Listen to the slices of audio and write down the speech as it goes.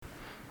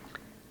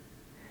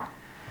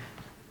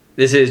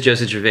This is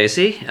Joseph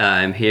Gervasi.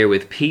 I'm here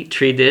with Pete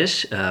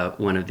Tridish,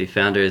 one of the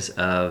founders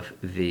of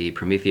the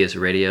Prometheus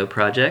radio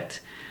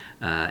project,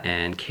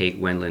 and Kate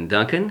Wendland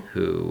Duncan,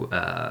 who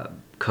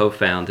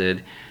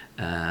co-founded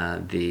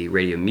the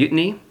radio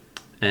Mutiny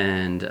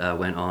and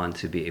went on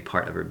to be a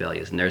part of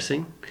Rebellious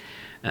nursing.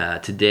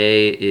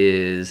 Today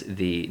is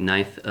the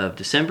 9th of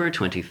December,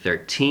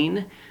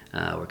 2013.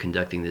 We're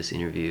conducting this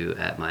interview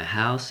at my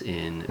house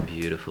in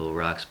beautiful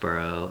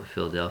Roxborough,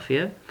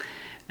 Philadelphia.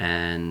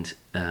 And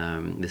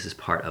this is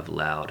part of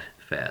Loud,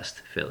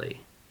 Fast, Philly.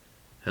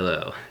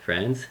 Hello,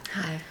 friends.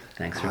 Hi.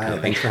 Thanks for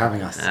coming. Thanks for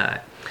having us.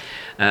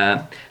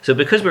 So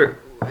because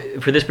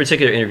for this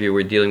particular interview,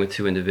 we're dealing with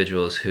two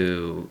individuals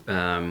who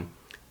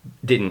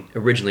didn't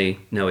originally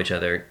know each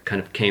other, kind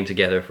of came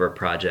together for a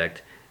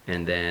project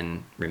and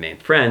then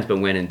remained friends, but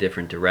went in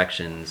different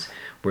directions.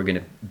 We're going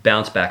to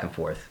bounce back and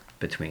forth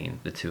between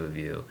the two of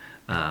you.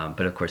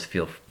 But of course,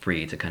 feel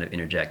free to kind of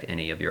interject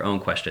any of your own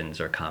questions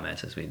or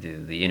comments as we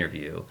do the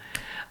interview.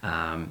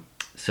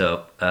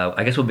 So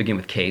I guess we'll begin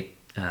with Kate,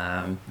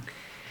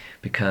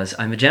 because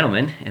I'm a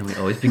gentleman and we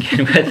always begin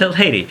with a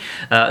lady.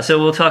 So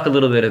we'll talk a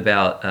little bit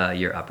about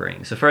your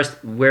upbringing. So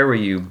first, where were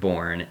you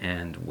born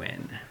and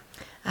when?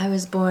 I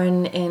was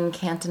born in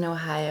Canton,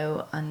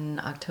 Ohio on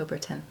October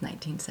 10th,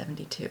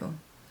 1972.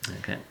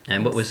 Okay.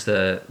 And what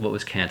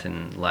was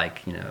Canton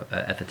like,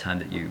 at the time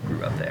that you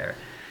grew up there?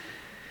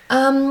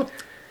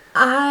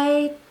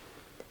 I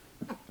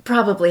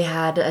probably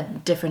had a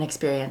different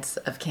experience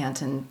of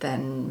Canton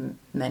than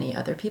many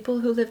other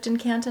people who lived in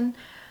Canton.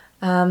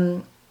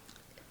 I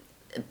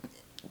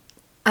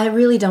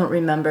really don't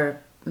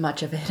remember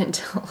much of it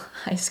until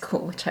high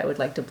school, which I would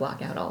like to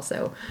block out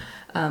also.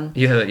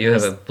 You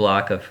have a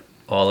block of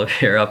all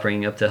of your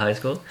upbringing up to high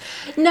school?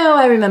 No,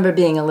 I remember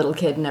being a little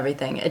kid and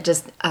everything. It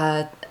just,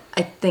 I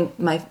think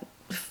my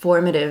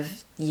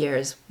formative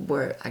years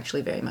were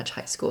actually very much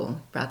high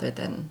school rather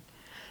than...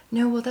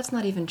 No, well, that's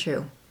not even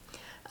true.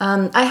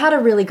 I had a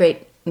really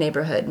great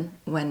neighborhood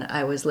when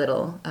I was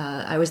little.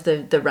 I was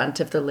the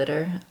runt of the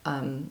litter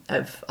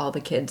of all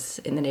the kids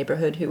in the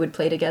neighborhood who would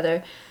play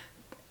together.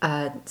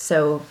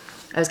 So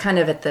I was kind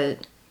of the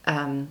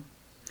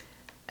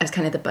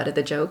butt of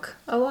the joke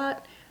a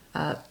lot.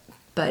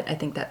 But I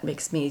think that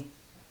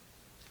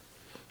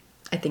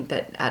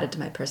added to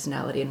my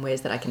personality in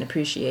ways that I can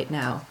appreciate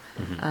now.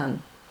 Mm-hmm.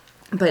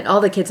 But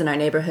all the kids in our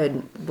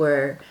neighborhood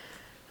were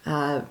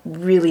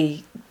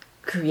really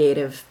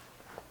creative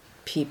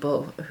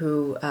people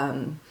who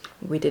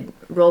we did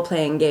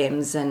role-playing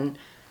games, and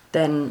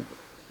then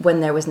when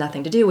there was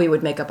nothing to do, we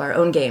would make up our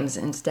own games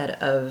instead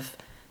of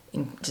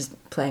just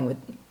playing with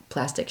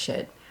plastic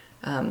shit.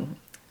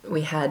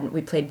 We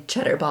played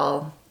cheddar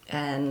ball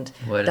and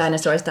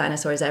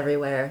dinosaurs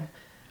everywhere.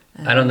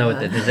 I don't know.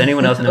 Does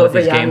anyone else know what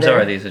these games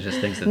are? Or these are just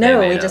things that they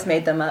made we up? just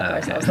made them up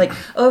ourselves. Okay.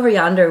 Like Over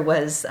Yonder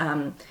was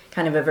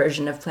kind of a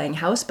version of playing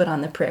house, but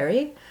on the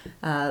prairie.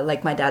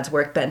 Like my dad's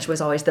workbench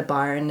was always the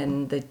barn,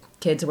 and the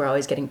kids were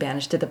always getting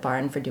banished to the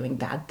barn for doing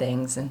bad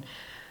things. And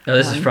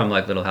this is from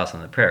like Little House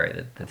on the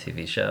Prairie, the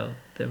TV show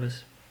that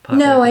was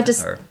popular.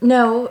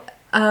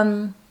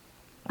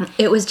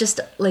 It was just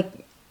like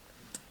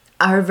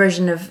our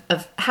version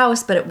of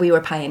house, but we were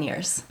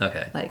pioneers.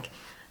 Okay.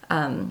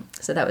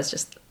 So that was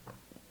just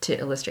to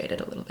illustrate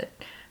it a little bit.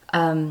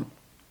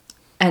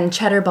 And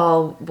cheddar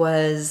ball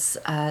was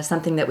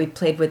something that we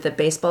played with a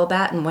baseball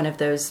bat and one of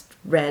those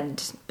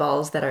red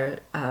balls that are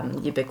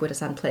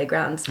ubiquitous on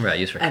playgrounds. Right,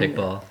 used for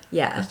kickball.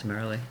 Yeah.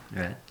 Customarily.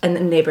 Right. And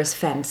the neighbor's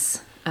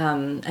fence.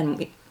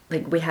 And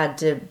we had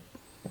to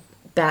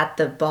bat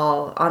the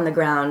ball on the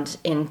ground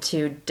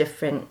into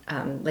different,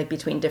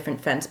 between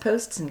different fence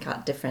posts, and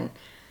got different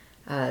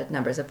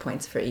numbers of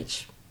points for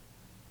each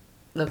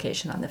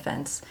location on the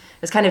fence.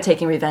 It was kind of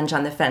taking revenge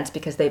on the fence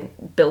because they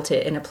built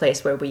it in a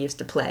place where we used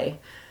to play.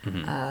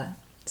 Mm-hmm.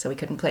 So we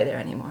couldn't play there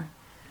anymore.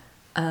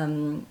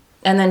 And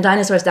then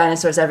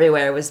dinosaurs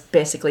everywhere was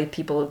basically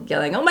people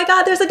yelling, "Oh my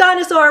God, there's a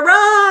dinosaur,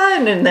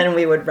 run!" And then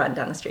we would run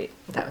down the street.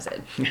 That was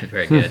it.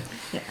 Very good.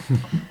 Yeah.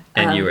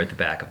 And you were at the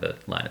back of the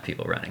line of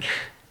people running.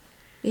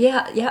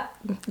 Yeah,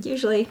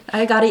 usually.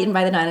 I got eaten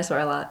by the dinosaur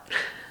a lot.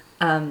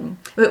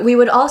 But we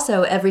would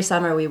also, every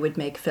summer, we would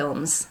make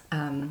films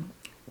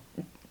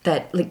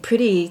that,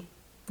 pretty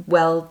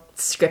well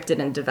scripted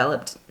and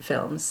developed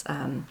films.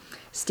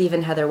 Steve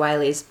and Heather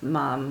Wiley's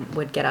mom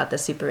would get out the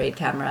Super 8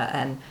 camera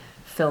and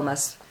film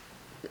us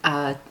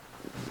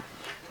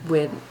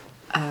with,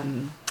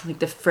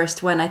 the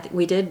first one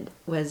we did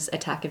was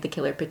Attack of the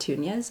Killer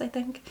Petunias, I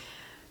think,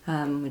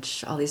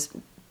 which all these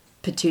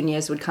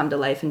petunias would come to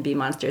life and be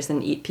monsters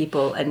and eat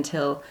people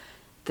until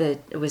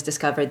it was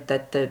discovered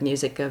that the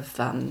music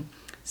of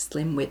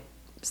Slim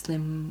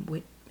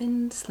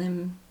Whitman,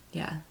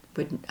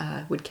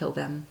 would kill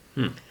them.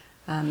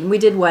 We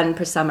did one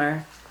per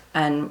summer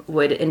and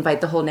would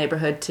invite the whole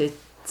neighborhood to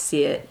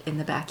see it in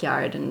the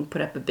backyard and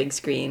put up a big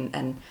screen,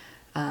 and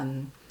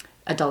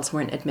adults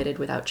weren't admitted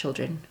without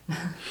children.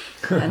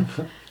 And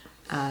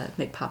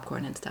make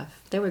popcorn and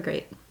stuff. They were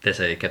great. That's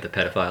how you kept the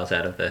pedophiles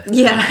out of the...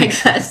 Yeah, I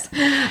guess.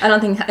 I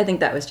think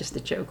that was just a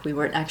joke. We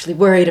weren't actually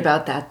worried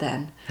about that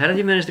then. How did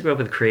you manage to grow up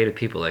with creative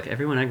people? Like,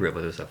 everyone I grew up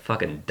with was a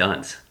fucking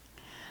dunce.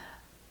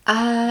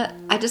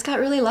 I just got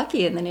really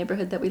lucky in the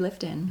neighborhood that we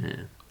lived in.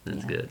 Yeah,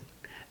 that's good.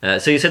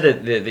 So you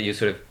said that you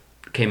sort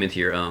of came into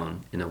your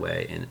own, in a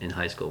way, in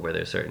high school. Were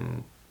there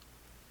certain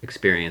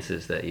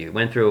experiences that you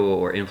went through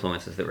or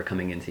influences that were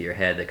coming into your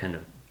head that kind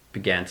of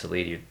began to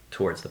lead you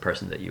towards the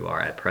person that you are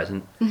at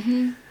present?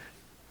 Mm-hmm.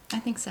 I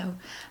think so.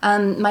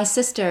 My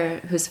sister,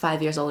 who's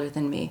 5 years older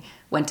than me,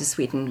 went to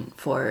Sweden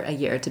for a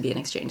year to be an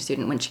exchange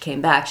student. When she came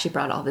back, she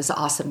brought all this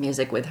awesome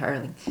music with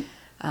her.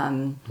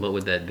 What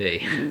would that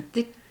be?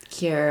 The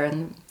Cure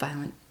and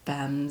Violent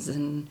Femmes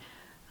and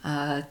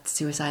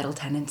suicidal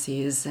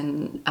tendencies,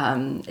 and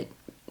it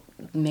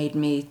made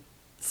me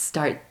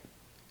start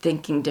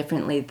thinking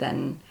differently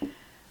than...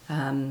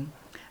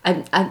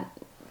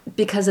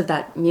 because of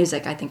that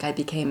music, I think I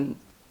became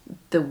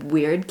the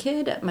weird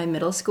kid at my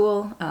middle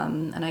school,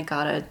 and I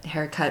got a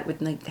haircut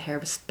with like the hair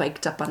was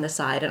spiked up on the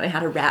side, and I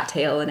had a rat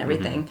tail and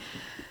everything,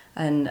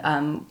 and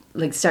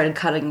like started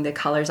cutting the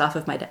collars off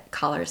of my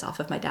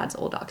dad's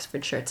old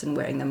Oxford shirts and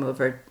wearing them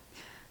over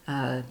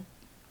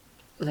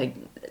like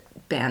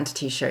band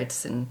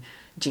T-shirts and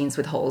jeans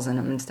with holes in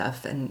them and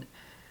stuff, and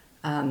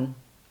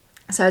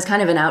so I was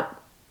kind of an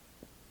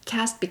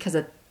outcast because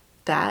of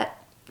that.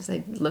 Because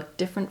I looked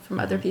different from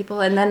other people.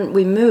 And then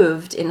we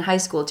moved in high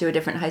school to a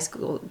different high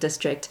school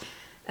district.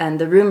 And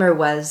the rumor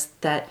was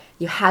that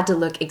you had to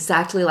look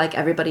exactly like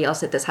everybody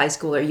else at this high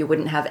school or you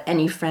wouldn't have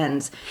any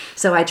friends.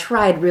 So I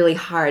tried really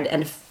hard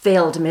and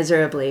failed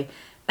miserably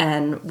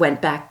and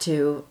went back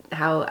to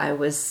how I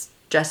was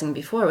dressing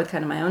before with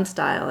kind of my own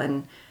style,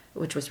 and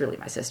which was really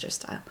my sister's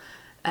style.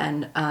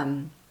 And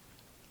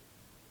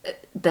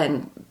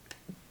then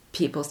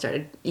people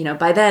started,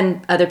 by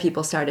then other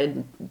people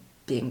started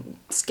being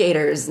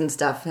skaters and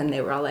stuff, and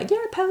they were all like,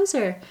 "You're a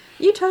poser.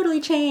 You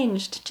totally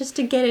changed just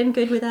to get in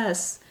good with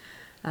us."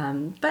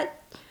 But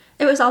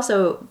it was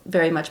also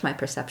very much my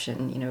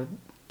perception,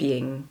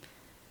 being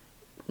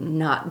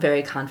not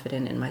very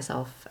confident in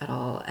myself at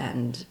all,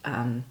 and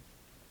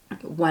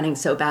wanting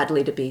so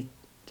badly to be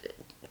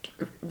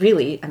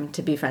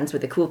to be friends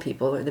with the cool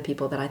people or the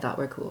people that I thought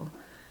were cool,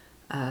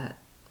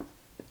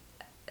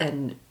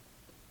 and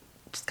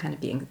just kind of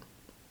being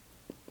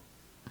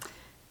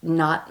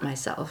not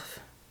myself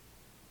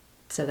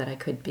so that I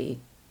could be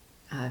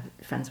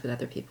friends with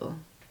other people.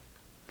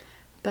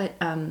 But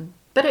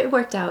it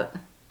worked out.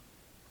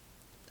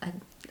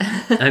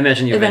 I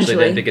imagine you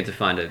eventually did get to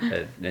find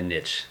a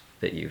niche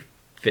that you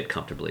fit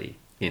comfortably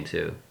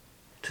into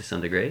to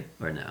some degree,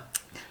 or no?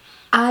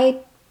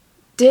 I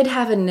did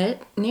have a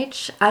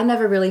niche. I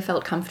never really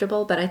felt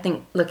comfortable, but I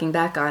think looking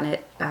back on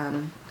it,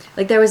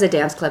 like there was a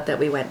dance club that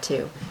we went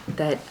to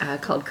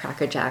that called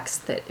Cracker Jacks,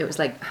 that it was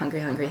like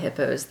Hungry Hungry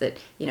Hippos, that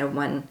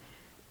one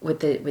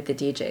with the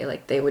DJ,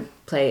 like they would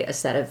play a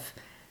set of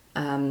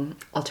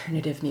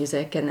alternative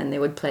music, and then they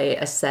would play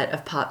a set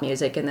of pop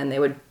music, and then they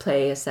would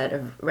play a set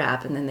of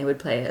rap, and then they would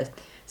play a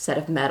set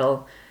of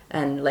metal,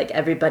 and like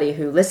everybody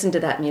who listened to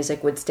that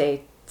music would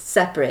stay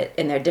separate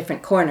in their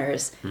different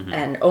corners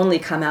and only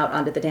come out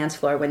onto the dance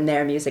floor when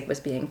their music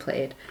was being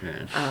played.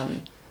 Yeah.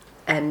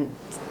 And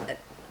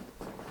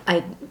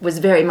I was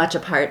very much a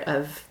part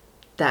of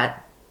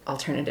that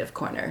alternative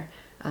corner.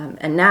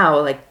 And now,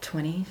 like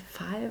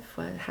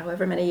 25,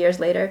 however many years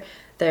later,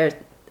 they're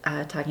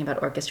talking about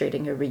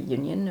orchestrating a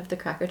reunion of the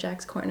Cracker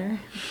Jacks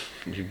corner.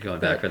 You going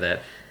back for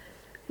that?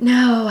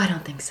 No, I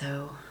don't think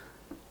so.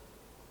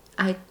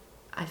 I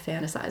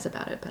fantasize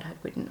about it, but I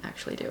wouldn't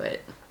actually do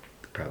it.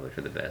 Probably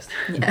for the best.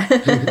 Yeah.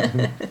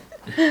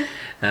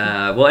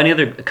 Well, any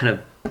other kind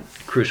of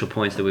crucial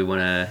points that we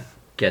want to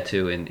get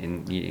to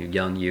in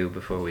young you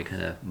before we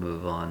kind of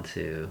move on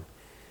to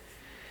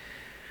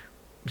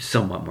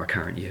somewhat more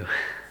current you?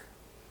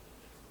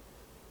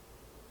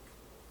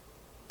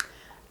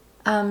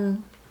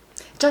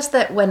 Just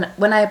that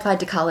when I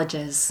applied to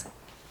colleges,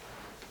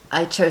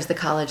 I chose the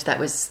college that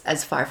was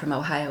as far from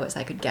Ohio as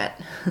I could get.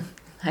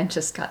 I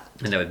just got...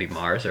 And that would be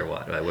Mars or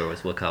what?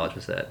 What college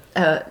was that?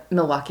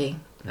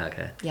 Milwaukee.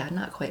 Okay. Yeah,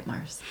 not quite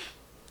Mars.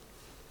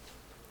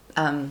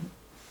 And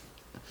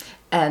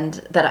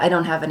that I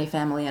don't have any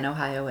family in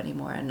Ohio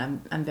anymore, and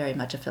I'm very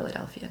much a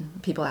Philadelphian.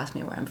 People ask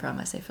me where I'm from,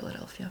 I say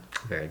Philadelphia.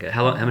 Very good.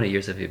 How many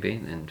years have you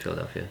been in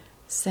Philadelphia?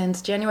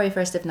 Since January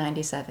 1st of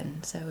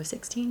 97, so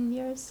 16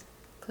 years,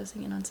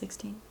 closing in on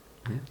 16.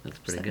 Yeah, that's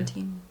pretty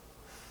 17.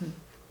 Good.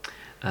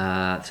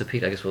 So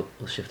Pete, I guess we'll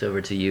shift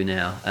over to you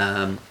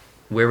now.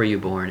 Where were you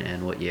born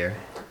and what year?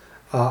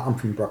 I'm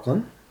from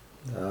Brooklyn,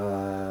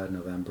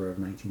 November of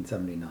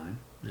 1979.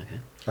 Okay.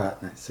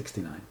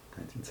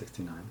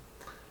 1969.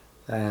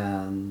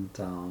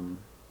 And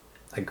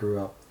I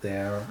grew up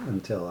there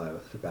until I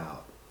was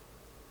about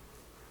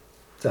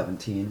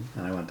 17,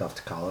 and I went off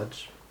to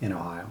college in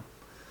Ohio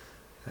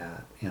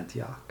at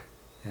Antioch.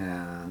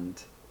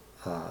 And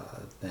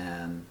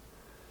then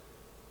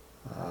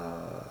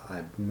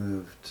I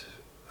moved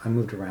I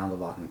moved around a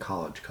lot in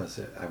college because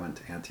I went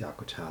to Antioch,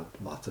 which had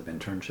lots of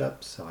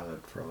internships. So I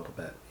lived for a little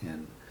bit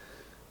in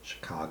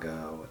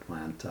Chicago,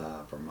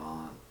 Atlanta,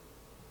 Vermont,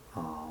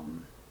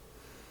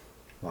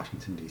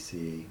 Washington,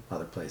 D.C.,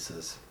 other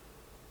places.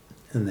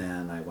 And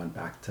then I went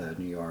back to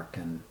New York,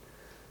 and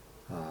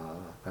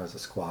I was a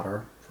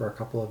squatter for a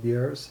couple of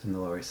years in the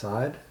Lower East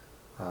Side.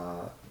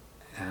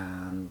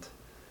 And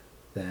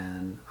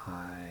then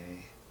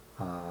I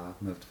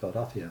moved to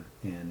Philadelphia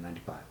in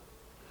 95.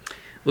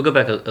 We'll go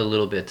back a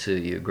little bit to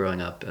you growing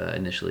up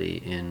initially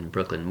in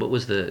Brooklyn. What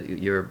was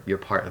your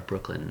part of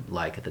Brooklyn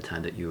like at the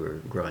time that you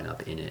were growing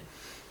up in it?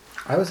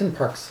 I was in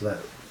Park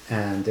Slope,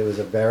 and it was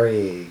a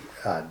very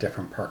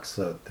different Park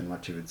Slope than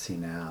what you would see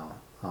now.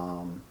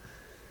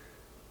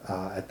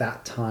 At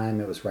that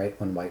time, it was right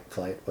when white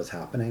flight was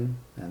happening,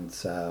 and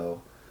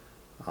so,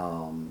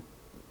 you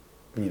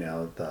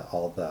know,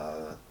 all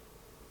the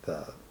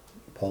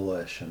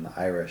Polish and the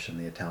Irish and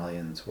the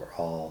Italians were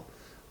all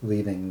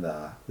leaving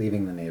the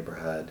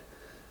neighborhood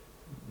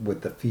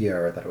with the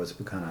fear that it was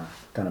going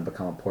to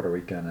become a Puerto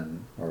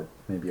Rican or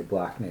maybe a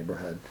black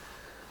neighborhood,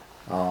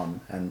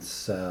 and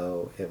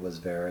so it was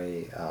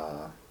very,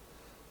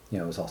 you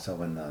know, it was also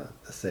when the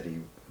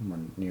city,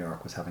 when New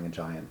York was having a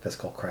giant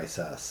fiscal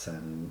crisis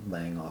and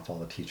laying off all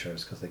the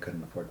teachers because they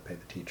couldn't afford to pay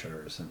the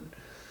teachers and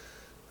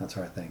that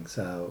sort of thing.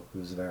 So it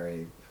was a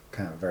very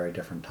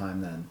different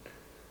time then,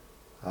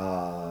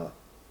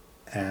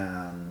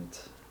 and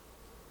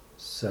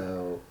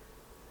so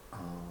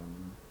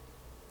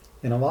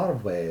in a lot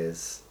of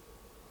ways,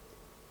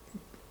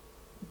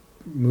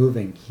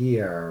 moving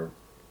here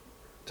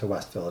to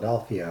West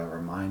Philadelphia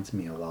reminds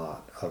me a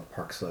lot of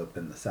Park Slope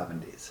in the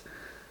 70s,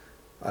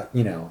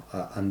 you know,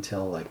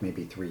 until like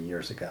maybe 3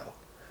 years ago.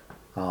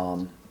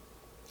 And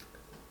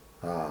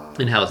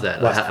how's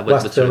that?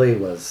 West Philly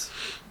was,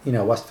 you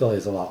know, West Philly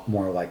is a lot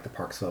more like the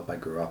Park Slope I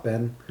grew up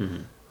in,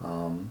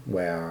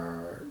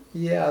 where,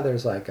 yeah,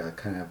 there's like a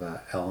kind of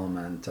a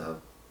element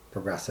of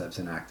progressives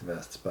and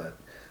activists, but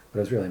it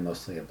was really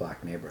mostly a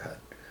black neighborhood,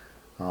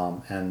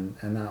 and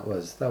that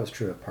was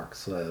true of Park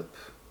Slope,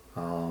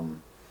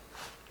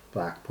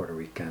 black, Puerto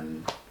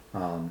Rican,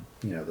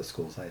 you know, the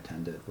schools I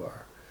attended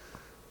were,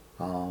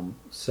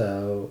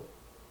 so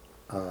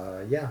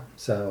I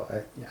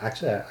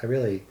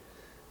really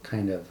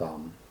kind of,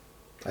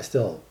 I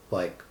still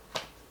like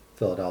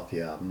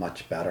Philadelphia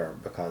much better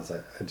because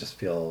I just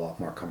feel a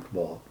lot more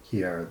comfortable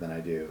here than I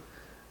do.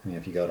 I mean,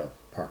 if you go to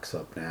Park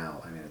Slope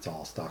now, I mean, it's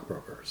all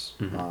stockbrokers.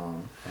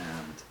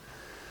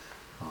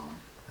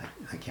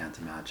 I can't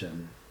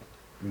imagine,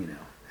 you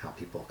know, how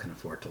people can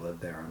afford to live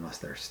there unless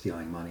they're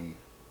stealing money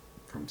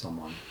from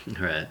someone.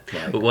 Right.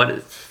 Like, but what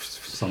is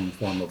some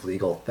form of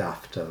legal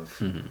theft of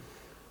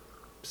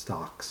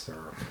stocks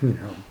or, you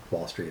know,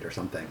 Wall Street or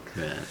something.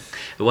 Right.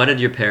 But why did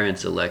your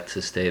parents elect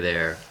to stay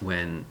there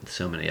when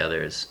so many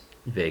others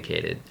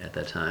vacated at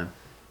that time?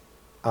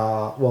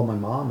 Well, my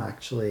mom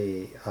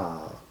actually,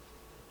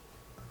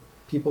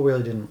 people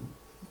really didn't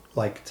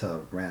like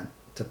to rent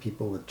to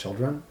people with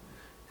children,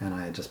 and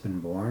I had just been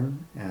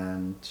born,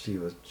 and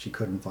she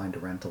couldn't find a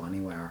rental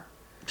anywhere.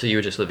 So you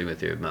were just living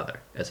with your mother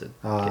as a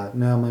kid?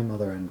 No, my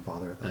mother and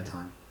father at that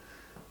time,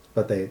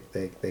 but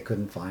they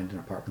couldn't find an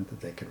apartment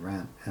that they could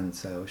rent, and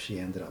so she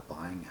ended up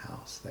buying a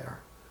house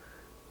there,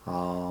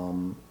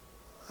 and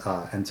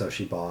so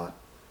she bought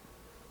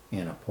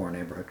in a poor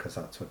neighborhood because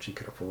that's what she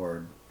could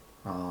afford,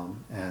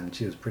 and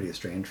she was pretty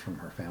estranged from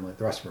her family.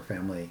 The rest of her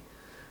family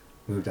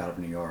moved out of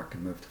New York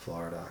and moved to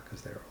Florida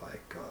because they were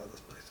like, oh, this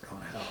place is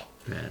going to hell.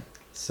 Right.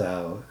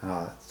 So,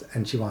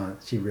 and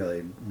she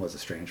really was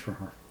estranged from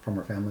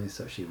her family,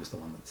 so she was the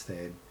one that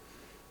stayed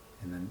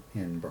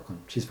in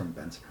Brooklyn. She's from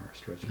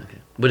Bensonhurst originally.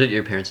 Okay. What did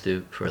your parents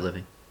do for a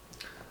living?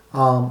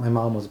 My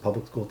mom was a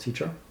public school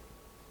teacher.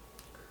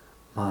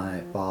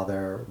 My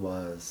father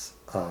was,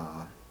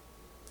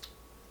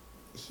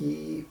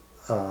 he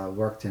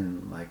worked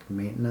in like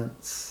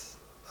maintenance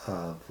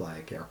of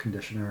like air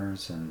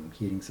conditioners and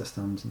heating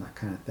systems and that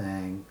kind of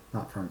thing.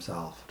 Not for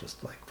himself,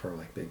 just like for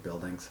like big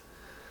buildings.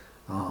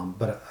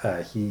 But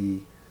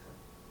he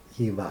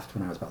left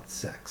when I was about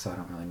 6, so I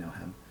don't really know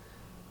him.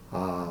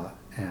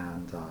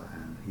 And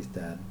he's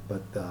dead.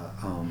 But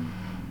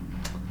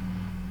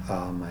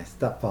my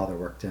stepfather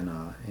worked in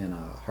a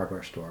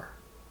hardware store,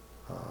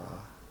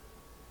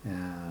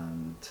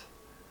 and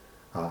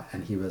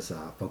he was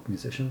a folk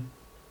musician.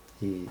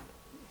 He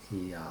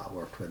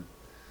worked with.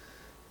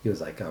 He was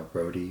like a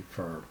roadie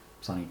for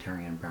Sonny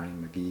Terry and Brownie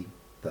McGee,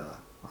 the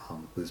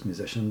blues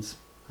musicians,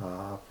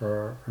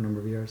 for a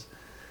number of years.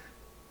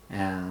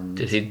 And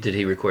did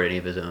he record any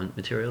of his own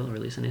material or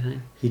release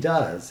anything? He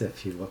does.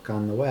 If you look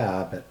on the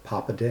web at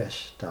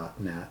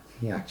papadish.net,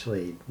 he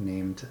actually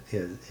named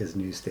his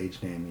new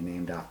stage name. He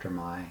named after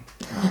my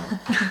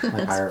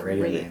my pirate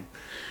radio name.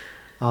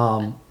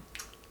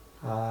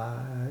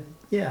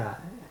 Yeah,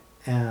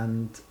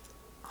 and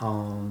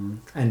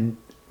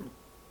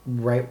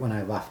right when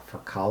I left for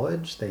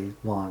college, they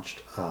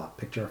launched a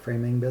picture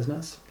framing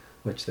business,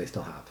 which they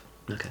still have.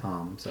 Okay.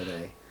 So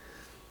they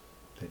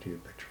do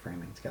picture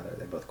framing together.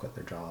 They both quit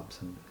their jobs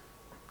and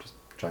just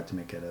tried to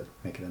make it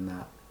in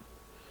that.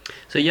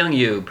 So young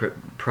you,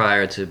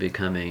 prior to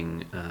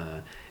becoming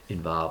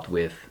involved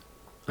with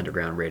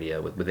underground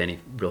radio, with any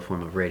real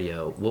form of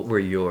radio, what were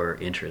your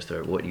interests,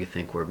 or what do you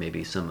think were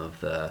maybe some of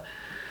the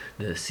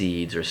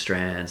seeds or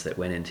strands that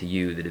went into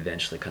you that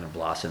eventually kind of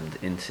blossomed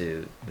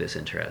into this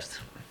interest?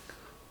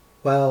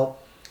 Well,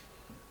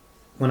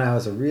 when I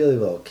was a really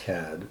little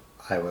kid,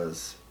 I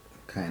was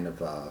I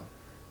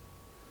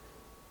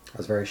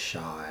was very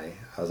shy.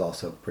 I was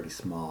also pretty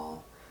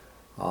small,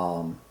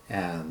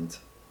 and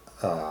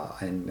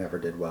I never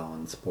did well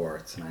in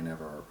sports, and I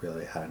never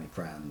really had any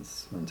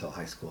friends until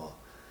high school.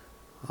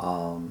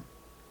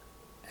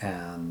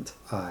 And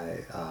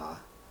I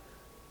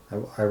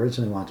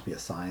originally wanted to be a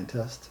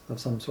scientist of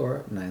some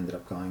sort, and I ended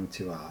up going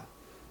to a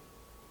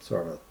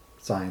sort of a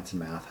science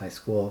and math high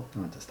school. I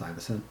went to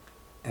Stuyvesant,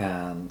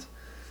 and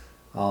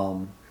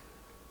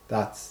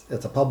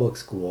it's a public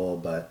school,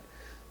 but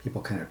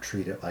people kind of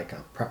treat it like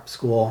a prep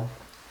school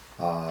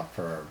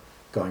for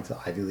going to the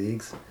Ivy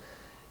Leagues.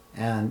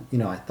 And,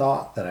 I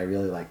thought that I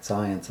really liked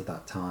science at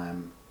that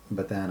time,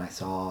 but then I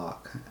saw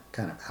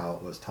kind of how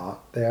it was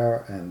taught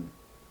there, and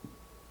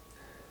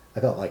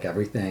I felt like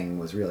everything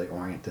was really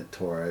oriented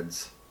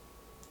towards,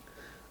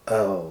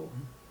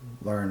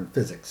 learn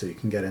physics so you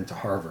can get into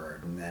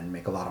Harvard and then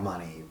make a lot of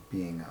money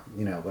being,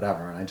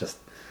 whatever. And I just,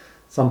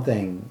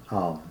 something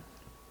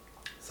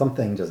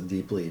just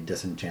deeply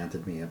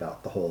disenchanted me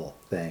about the whole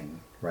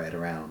thing right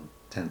around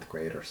 10th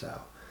grade or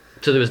so.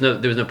 So there was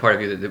no part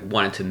of you that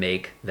wanted to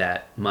make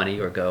that money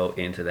or go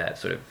into that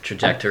sort of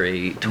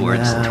trajectory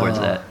towards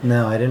that.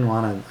 No, I didn't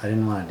want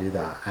to do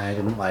that. I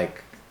didn't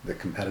like the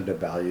competitive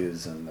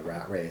values and the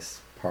rat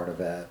race part of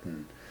it,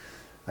 and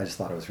I just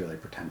thought it was really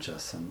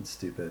pretentious and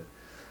stupid.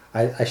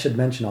 I should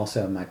mention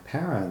also my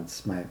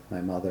parents, my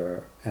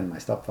mother and my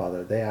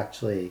stepfather, they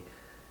actually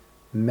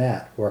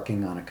met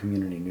working on a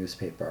community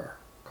newspaper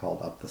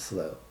called Up the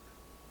Slope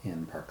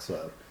in Park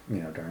Slope,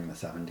 during the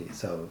 70s.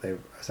 So they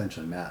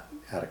essentially met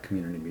at a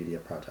community media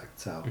project.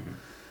 So,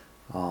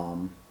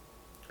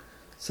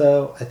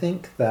 so I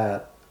think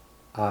that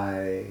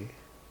so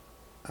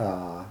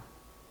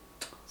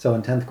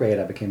in 10th grade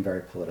I became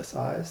very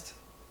politicized,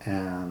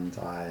 and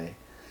I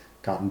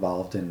got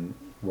involved in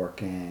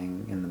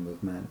working in the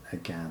movement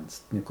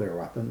against nuclear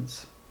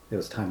weapons. It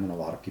was a time when a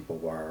lot of people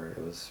were.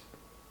 It was,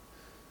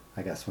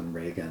 I guess, when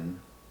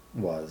Reagan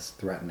was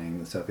threatening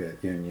the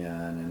Soviet Union,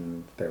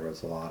 and there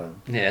was a lot of...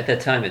 Yeah, at that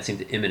time it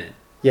seemed imminent.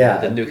 Yeah.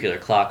 The nuclear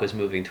clock was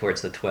moving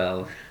towards the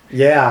 12.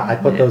 Yeah, I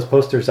put those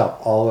posters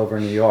up all over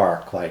New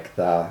York, like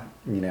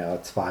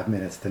it's 5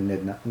 minutes to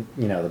midnight,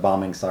 the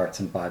bombing starts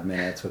in 5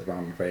 minutes with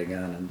Ronald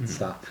Reagan and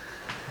stuff.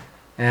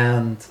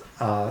 And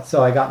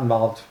so I got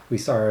involved. We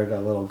started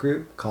a little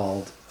group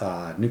called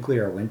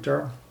Nuclear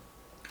Winter.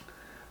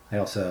 I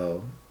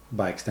also,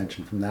 by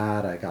extension from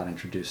that, I got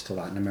introduced to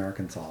Latin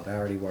American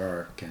solidarity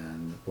work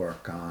and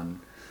work on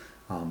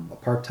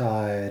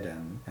apartheid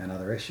and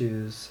other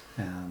issues.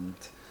 And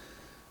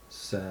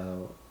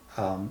so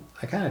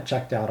I kind of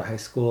checked out of high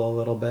school a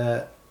little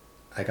bit.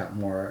 I got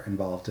more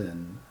involved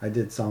I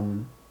did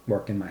some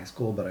work in my high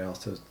school, but I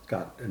also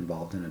got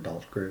involved in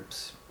adult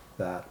groups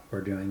that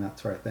were doing that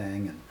sort of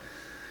thing. And,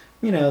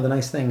 the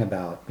nice thing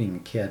about being a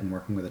kid and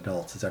working with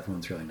adults is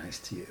everyone's really nice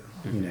to you.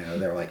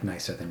 They're like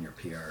nicer than your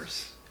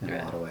peers in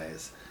a lot of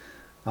ways.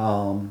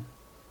 I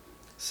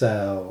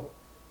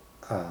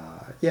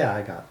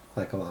got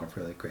like a lot of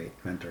really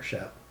great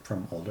mentorship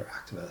from older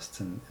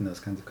activists in those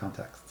kinds of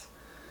contexts.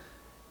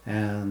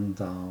 And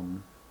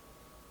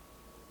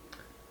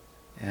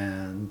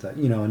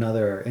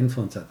another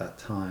influence at that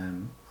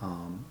time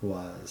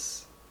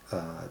was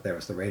there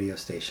was the radio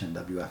station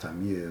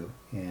WFMU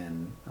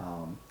in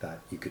that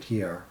you could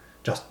hear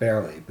just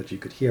barely, but you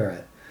could hear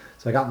it.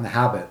 So I got in the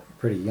habit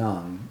pretty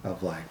young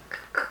of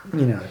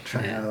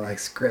trying to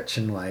scritch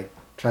and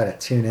try to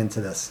tune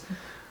into this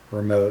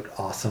remote,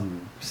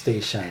 awesome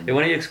station.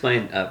 Why don't you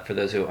explain for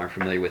those who aren't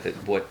familiar with it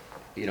what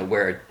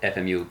where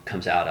FMU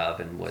comes out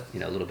of, and what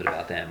a little bit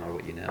about them, or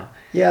what you know.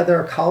 Yeah,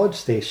 they're a college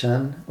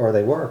station, or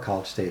they were a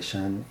college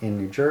station in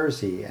New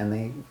Jersey, and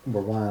they were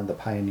one of the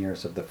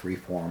pioneers of the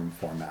freeform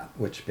format,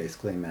 which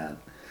basically meant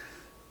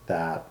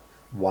that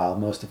while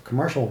most of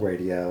commercial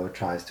radio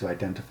tries to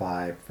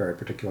identify very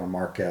particular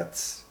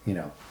markets,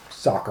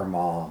 soccer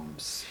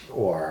moms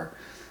or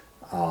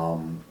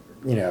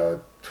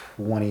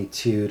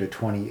 22 to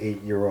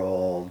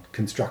 28-year-old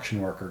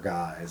construction worker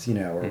guys,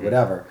 or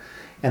whatever.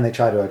 And they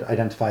try to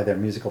identify their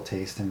musical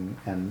taste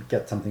and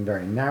get something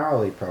very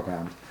narrowly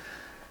programmed.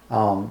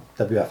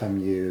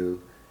 WFMU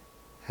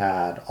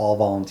had all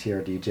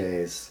volunteer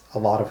DJs, a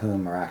lot of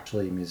whom are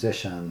actually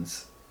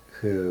musicians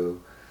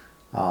who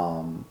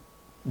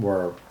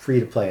were free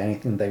to play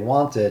anything they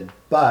wanted,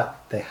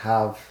 but they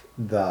have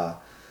the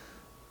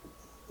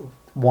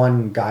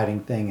one guiding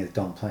thing is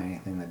don't play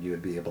anything that you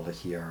would be able to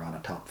hear on a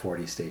top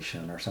 40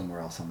 station or somewhere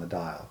else on the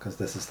dial, because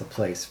this is the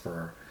place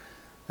for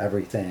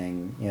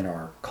everything in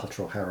our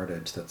cultural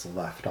heritage that's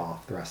left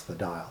off the rest of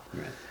the dial.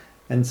 Right.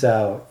 And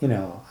so,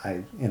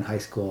 in high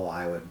school,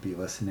 I would be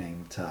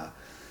listening to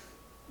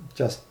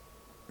just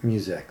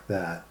music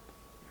that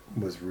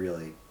was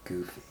really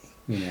goofy,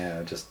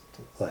 just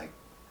like,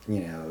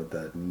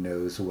 the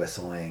nose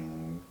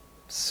whistling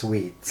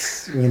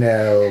suites,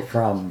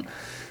 from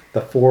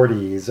the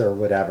 40s or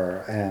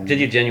whatever. And did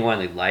you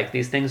genuinely like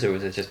these things, or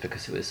was it just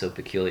because it was so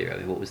peculiar? I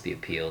mean, what was the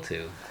appeal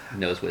to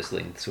nose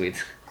whistling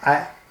suites?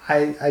 I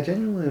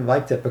genuinely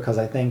liked it because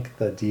I think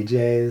the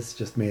DJs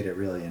just made it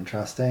really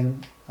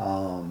interesting.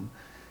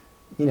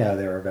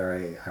 They were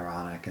very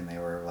ironic, and they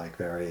were like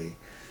very,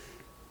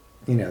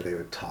 they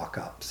would talk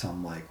up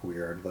some like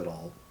weird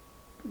little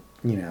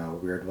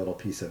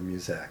piece of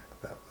music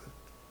that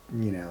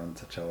would, in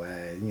such a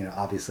way,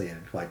 obviously it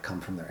had like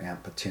come from their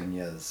Aunt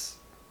Petunia's,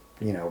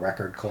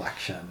 record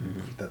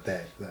collection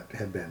that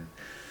had been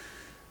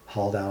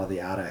hauled out of the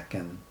attic.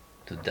 And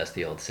The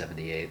dusty old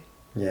 78.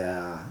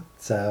 yeah,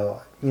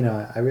 so I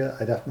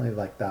definitely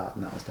liked that,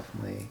 and that was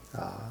definitely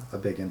a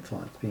big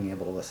influence, being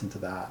able to listen to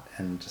that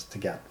and just to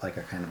get like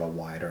a kind of a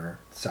wider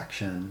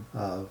section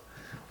of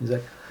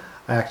music.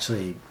 I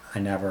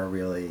never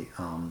really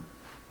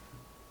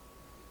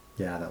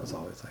that was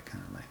always like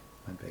kind of my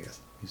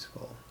biggest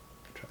musical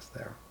interest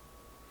there.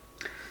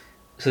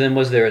 So then,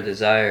 was there a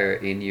desire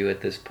in you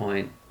at this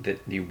point that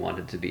you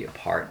wanted to be a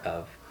part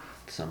of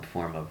some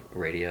form of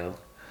radio?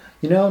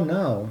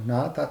 No,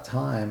 not at that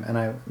time.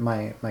 And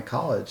my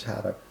college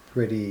had a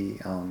pretty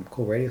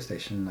cool radio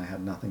station, and I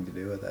had nothing to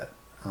do with it.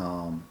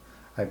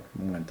 I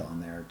went on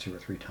there 2 or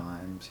 3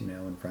 times,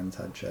 when friends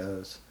had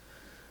shows.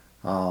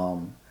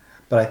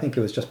 But I think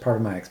it was just part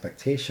of my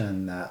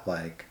expectation that,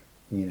 like,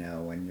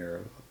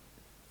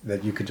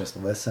 that you could just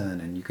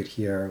listen and you could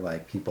hear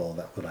like people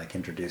that would like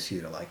introduce you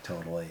to like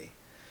totally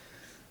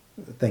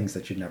things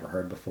that you'd never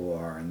heard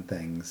before, and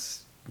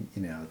things,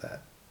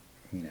 that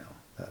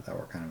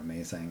were kind of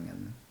amazing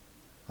and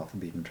off the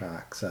beaten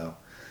track. So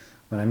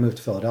when I moved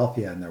to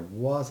Philadelphia, and there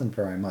wasn't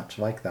very much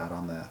like that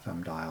on the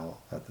FM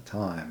dial at the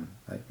time,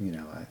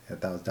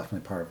 that was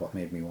definitely part of what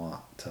made me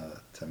want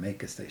to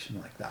make a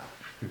station like that.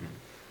 Mm-hmm.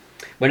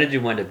 When did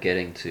you wind up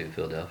getting to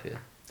Philadelphia?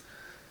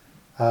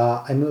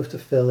 I moved to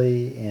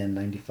Philly in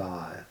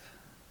 95.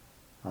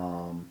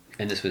 And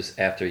this was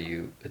after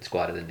you had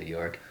squatted in New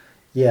York?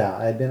 Yeah,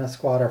 I had been a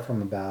squatter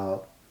from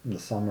about the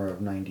summer of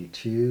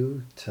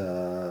 92 to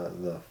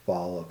the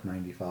fall of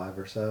 95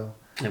 or so.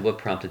 And what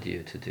prompted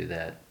you to do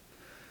that?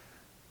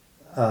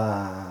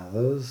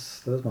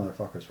 Those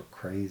motherfuckers were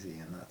crazy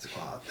in that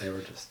squat. They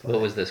were just like,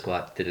 what was the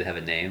squat? Did it have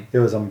a name? It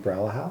was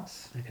Umbrella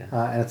House. Okay.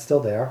 And it's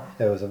still there.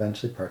 It was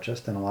eventually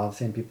purchased, and a lot of the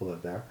same people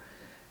live there.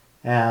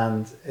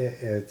 And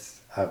it's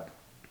a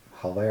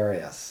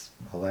hilarious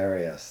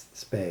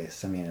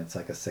space. I mean, it's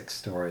like a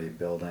 6-story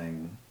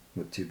building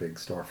with 2 big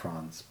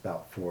storefronts,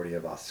 about 40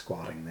 of us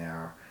squatting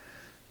there,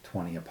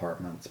 20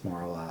 apartments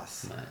more or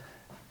less.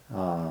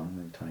 Right.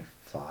 Maybe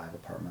 25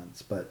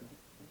 apartments. But,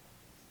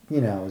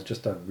 it was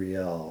just a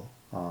real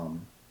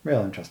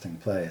interesting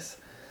place.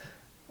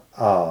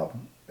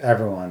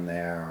 Everyone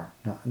there,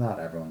 not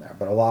everyone there,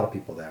 but a lot of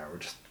people there were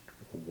just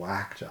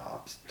whack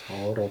jobs,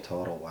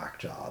 total whack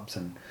jobs.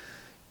 And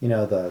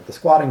the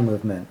squatting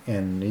movement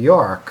in New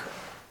York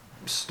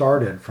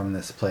started from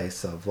this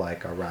place of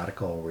like a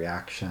radical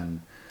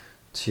reaction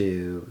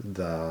to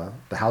the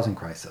housing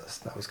crisis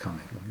that was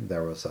coming.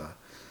 There was a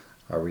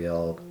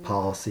real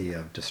policy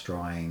of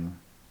destroying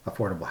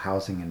affordable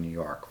housing in New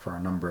York for a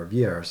number of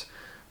years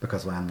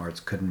because landlords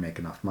couldn't make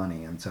enough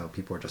money, and so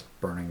people were just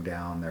burning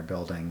down their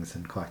buildings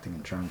and collecting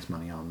insurance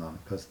money on them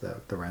because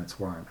the rents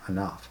weren't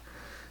enough,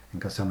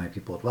 and because so many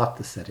people had left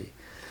the city.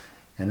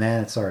 And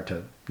then it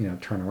started to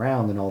turn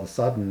around, and all of a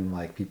sudden,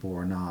 like, people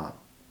were not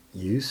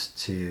used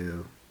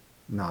to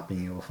not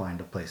being able to find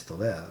a place to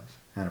live.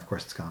 And of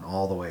course, it's gone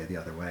all the way the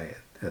other way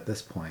at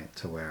this point,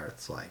 to where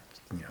it's like,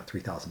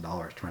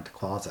 $3,000 to rent a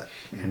closet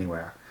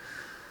anywhere.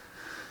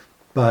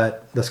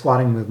 But the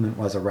squatting movement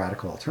was a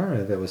radical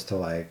alternative. It was to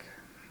like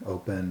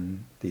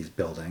open these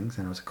buildings,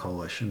 and it was a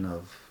coalition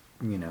of,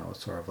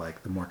 sort of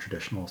like the more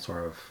traditional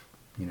sort of,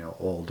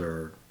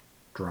 older,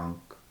 drunk,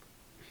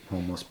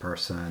 homeless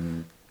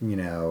person,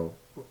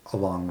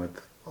 along with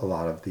a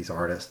lot of these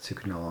artists who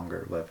could no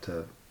longer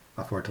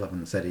afford to live in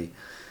the city,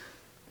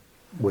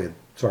 with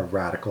sort of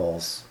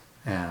radicals.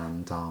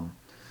 And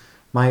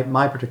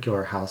my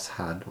particular house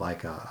had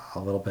like a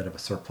little bit of a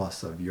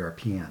surplus of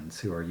Europeans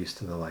who are used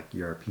to the like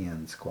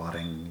European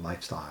squatting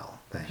lifestyle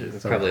thing.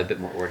 So probably a bit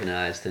more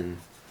organized, and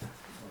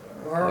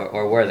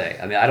or were they?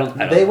 I mean, I don't.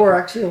 They were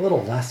actually a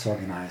little less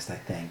organized, I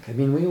think. I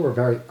mean, we were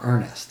very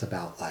earnest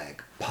about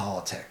like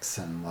politics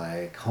and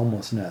like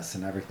homelessness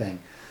and everything.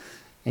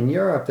 In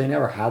Europe, they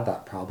never had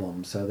that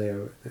problem, so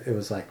it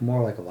was like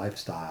more like a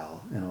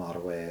lifestyle in a lot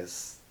of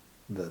ways.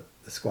 The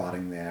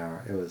squatting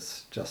there, it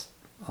was just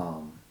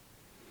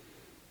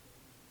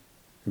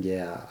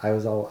I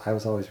was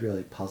always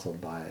really puzzled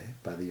by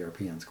the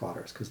European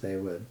squatters, because they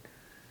would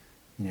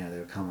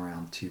come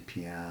around 2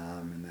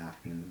 p.m. in the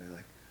afternoon, and they're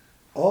like,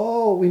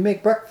 "Oh, we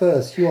make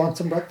breakfast. You want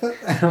some breakfast?"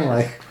 And I'm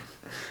like,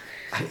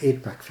 I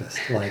ate breakfast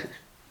like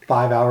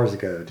 5 hours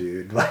ago,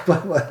 dude. Like,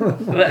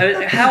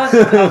 how is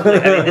it?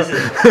 I mean, this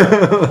is.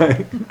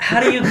 How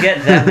do you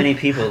get that many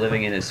people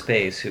living in a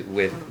space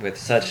with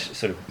such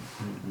sort of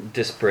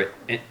disparate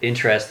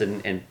interests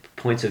and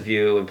points of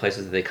view and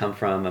places that they come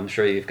from? I'm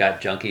sure you've got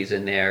junkies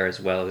in there as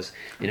well as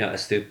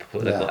astute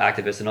political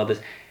activists and all this.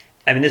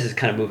 I mean, this is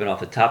kind of moving off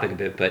the topic a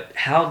bit, but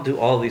how do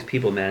all these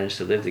people manage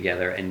to live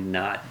together and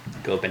not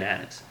go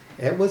bananas?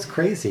 It was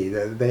crazy.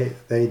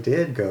 They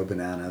did go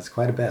bananas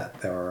quite a bit.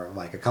 There were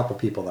like a couple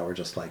people that were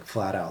just like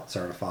flat out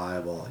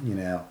certifiable,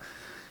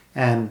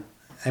 And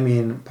I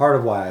mean, part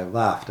of why I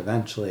left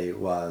eventually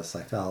was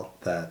I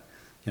felt that,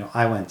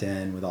 I went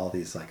in with all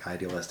these like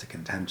idealistic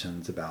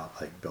intentions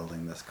about like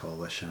building this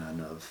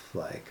coalition of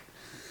like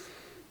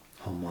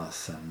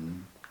homeless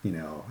and,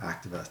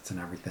 activists and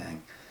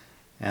everything.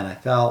 And I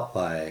felt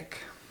like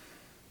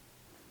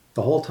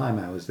the whole time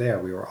I was there,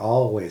 we were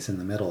always in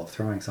the middle of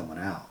throwing someone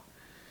out.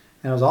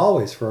 And it was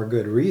always for a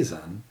good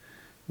reason,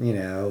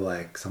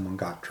 like someone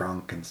got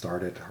drunk and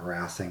started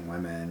harassing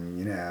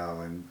women,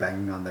 and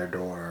banging on their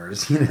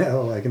doors,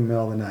 like in the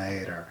middle of the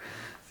night,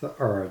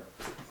 or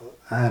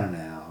I don't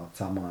know,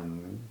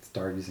 someone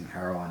started using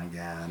heroin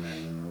again,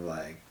 and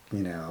like,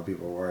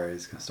 people were worried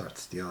he's gonna start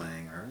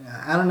stealing, or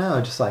I don't know,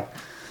 just like,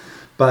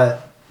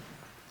 but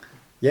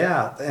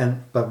yeah,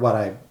 but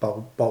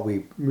what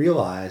we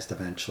realized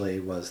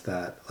eventually was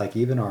that like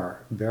even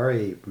our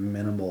very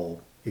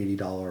minimal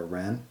 $80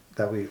 rent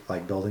that we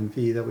like building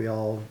fee that we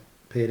all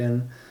paid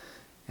in,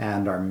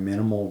 and our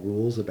minimal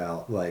rules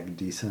about like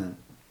decent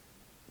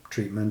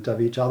treatment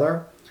of each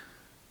other,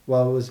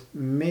 what was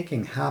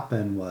making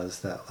happen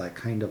was that like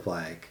kind of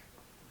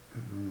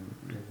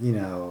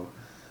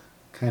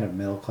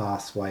middle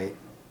class white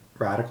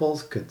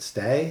radicals could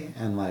stay,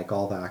 and like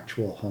all the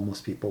actual homeless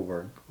people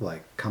were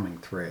like coming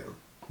through,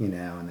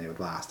 and they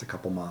would last a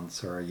couple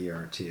months or a year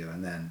or two,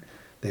 and then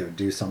they would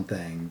do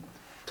something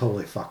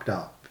totally fucked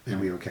up and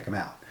we would kick them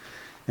out.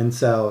 And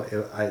so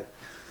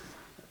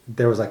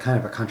there was like kind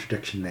of a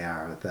contradiction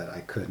there that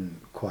I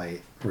couldn't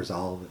quite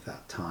resolve at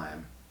that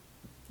time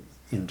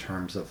in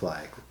terms of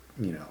like,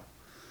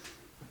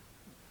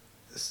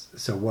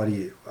 so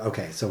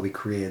so we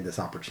created this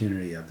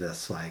opportunity of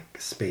this like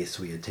space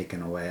we had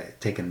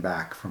taken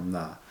back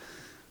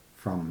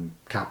from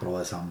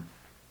capitalism.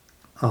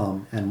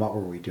 And what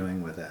were we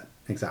doing with it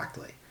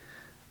exactly?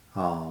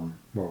 Were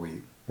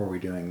we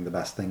doing the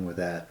best thing with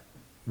it?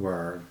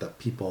 Were the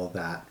people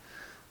that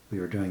we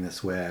were doing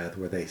this with,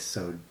 were they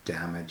so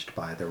damaged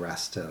by the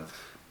rest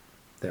of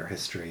their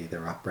history,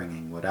 their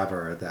upbringing,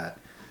 whatever, that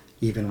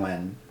even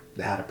when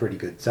they had a pretty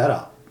good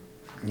setup,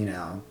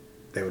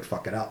 they would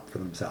fuck it up for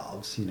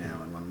themselves, in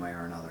one way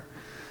or another.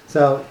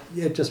 So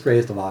it just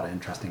raised a lot of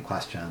interesting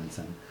questions.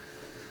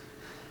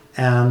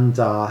 And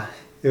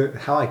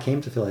how I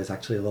came to Philly is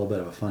actually a little bit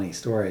of a funny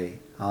story.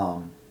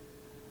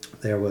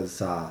 There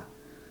was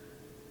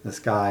this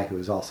guy who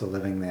was also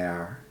living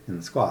there in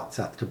the squat,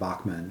 Seth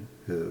Bachman,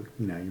 who,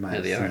 you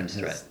might have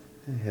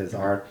seen his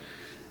art.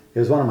 It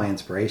was one of my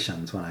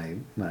inspirations when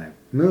I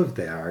moved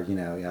there. He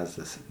has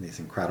these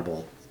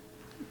incredible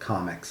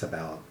comics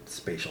about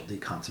spatial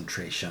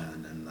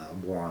deconcentration and the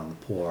war on the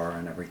poor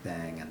and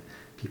everything, and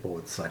people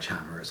with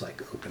sledgehammers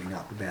like opening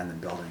up abandoned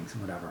buildings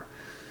and whatever.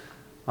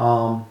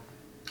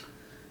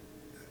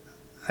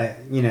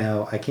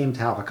 I came to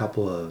have a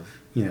couple of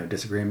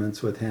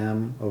disagreements with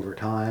him over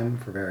time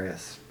for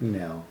various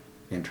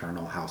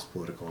internal house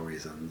political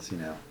reasons.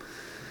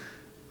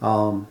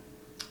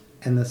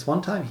 And this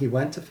one time he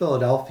went to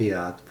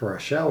Philadelphia for a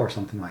show or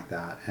something like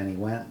that, and he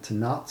went to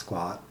Not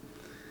Squat,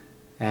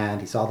 and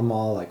he saw them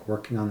all like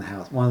working on the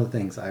house. One of the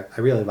things I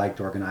really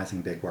liked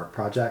organizing big work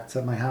projects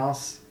at my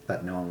house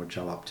that no one would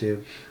show up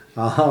to.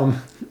 I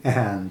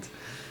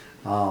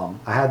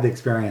had the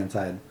experience,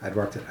 I'd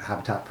worked at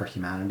Habitat for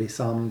Humanity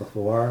some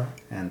before,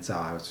 and so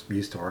I was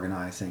used to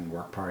organizing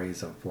work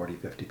parties of 40,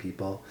 50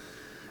 people.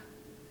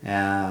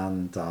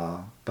 And,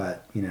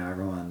 but,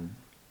 everyone,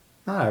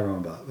 not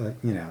everyone, but,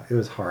 it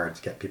was hard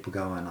to get people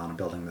going on a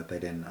building that they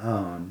didn't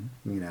own,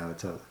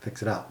 to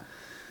fix it up.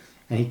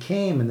 And he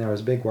came, and there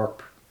was a big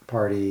work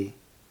party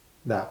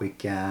that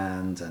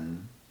weekend,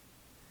 and,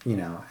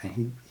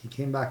 and he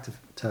came back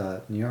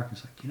to New York and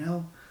was like,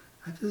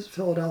 I visited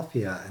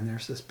Philadelphia, and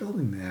there's this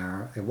building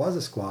there. It was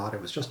a squat.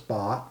 It was just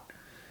bought.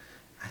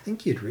 I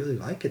think you'd really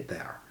like it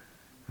there.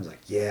 I was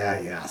like,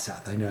 yeah,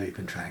 Seth, I know you've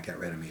been trying to get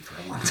rid of me for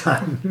a long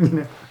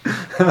time.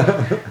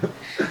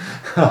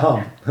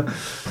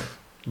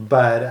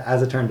 But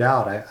as it turned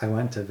out, I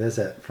went to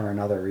visit for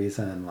another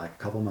reason like a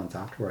couple months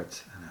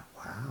afterwards, and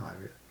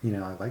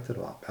I liked it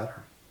a lot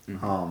better.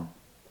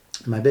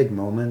 Mm-hmm. My big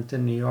moment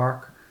in New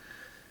York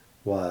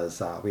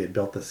was we had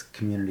built this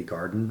community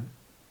garden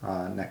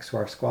next to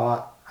our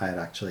squat.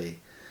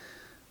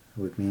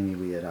 With Mimi,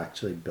 we had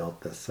actually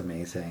built this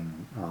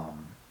amazing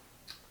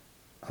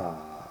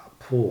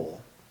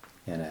pool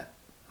in it.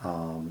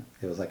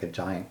 It was like a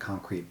giant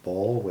concrete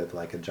bowl with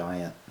like a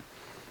giant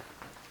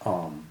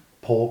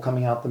pole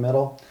coming out the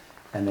middle,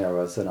 and there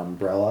was an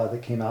umbrella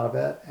that came out of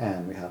it,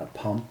 and we had a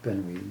pump,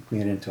 and we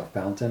made it into a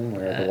fountain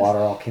where the water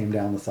all came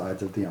down the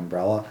sides of the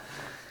umbrella.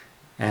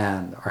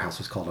 And our house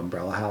was called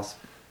Umbrella House.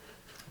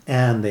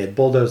 And they had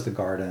bulldozed the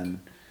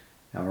garden,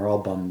 and we were all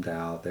bummed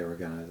out. They were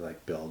going to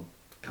like build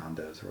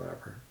condos or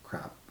whatever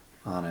crap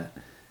on it.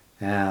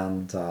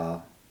 And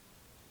so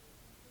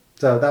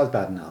that was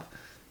bad enough.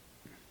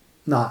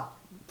 Not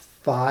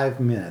 5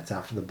 minutes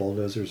after the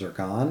bulldozers are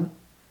gone,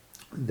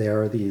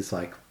 there are these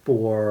like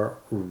 4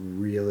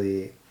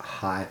 really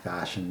high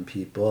fashion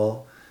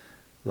people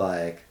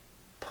like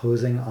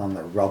posing on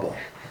the rubble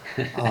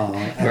for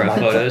a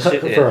photo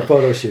shoot. For a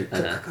photo shoot.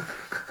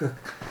 Uh-huh.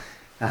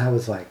 And I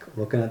was like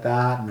looking at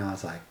that, and I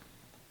was like,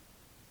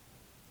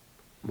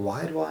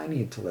 why do I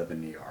need to live in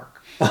New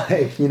York?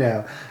 Like, you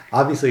know,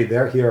 obviously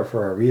they're here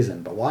for a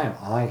reason, but why am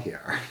I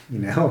here? You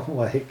know,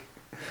 like,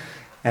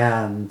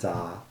 and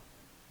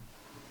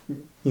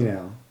you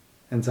know,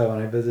 and so when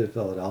I visited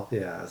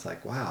Philadelphia, I was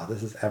like, wow,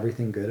 this is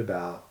everything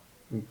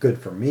good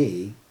for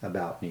me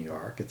about New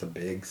York. It's a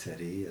big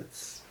city.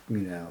 It's, you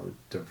know,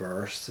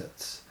 diverse.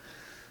 It's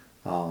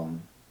a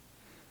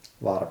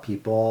lot of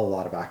people, a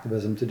lot of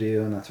activism to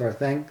do and that sort of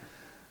thing.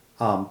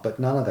 But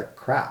none of the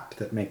crap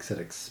that makes it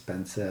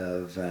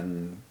expensive,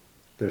 and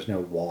there's no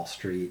Wall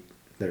Street,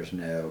 there's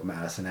no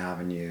Madison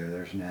Avenue,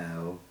 there's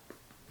none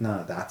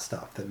of that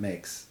stuff that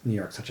makes New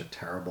York such a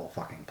terrible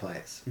fucking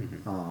place.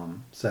 Mm-hmm.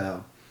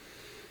 So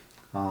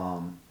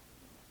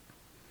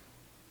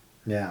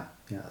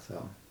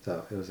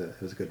it was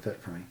a good fit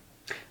for me.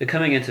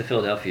 Coming into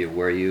Philadelphia,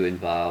 were you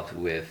involved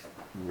with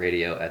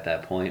radio at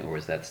that point, or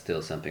was that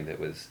still something that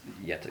was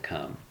yet to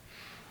come?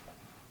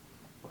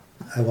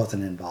 I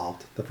wasn't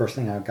involved. The first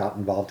thing I got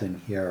involved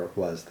in here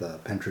was the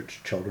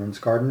Pentridge Children's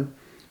Garden,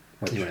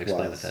 which you want to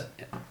explain was what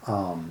that?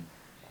 Yeah.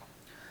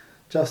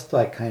 Just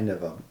like kind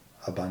of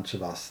a bunch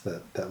of us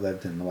that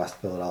lived in the West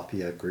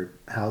Philadelphia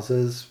group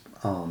houses.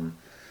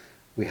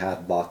 We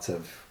had lots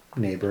of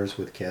neighbors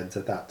with kids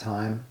at that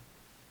time,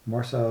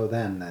 more so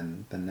then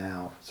than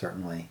now,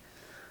 certainly.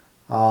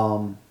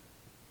 And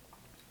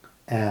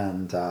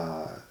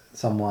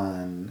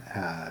someone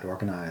had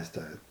organized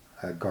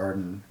a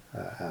garden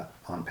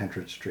on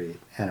Pentridge Street,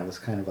 and it was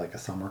kind of like a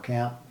summer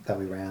camp that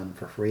we ran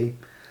for free,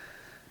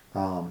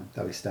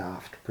 that we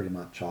staffed pretty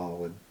much all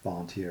with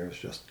volunteers,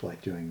 just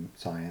like doing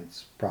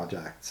science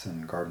projects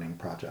and gardening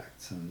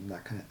projects and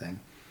that kind of thing.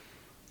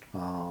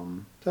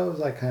 So it was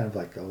like kind of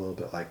like a little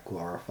bit like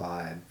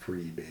glorified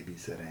free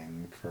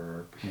babysitting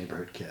for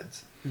neighborhood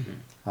kids.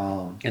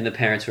 Mm-hmm. And the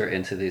parents were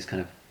into these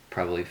kind of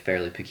probably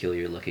fairly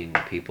peculiar looking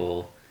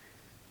people,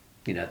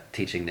 you know,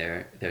 teaching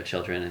their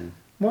children. And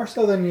more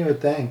so than you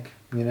would think,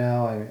 you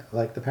know.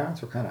 Like the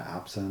parents were kind of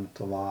absent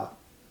a lot,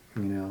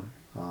 you know.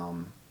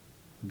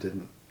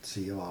 Didn't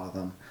see a lot of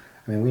them.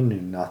 I mean, we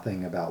knew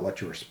nothing about what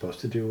you were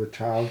supposed to do with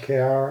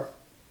childcare,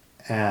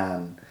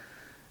 and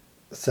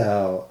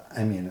so,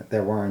 I mean,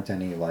 there weren't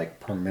any like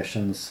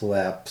permission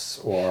slips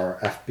or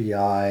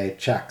FBI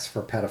checks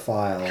for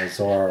pedophiles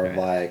or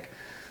right.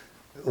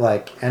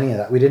 like any of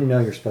that. We didn't know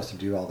you're supposed to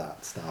do all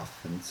that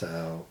stuff. And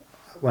so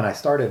when I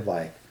started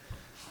like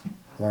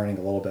learning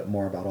a little bit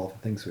more about all the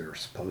things we were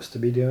supposed to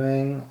be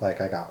doing,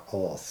 like I got a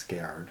little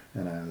scared,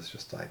 and I was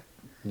just like,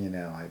 you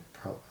know, I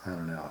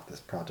don't know if this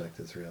project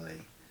is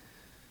really,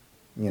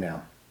 you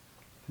know,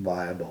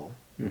 viable,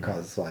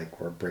 because like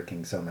we're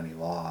breaking so many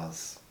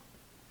laws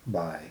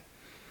by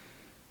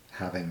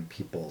having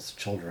people's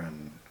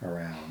children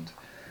around.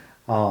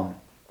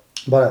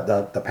 But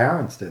the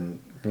parents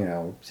didn't, you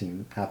know,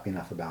 seem happy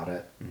enough about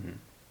it.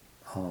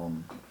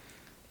 Mm-hmm.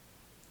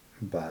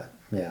 But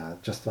yeah,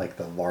 just like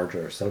the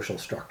larger social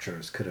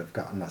structures could have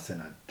gotten us in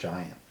a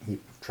giant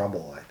heap of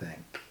trouble, I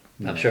think.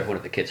 I'm sure if one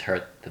of the kids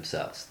hurt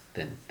themselves,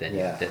 then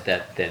yeah.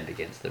 that then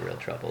begins the real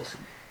troubles.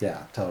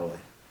 Yeah, totally.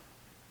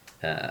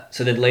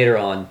 So then later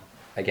on,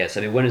 I guess,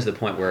 I mean, when is the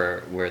point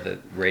where the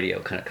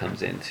radio kind of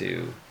comes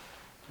into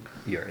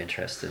your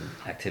interests and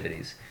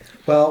activities?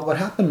 Well, what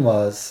happened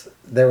was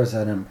there was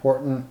an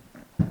important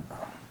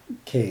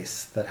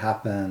case that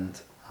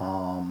happened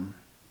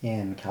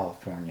in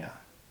California.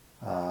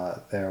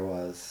 There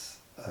was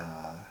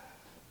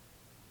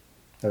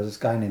this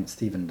guy named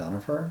Stephen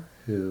Dunifer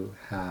who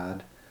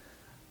had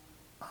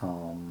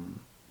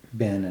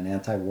been an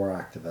anti-war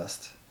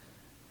activist,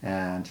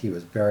 and he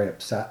was very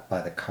upset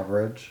by the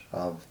coverage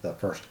of the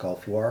first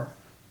Gulf War,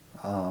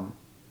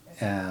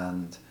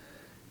 and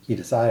he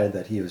decided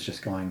that he was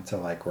just going to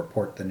like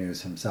report the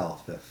news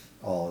himself if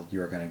all you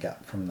were going to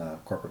get from the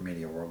corporate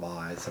media were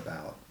lies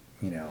about,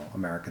 you know,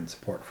 American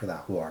support for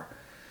that war.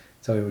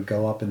 So he would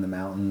go up in the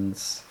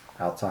mountains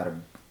outside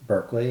of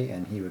Berkeley,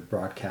 and he would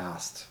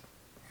broadcast,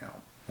 you know,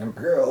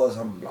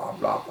 imperialism, blah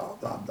blah blah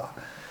blah blah,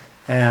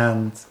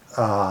 and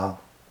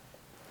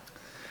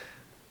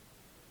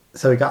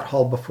so he got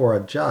hauled before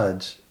a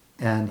judge,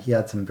 and he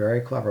had some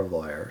very clever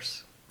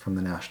lawyers from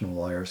the National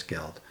Lawyers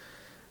Guild,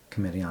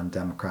 Committee on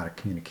Democratic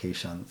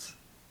Communications.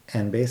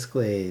 And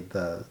basically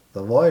the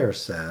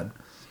lawyers said,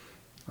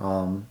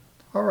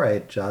 all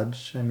right,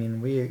 Judge. I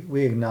mean,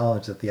 we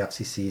acknowledge that the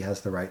FCC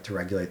has the right to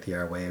regulate the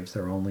airwaves.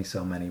 There are only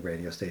so many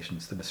radio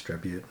stations to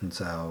distribute, and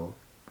so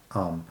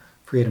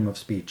freedom of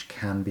speech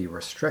can be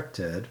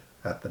restricted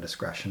at the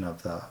discretion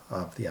of the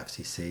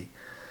FCC.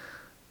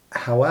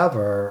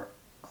 However,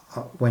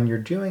 when you're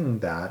doing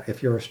that,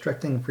 if you're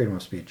restricting freedom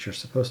of speech, you're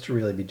supposed to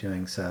really be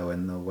doing so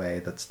in the way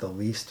that's the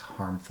least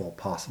harmful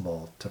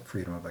possible to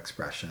freedom of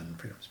expression,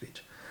 freedom of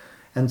speech.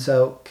 And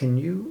so, can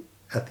you,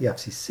 at the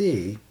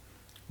FCC,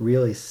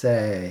 really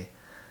say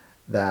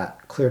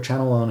that Clear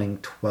Channel owning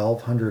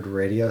 1,200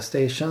 radio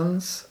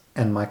stations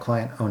and my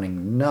client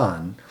owning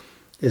none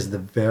is the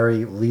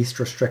very least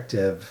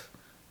restrictive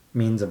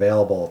means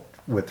available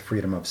with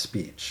freedom of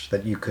speech,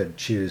 that you could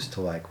choose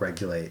to like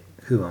regulate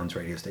who owns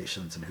radio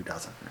stations and who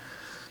doesn't?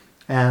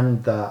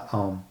 And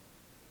the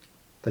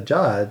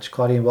judge,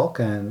 Claudia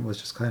Wilkin, was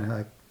just kind of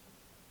like,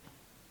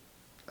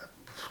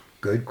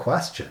 good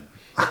question.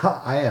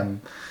 I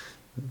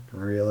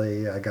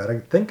got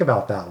to think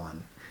about that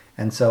one.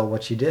 And so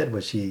what she did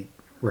was she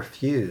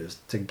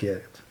refused to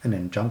give an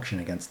injunction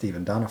against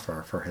Stephen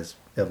Dunifer for his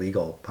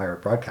illegal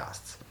pirate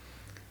broadcasts.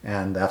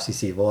 And the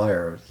FCC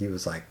lawyer, he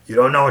was like, you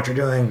don't know what you're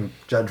doing,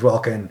 Judge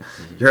Wilkin.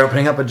 You're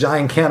opening up a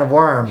giant can of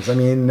worms. I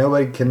mean,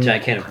 nobody can...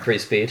 Giant can of free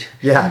speech.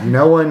 Yeah,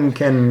 no one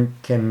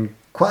can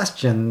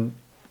question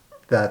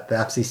that the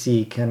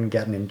FCC can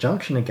get an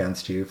injunction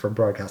against you for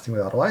broadcasting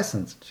without a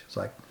license. She was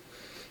like,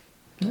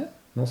 yeah,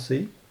 we'll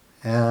see.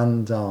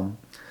 And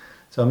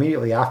so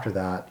immediately after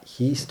that,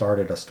 he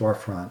started a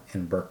storefront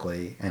in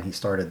Berkeley, and he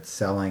started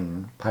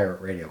selling pirate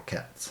radio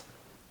kits.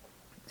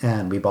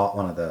 And we bought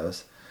one of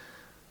those.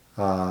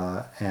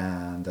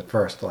 And at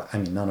first, I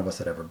mean, none of us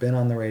had ever been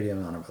on the radio.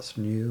 None of us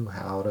knew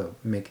how to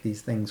make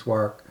these things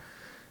work.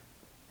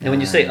 And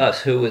when you say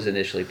us, who was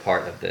initially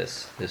part of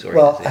this organization?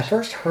 Well, I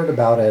first heard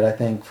about it, I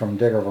think, from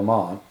Digger,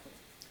 Vermont,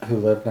 who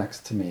lived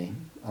next to me,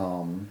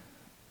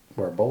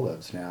 where Bo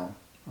lives now,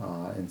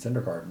 in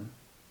Cindergarten.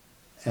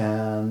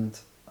 And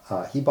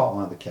he bought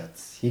one of the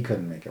kits. He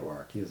couldn't make it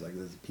work. He was like,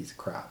 this is a piece of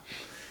crap.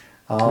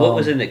 What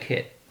was in the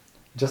kit?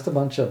 Just a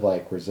bunch of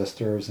like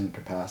resistors and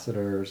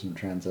capacitors and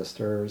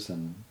transistors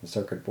and a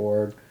circuit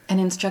board. And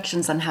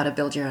instructions on how to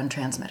build your own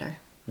transmitter.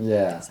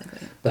 Yeah.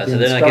 Basically. But So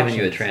they're not giving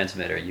you a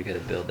transmitter. You got to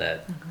build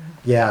that.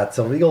 Yeah, it's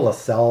illegal to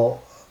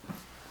sell.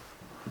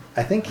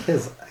 I think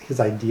his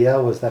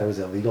idea was that it was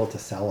illegal to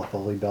sell a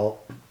fully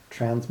built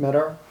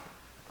transmitter.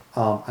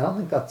 I don't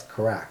think that's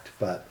correct,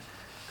 but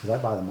because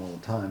I buy them all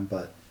the time.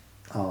 But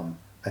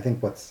I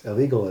think what's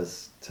illegal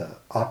is to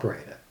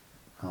operate it.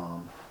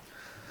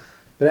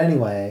 But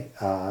anyway,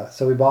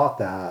 so we bought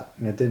that,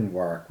 and it didn't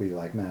work. We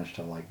like managed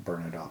to like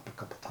burn it up a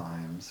couple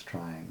times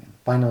trying. And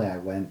finally, I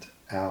went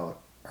out,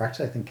 or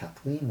actually, I think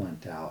Kathleen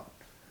went out.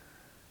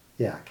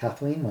 Yeah,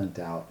 Kathleen went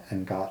out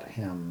and got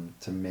him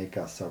to make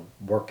us a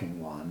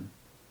working one.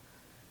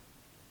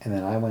 And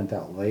then I went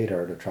out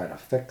later to try to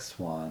fix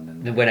one.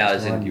 And When I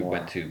was in, you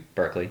went to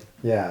Berkeley?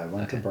 Yeah, I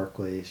went to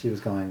Berkeley. She was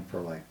going for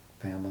like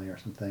family or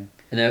something.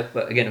 And then,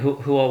 but again,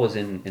 who all was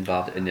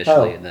involved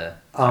initially in the...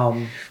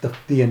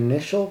 The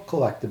initial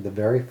collective, the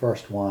very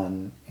first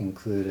one,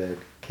 included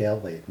Cale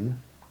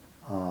Layton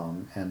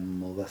and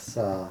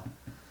Melissa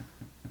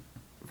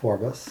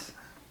Forbes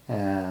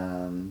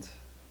and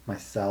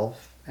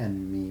myself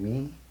and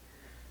Mimi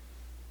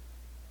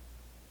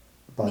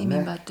Budnick.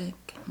 Mimi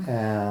Budnick.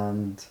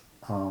 And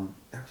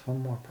there was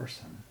one more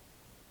person.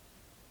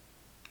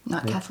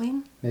 Not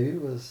Kathleen? Maybe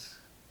it was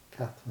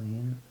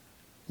Kathleen.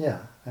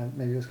 Yeah,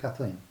 maybe it was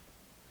Kathleen,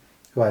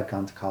 who I'd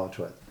gone to college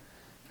with,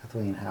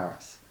 Kathleen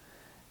Harris.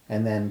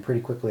 And then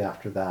pretty quickly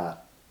after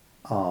that,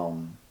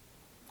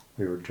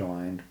 we were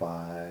joined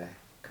by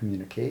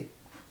Communicate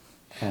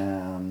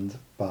and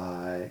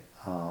by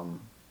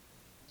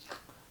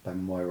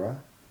Moira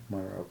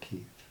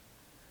O'Keefe.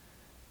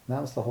 And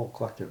that was the whole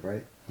collective,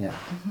 right? Yeah.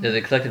 Mm-hmm. Did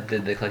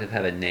the collective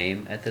have a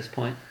name at this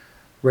point?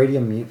 Radio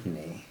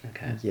Mutiny.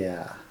 Okay.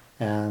 Yeah.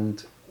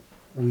 And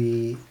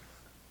we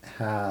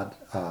had...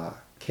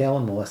 Cale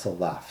and Melissa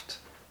left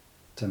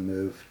to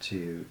move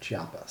to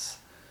Chiapas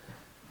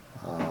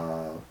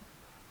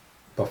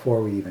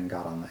before we even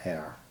got on the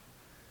air.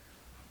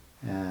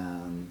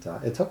 And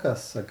it took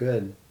us a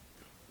good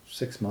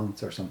 6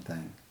 months or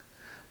something.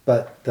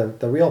 But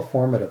the real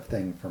formative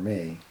thing for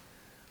me,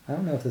 I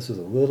don't know if this was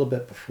a little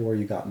bit before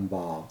you got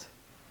involved.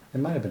 It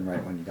might have been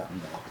right when you got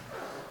involved.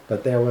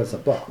 But there was a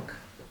book.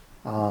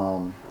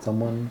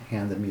 Someone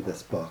handed me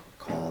this book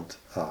called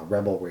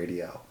Rebel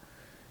Radio.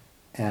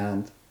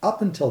 And up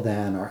until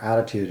then, our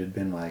attitude had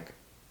been like,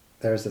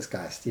 there's this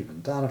guy,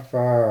 Stephen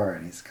Dunifer,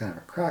 and he's kind of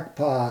a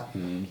crackpot,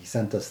 and he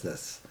sent us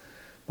this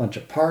bunch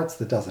of parts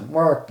that doesn't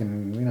work,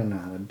 and we don't know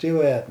how to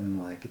do it,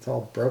 and like, it's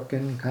all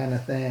broken kind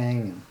of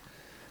thing,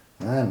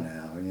 and I don't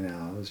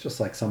know, it was just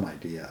like some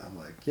idea. I'm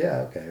like, yeah,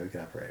 okay, we could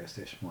have a radio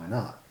station, why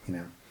not,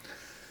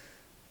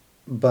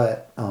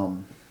 But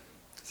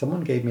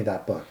someone gave me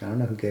that book. I don't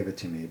know who gave it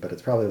to me, but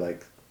it's probably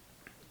like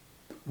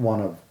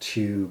one of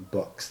two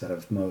books that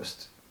have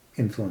most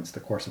influenced the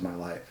course of my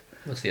life.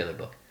 What's the other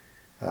book?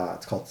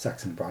 It's called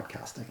Sex and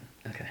Broadcasting.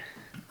 Okay.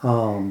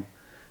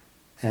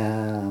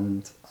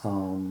 And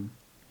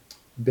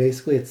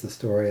basically it's the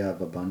story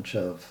of a bunch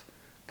of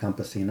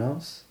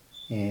campesinos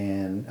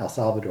in El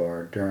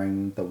Salvador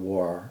during the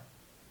war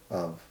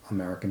of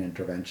American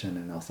intervention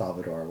in El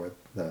Salvador, where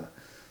the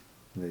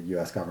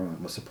U.S.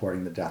 government was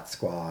supporting the death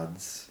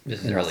squads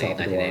in El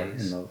Salvador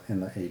 1980s. in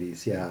the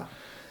 80s, yeah.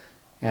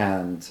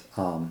 And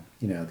the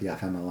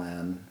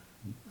FMLN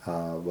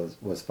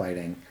was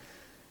fighting,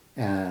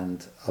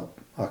 and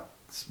a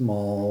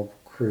small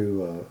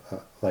crew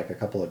of like a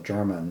couple of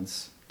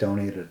Germans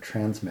donated a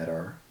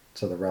transmitter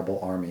to the rebel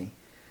army,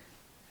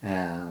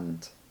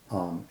 and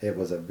it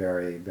was a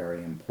very,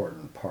 very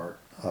important part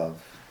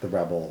of the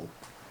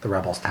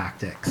rebels'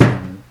 tactics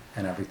and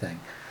everything.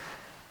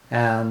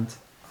 And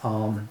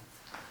the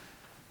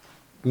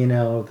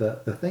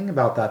thing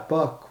about that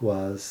book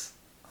was,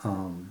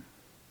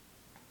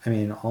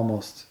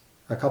 almost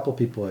a couple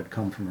people had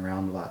come from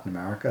around Latin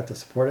America to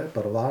support it,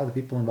 but a lot of the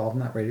people involved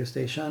in that radio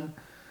station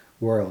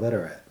were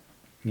illiterate.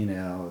 They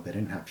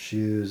didn't have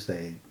shoes,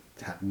 they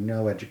had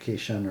no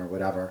education or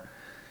whatever,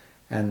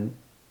 and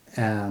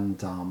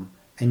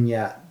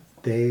yet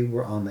they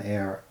were on the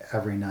air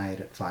every night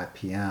at 5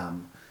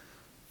 p.m.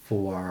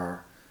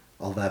 for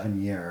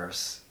 11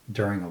 years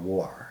during a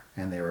war,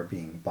 and they were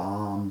being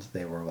bombed.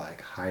 They were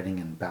like hiding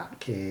in bat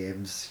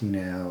caves,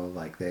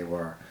 like they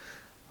were.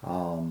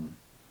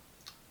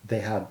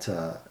 They had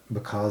to,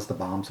 because the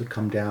bombs would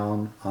come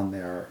down on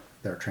their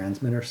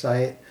transmitter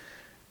site,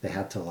 they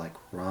had to like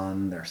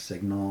run their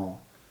signal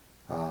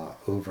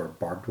over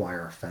barbed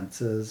wire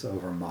fences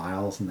over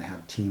miles, and they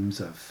had teams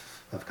of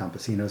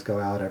campesinos go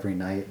out every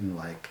night and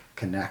like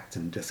connect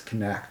and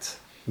disconnect,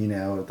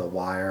 the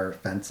wire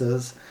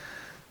fences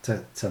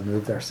to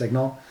move their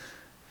signal.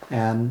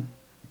 And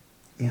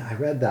I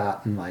read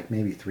that in like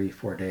maybe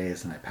 3-4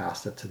 days, and I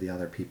passed it to the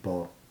other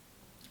people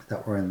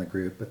that were in the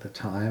group at the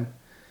time.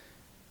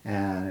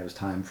 And it was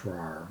time for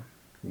our,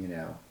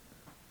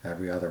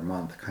 every other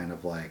month kind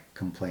of like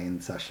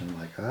complaint session,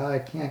 like, I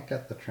can't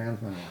get the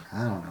transmitter. Like,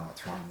 I don't know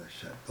what's wrong with this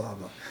shit, blah,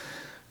 blah.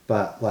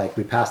 But like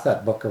we passed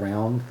that book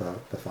around,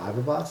 the five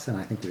of us, and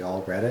I think we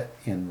all read it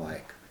in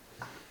like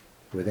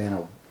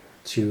within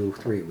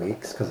 2-3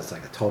 weeks, because it's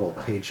like a total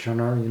page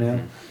turner,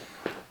 Mm-hmm.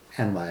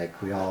 And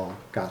like we all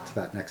got to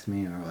that next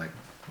meeting and we're like,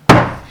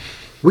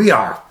 we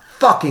are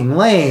fucking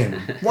lame.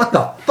 What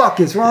the fuck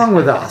is wrong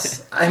with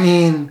us? I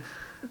mean,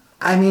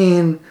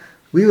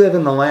 we live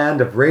in the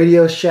land of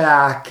Radio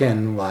Shack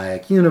and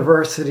like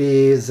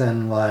universities,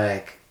 and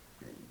like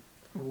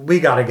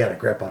we got to get a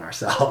grip on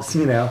ourselves,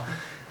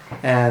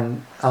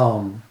 And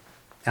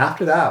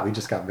after that, we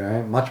just got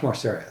much more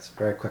serious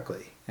very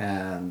quickly,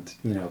 and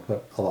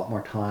put a lot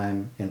more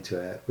time into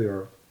it. We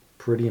were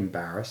pretty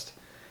embarrassed,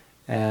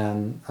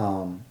 and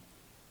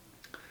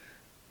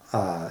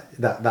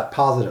that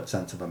positive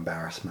sense of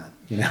embarrassment,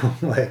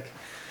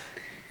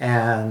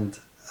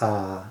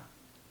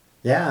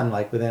 and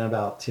like within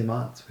about 2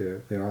 months, we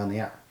were on the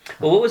air.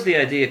 Well, what was the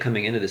idea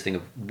coming into this thing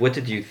of what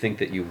did you think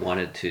that you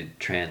wanted to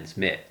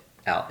transmit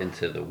out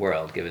into the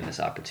world, given this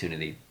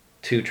opportunity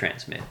to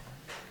transmit,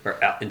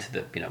 or out into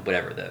the,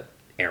 whatever the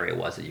area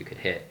was that you could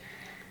hit?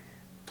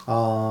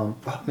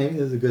 Maybe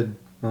there's a good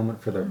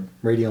moment for the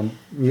Radio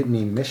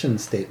Mutiny mission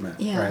statement,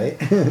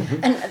 right?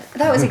 And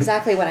that was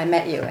exactly when I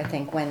met you, I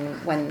think,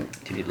 when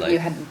you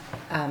had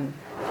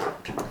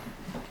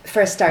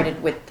first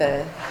started with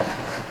the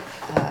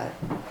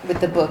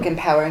book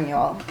Empowering You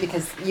All,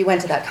 because you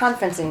went to that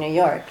conference in New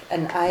York,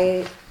 and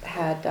I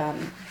had,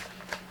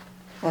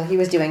 while he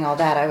was doing all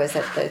that, I was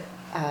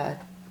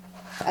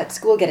at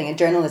school getting a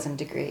journalism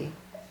degree,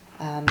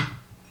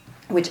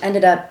 which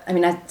ended up,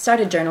 I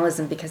started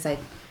journalism because I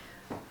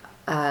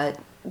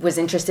was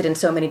interested in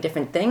so many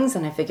different things,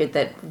 and I figured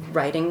that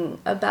writing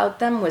about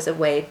them was a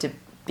way to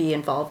be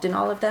involved in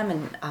all of them,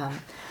 and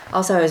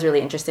also I was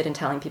really interested in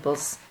telling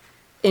people's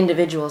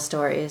individual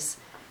stories,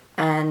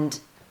 and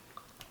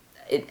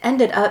it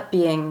ended up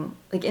being,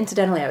 like,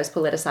 incidentally, I was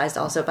politicized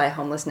also by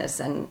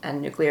homelessness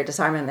and nuclear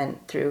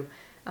disarmament through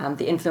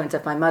the influence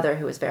of my mother,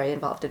 who was very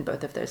involved in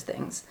both of those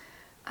things.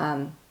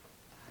 And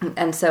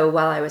so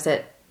while I was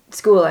at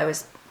school, I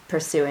was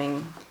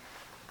pursuing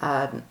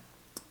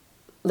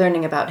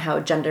learning about how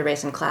gender,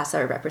 race, and class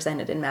are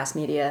represented in mass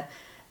media,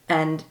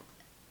 and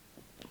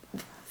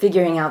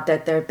figuring out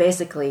that they're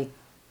basically,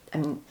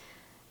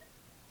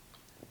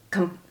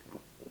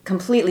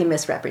 completely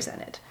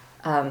misrepresented.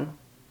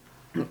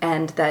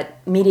 And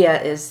that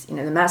media is,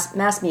 the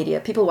mass media,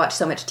 people watch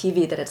so much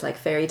TV that it's like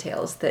fairy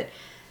tales, that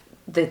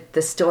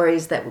the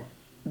stories that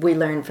we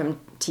learn from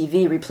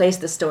TV replace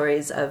the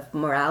stories of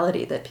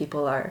morality that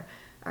people are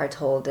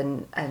told,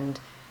 and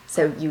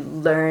so you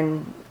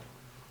learn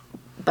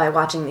by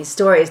watching these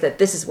stories that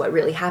this is what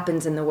really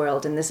happens in the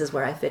world, and this is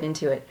where I fit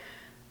into it.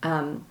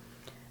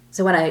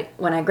 So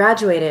when I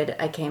graduated,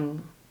 I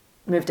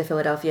moved to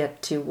Philadelphia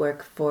to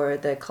work for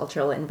the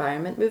Cultural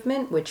Environment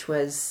Movement, which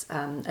was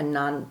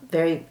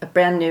a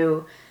brand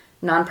new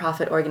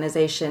nonprofit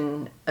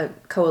organization, a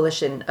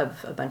coalition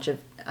of a bunch of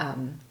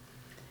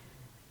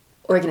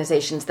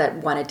organizations that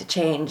wanted to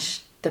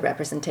change the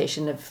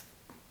representation of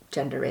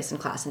gender, race, and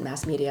class in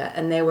mass media,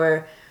 and they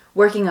were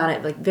working on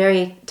it like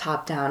very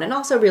top down, and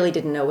also really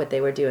didn't know what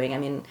they were doing. I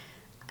mean,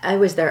 I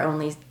was their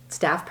only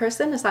staff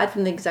person aside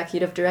from the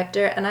executive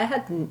director, and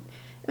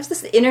it was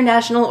this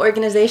international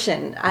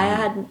organization. I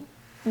had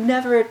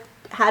never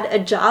had a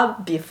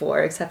job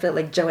before except at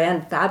like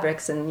Joanne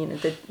Fabrics and, you know,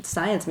 the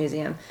Science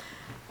Museum.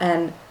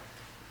 And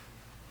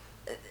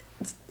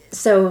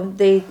so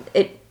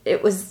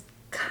it was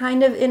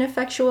kind of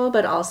ineffectual,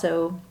 but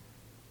also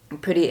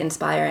pretty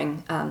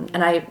inspiring.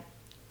 And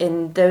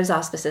in those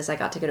auspices, I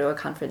got to go to a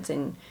conference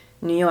in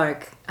New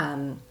York.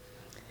 It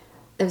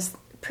was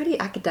pretty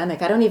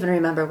academic. I don't even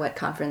remember what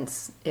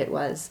conference it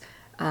was.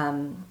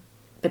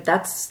 But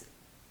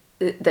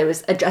that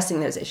was addressing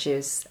those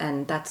issues,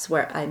 and that's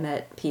where I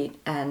met Pete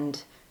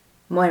and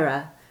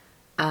Moira.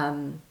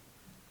 And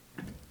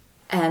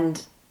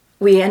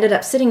we ended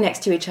up sitting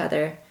next to each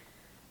other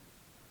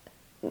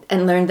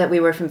and learned that we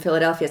were from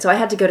Philadelphia. So I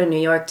had to go to New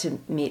York to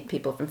meet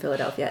people from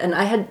Philadelphia. And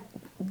I had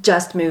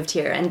just moved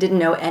here and didn't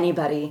know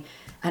anybody.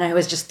 And I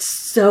was just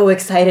so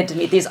excited to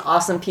meet these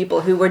awesome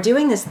people who were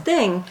doing this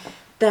thing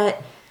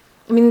that,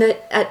 I mean,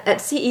 at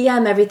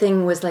CEM,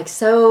 everything was like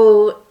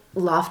so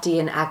lofty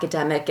and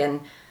academic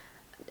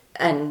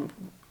and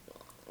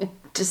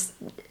just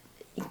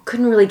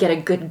couldn't really get a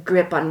good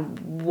grip on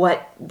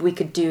what we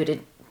could do to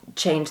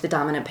change the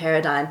dominant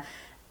paradigm.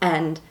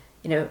 And,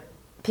 you know,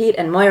 Pete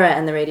and Moira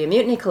and the Radio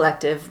Mutiny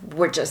Collective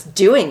were just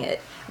doing it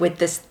with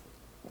this,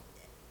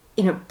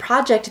 you know,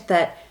 project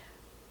that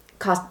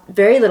cost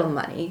very little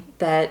money,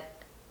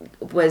 that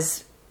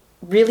was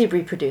really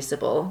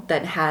reproducible,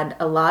 that had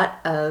a lot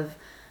of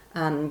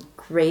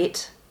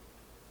great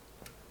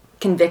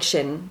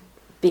conviction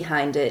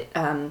behind it,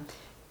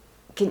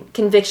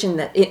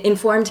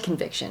 informed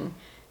conviction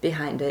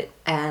behind it,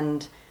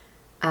 and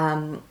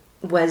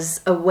was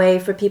a way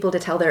for people to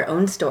tell their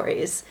own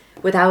stories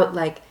without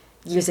like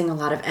using a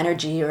lot of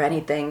energy or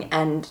anything,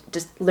 and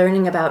just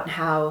learning about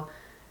how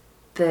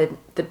the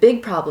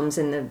big problems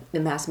in the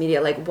mass media,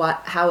 like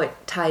how it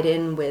tied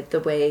in with the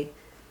way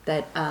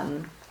that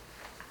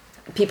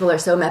people are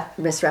so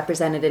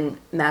misrepresented in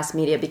mass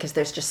media because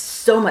there's just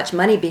so much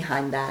money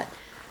behind that.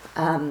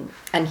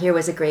 And here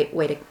was a great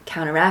way to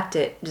counteract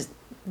it. Just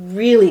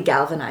really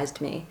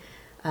galvanized me.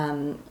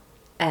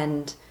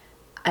 And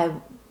I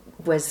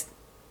was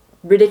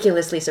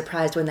ridiculously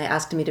surprised when they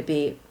asked me to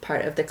be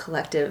part of the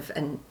collective,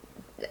 and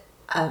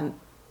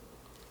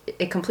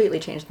it completely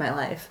changed my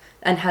life,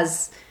 and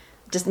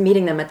just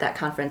meeting them at that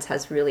conference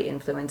has really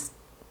influenced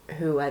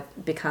who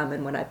I've become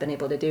and what I've been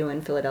able to do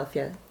in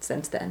Philadelphia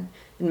since then.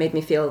 It made me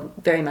feel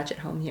very much at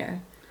home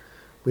here.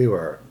 We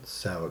were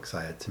so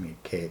excited to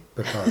meet Kate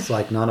because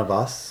like none of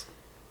us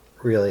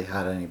really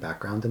had any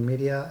background in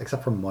media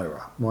except for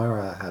Moira.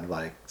 Moira had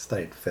like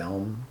studied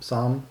film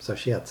some, so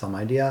she had some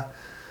idea.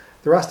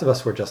 The rest of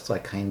us were just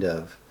like kind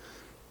of,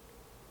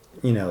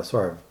 you know,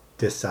 sort of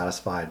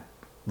dissatisfied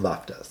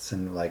leftists,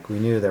 and like we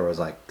knew there was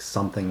like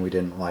something we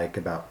didn't like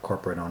about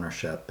corporate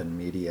ownership and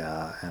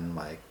media, and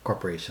like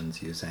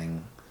corporations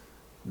using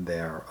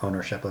their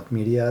ownership of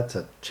media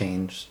to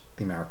change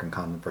the American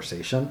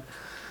conversation.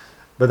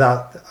 But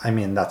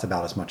that's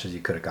about as much as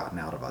you could have gotten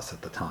out of us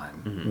at the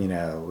time. Mm-hmm. You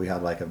know, we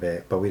had like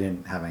but we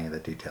didn't have any of the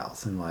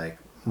details. And like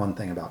one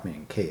thing about me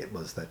and Kate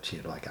was that she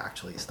had like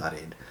actually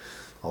studied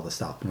all the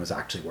stuff and was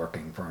actually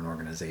working for an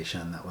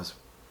organization that was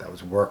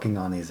working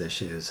on these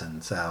issues.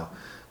 And so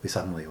we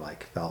suddenly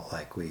like felt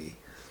like we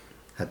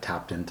had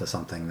tapped into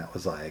something that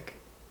was like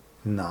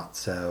not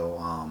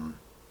so,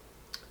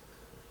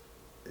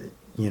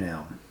 you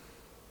know,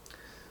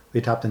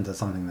 we tapped into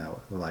something that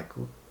like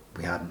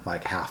we hadn't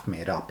like half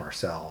made up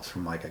ourselves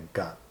from like a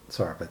gut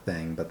sort of a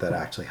thing, but that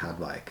actually had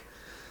like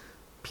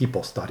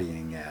people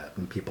studying it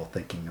and people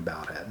thinking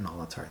about it and all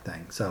that sort of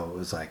thing. So it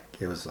was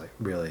like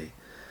really,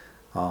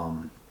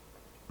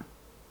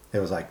 it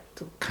was like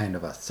kind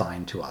of a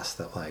sign to us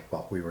that like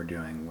what we were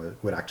doing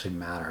would actually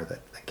matter,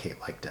 that Kate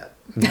liked it.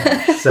 You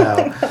know?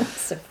 So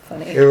that's so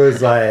funny. It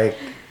was like,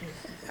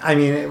 I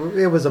mean,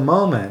 it was a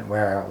moment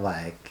where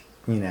like,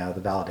 you know, the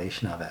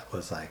validation of it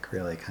was like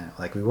really kind of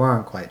like we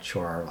weren't quite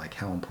sure like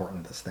how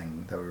important this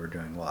thing that we were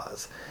doing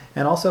was.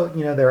 And also,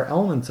 you know, there are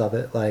elements of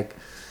it like,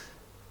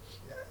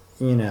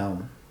 you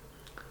know,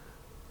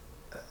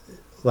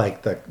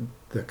 like the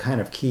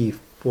kind of key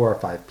 4 or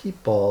 5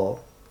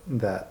 people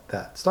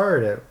that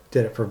started it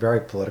did it for very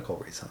political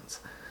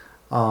reasons.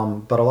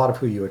 But a lot of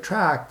who you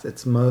attract,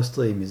 it's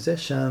mostly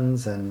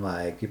musicians and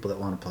like people that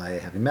want to play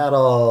heavy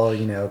metal,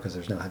 you know, because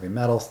there's no heavy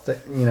metal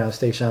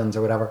stations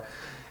or whatever.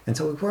 And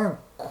so we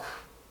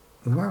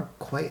weren't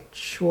quite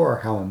sure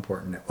how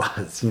important it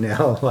was, you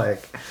know,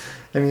 like,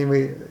 I mean,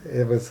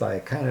 it was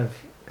like kind of,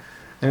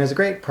 I mean, it was a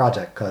great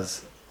project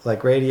because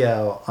like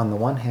radio, on the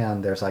one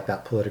hand, there's like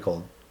that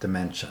political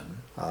dimension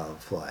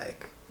of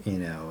like, you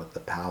know, the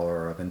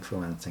power of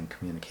influencing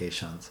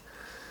communications.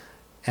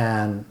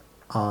 And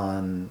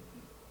coming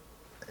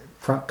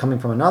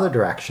from another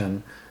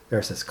direction,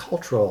 there's this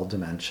cultural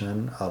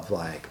dimension of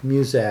like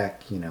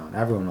music, you know, and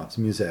everyone loves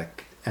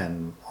music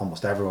and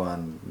almost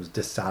everyone was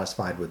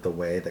dissatisfied with the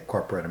way that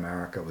corporate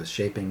America was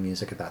shaping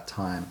music at that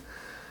time.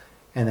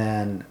 And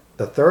then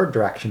the third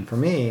direction for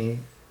me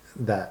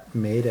that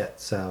made it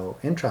so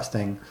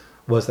interesting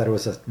was that it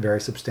was a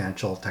very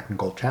substantial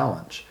technical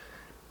challenge,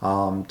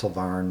 to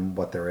learn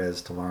what there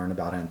is to learn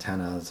about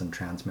antennas and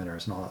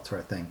transmitters and all that sort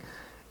of thing.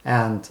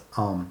 And,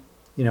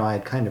 I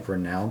had kind of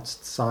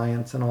renounced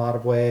science in a lot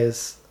of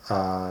ways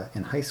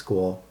in high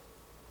school,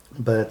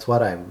 but it's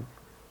what I'm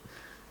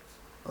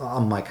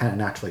like kind of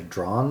naturally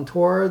drawn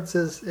towards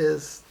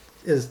is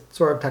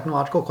sort of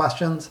technological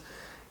questions.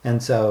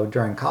 And so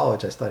during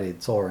college I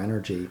studied solar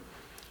energy,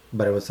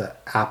 but it was an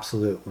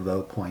absolute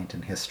low point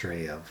in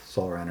history of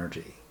solar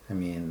energy. I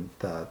mean,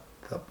 the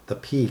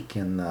peak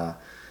in the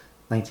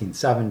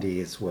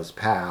 1970s was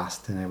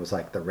past, and it was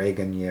like the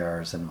Reagan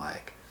years, and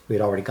like we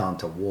had already gone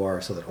to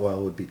war so that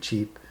oil would be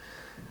cheap.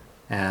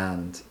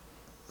 And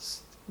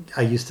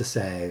I used to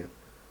say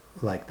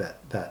like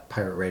that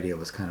pirate radio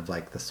was kind of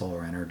like the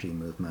solar energy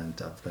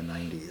movement of the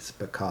 90s,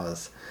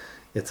 because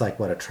it's like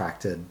what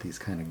attracted these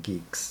kind of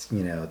geeks,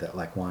 that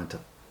like wanted to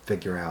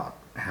figure out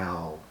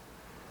how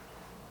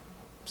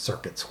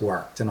circuits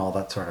worked and all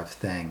that sort of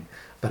thing,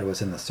 but it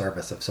was in the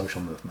service of social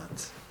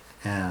movements.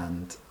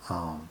 And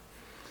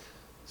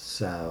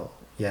so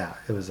yeah,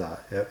 it was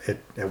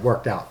it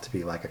worked out to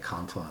be like a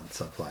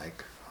confluence of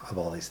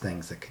all these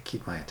things that could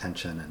keep my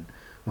attention. And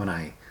when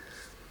I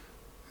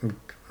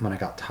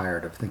got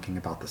tired of thinking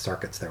about the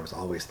circuits, there was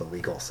always the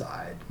legal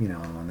side,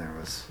 and when there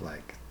was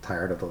like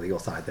tired of the legal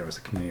side, there was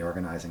a community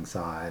organizing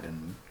side,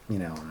 and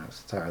when I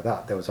was tired of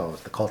that, there was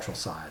always the cultural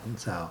side. And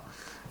so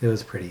it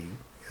was a pretty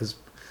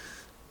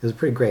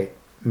great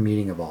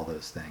meeting of all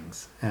those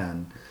things.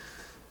 And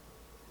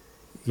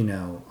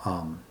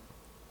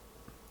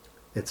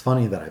it's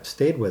funny that I've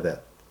stayed with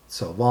it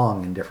so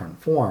long in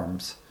different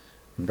forms,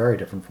 in very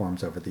different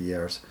forms over the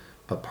years,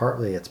 but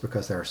partly it's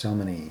because there are so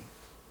many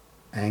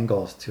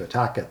angles to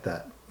attack it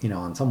that,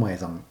 in some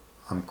ways I'm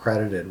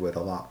credited with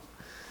a lot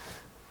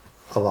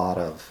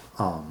of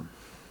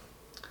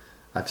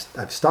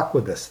I've stuck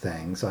with this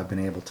thing, so I've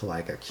been able to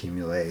like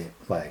accumulate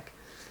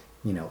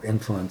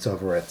influence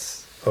over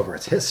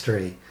its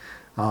history,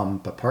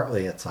 but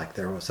partly it's like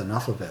there was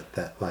enough of it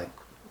that like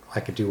I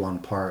could do one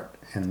part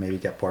and maybe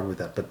get bored with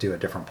it, but do a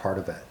different part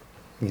of it,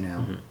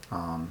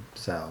 Mm-hmm.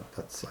 So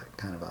that's like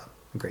kind of a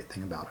great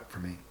thing about it for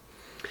me.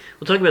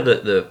 We'll talk about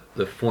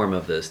the form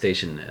of the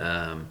station.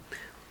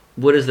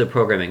 What is the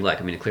programming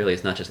like? I mean, clearly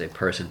it's not just a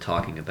person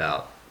talking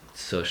about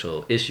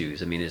social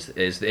issues. I mean,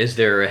 is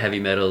there a heavy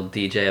metal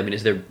DJ? I mean,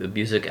 is there a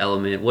music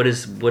element? What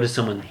is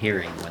someone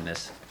hearing when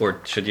this? Or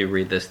should you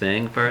read this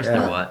thing first,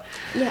 or what?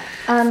 Yeah.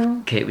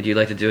 Kate, would you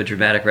like to do a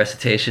dramatic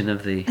recitation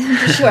of the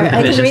Sure,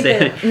 I can read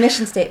statement? the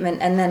mission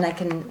statement, and then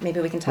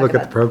maybe we can talk Look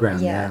about at the program.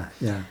 Yeah.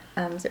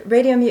 So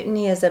Radio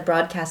Mutiny is a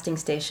broadcasting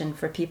station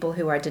for people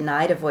who are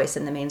denied a voice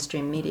in the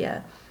mainstream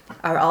media.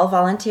 Our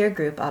all-volunteer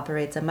group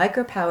operates a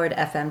micro-powered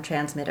FM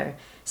transmitter,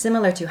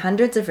 similar to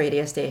hundreds of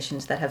radio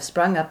stations that have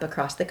sprung up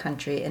across the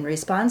country in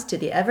response to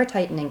the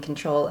ever-tightening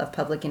control of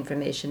public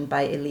information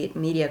by elite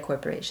media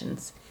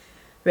corporations.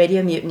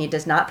 Radio Mutiny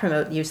does not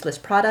promote useless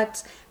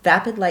products,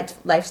 vapid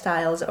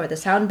lifestyles, or the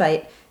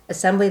soundbite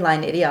assembly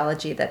line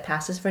ideology that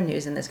passes for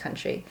news in this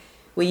country.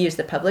 We use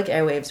the public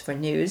airwaves for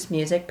news,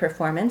 music,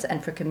 performance,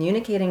 and for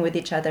communicating with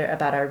each other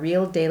about our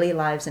real daily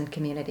lives and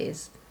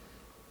communities.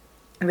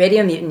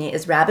 Radio Mutiny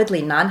is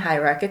rabidly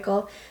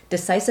non-hierarchical,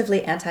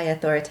 decisively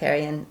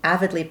anti-authoritarian,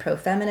 avidly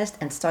pro-feminist,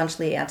 and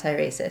staunchly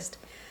anti-racist.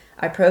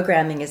 Our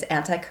programming is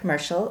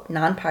anti-commercial,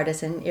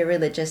 non-partisan,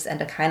 irreligious,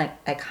 and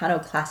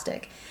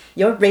iconoclastic.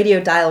 Your radio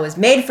dial was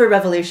made for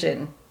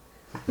revolution.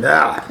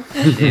 yeah.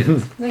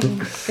 Jesus.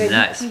 Good,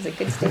 Nice. That was a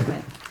good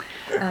statement.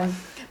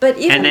 But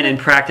even And then in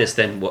practice,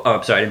 then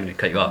I'm sorry, I didn't mean to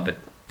cut you off, but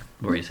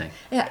what were you saying?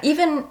 Yeah,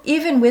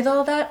 even with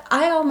all that,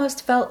 I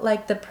almost felt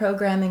like the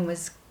programming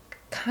was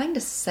kind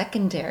of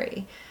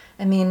secondary.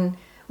 I mean,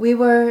 we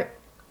were,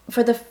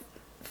 for the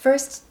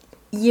first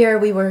year,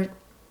 we were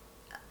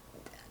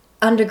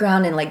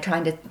underground and like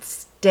trying to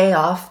stay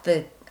off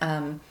the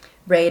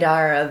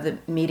radar of the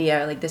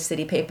media, like the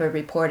city paper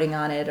reporting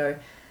on it, or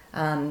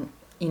and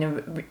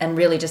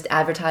really just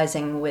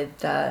advertising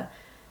with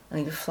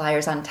like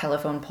flyers on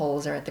telephone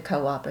poles or at the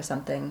co-op or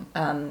something,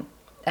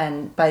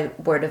 and by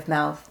word of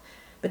mouth.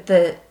 But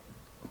the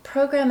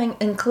programming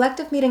in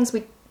collective meetings,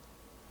 we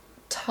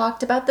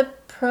talked about the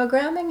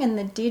programming and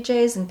the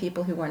DJs and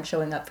people who weren't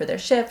showing up for their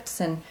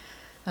shifts, and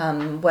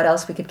what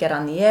else we could get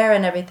on the air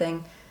and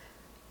everything.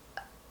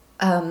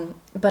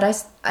 But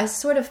I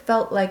sort of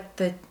felt like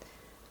the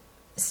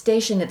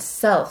station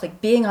itself,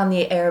 like being on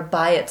the air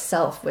by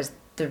itself, was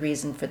the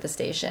reason for the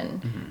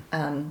station.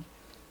 Mm-hmm.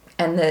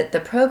 And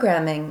the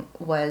programming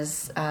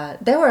was,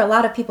 there were a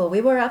lot of people.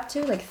 We were up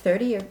to like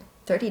 30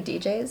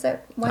 DJs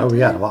at one time. Oh, we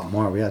had a lot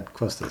more. We had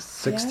close to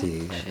 60,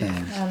 yeah. I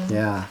think.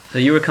 Yeah. So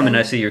you were coming,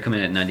 I see you were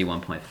coming in at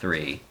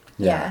 91.3.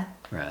 Yeah.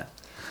 Right.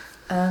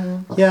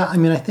 Yeah, I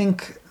mean, I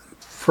think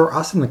For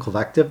us in the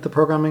collective, the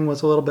programming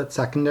was a little bit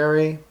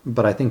secondary,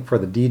 but I think for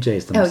the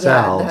DJs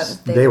themselves,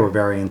 they were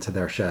very into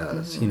their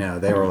shows. You know,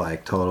 they were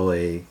like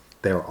totally,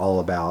 they were all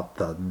about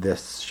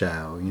this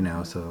show, you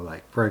know. So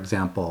like, for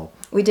example,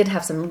 we did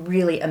have some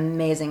really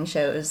amazing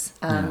shows.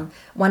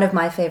 One of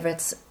my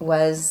favorites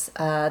was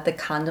the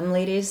Condom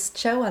Ladies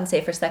show on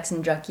safer sex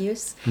and drug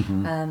use.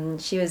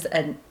 She was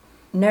a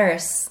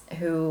nurse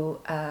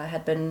who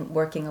had been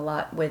working a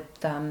lot with,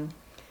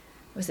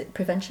 was it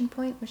Prevention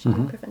Point? Was she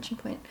doing Prevention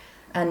Point?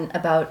 And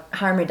about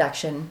harm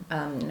reduction,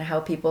 and how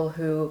people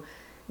who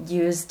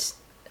used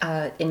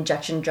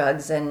injection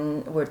drugs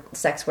and were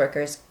sex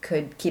workers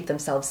could keep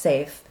themselves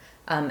safe.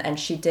 And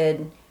she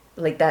did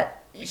like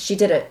that. She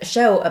did a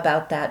show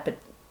about that, but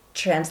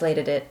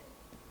translated it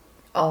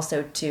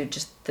also to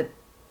just the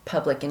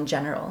public in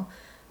general.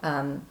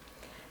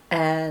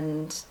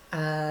 And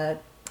there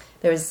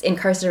was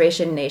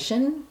Incarceration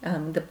Nation,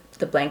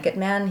 the Blanket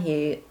Man.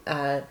 He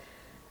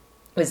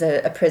was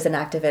a prison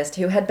activist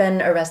who had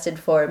been arrested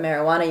for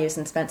marijuana use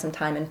and spent some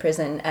time in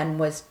prison and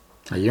was...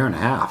 A year and a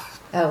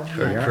half. Oh,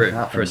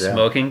 for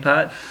smoking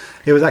pot?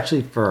 It was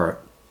actually for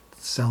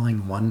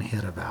selling one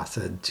hit of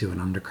acid to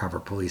an undercover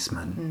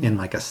policeman in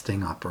like a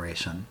sting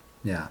operation.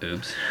 Yeah.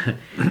 Oops.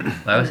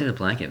 Why was he the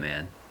Blanket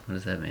Man? What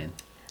does that mean?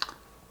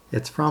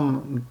 It's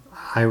from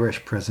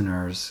Irish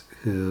prisoners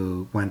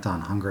who went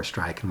on hunger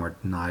strike and were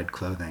denied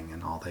clothing,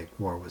 and all they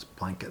wore was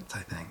blankets, I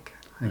think.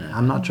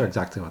 I'm not sure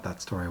exactly what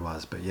that story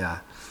was, but yeah.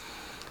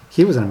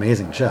 He was an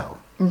amazing show.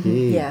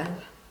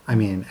 I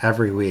mean,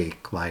 every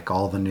week, like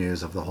all the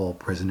news of the whole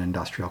prison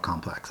industrial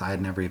complex, I had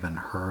never even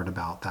heard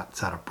about that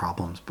set of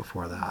problems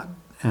before that.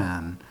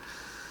 And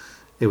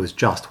it was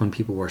just when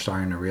people were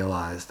starting to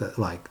realize that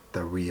like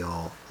the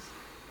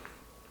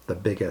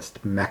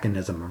biggest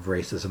mechanism of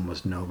racism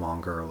was no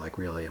longer like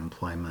really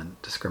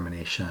employment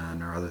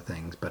discrimination or other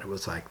things, but it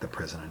was like the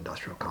prison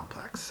industrial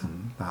complex.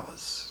 And that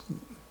was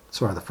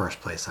sort of the first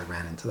place I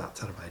ran into that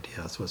set of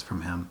ideas was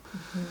from him.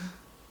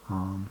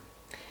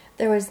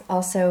 There was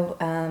also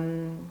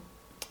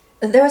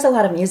there was a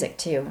lot of music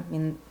too. I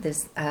mean,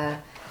 there's the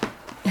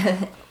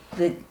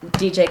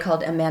DJ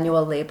called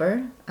Emmanuel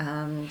Labor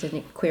did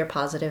a queer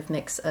positive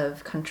mix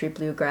of country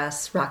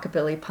bluegrass,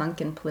 rockabilly, punk,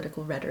 and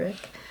political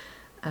rhetoric.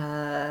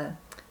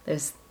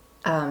 There's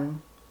a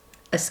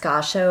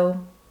ska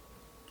show.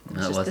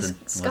 No, it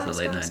wasn't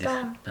late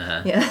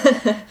 90s.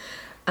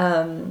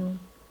 Yeah.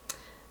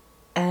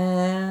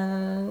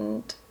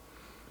 And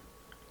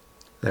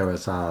there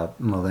was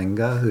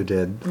Malinga who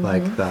did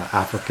like the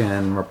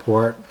African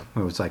Report.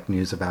 It was like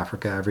news of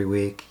Africa every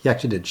week. He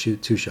actually did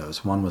two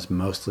shows. One was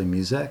mostly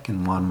music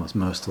and one was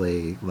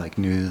mostly like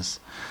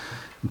news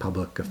and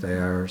public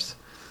affairs.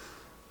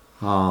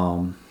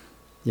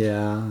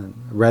 Yeah,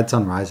 Red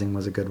Sun Rising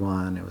was a good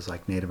one. It was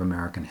like Native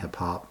American hip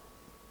hop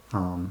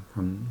from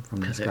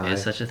this guy. There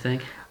is such a thing?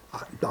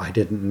 I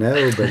didn't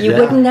know, but you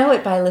wouldn't know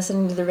it by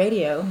listening to the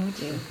radio, would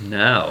you?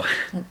 No.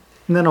 And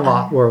then a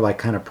lot were like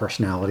kind of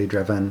personality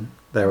driven.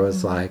 There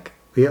was like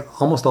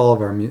almost all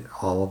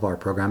of our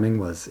programming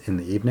was in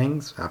the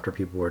evenings after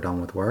people were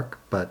done with work.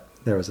 But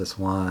there was this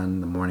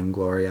one, the Morning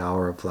Glory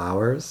Hour of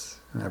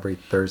Flowers. Every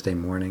Thursday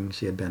morning,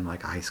 she had been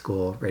like a high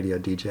school radio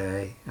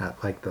DJ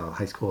at like the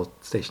high school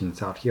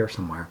stations out here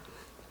somewhere.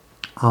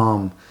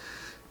 And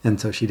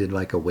so she did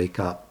like a wake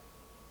up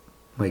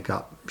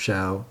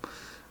show.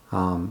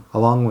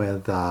 Along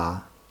with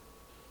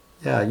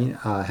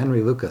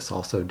Henry Lucas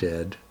also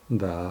did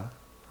a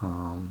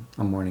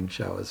morning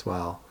show as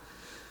well.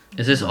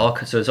 Is this all?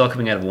 So it's all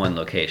coming out of one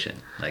location,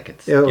 like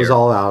it was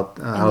all out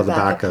of the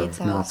back of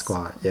Not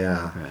Squat.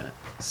 Yeah. Right.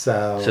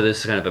 So this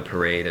is kind of a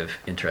parade of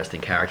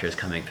interesting characters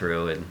coming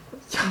through and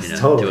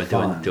totally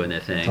doing their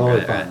thing.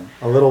 Totally fun. Right.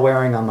 A little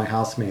wearing on my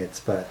housemates,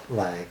 but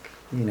like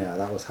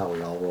that was how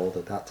we all rolled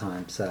at that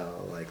time.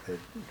 So like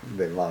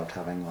they loved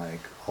having like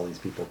all these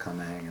people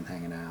coming and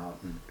hanging out.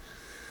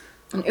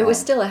 And it was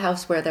still a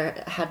house where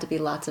there had to be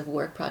lots of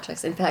work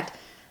projects. In fact,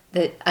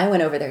 I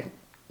went over there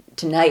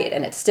tonight,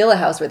 and it's still a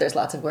house where there's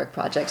lots of work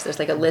projects. There's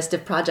like a list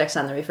of projects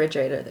on the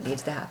refrigerator that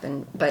needs to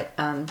happen. But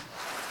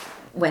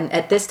when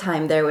at this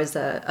time there was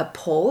a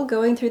pole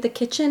going through the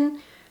kitchen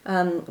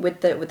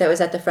that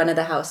was at the front of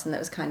the house, and that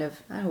was kind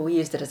of we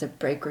used it as a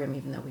break room,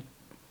 even though we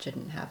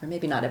shouldn't have, or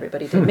maybe not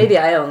everybody did. Maybe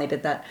I only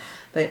did that.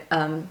 But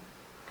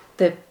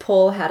the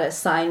pole had a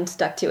sign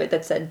stuck to it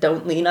that said,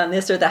 "Don't lean on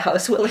this or the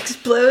house will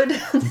explode."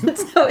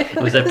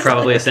 Was that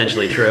probably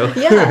essentially true?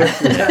 Yeah.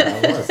 Yeah,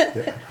 it was.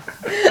 Yeah.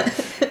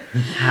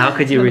 How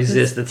could you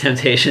resist the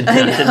temptation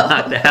to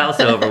knock the house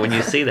over when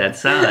you see that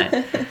sign?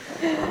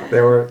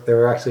 There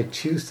were actually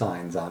two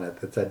signs on it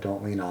that said,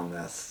 "Don't lean on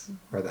this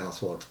or the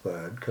house will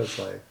explode," because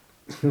like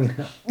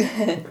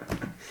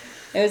it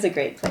was a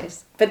great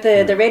place. But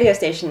the radio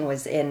station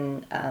was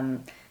in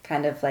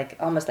kind of like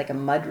almost like a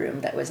mud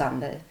room that was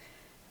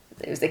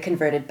it was a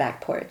converted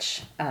back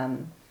porch.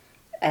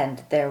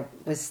 And there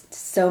was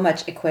so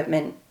much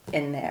equipment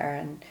in there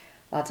and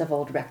lots of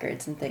old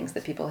records and things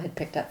that people had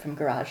picked up from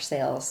garage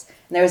sales.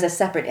 And there was a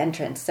separate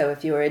entrance, so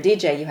if you were a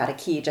DJ, you had a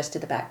key just to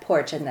the back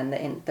porch, and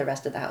then the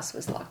rest of the house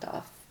was locked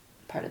off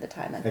part of the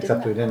time.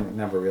 Except we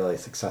never really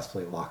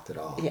successfully locked it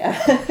off. Yeah.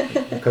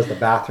 Because the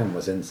bathroom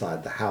was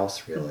inside the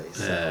house, really.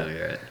 So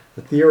you're right.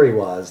 the theory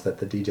was that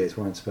the DJs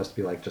weren't supposed to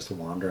be like just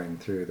wandering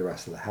through the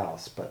rest of the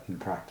house, but in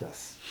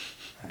practice,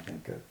 I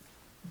think it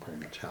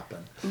pretty much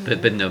happened.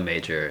 But no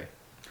major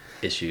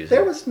issues.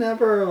 There was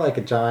never like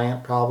a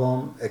giant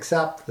problem,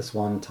 except this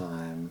one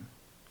time,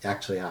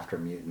 actually after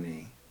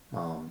Mutiny,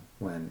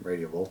 when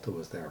Radio Volta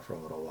was there for a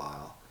little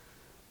while.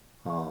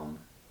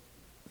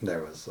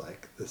 There was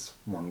like this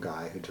one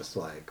guy who just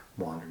like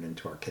wandered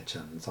into our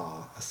kitchen and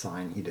saw a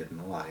sign he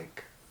didn't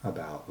like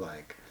about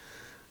like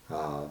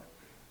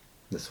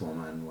this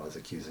woman was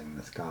accusing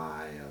this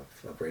guy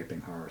of raping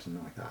her or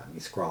something like that, and he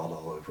scrawled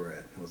all over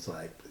it and was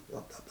like,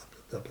 blah, blah, blah,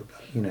 blah, blah, blah,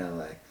 you know,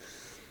 like,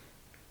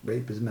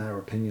 rape is a matter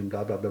of opinion,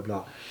 blah, blah, blah,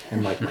 blah.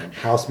 And like my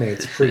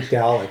housemates freaked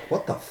out, like,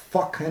 what the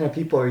fuck kind of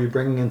people are you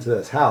bringing into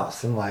this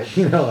house? And like,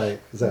 you know,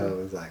 like, so it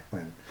was like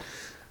when,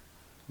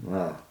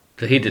 well.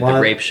 So he did the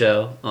rape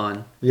show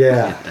on?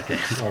 Yeah. Okay.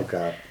 Oh,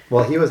 God.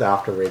 Well, he was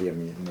after Radio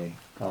Mutiny.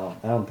 I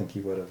don't think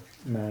he would have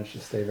managed to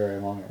stay very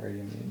long at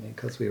Radio Mutiny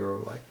because we were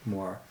like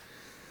more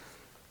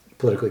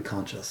politically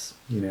conscious,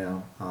 you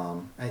know,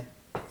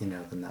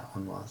 than that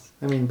one was.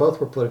 I mean, both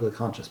were politically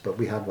conscious, but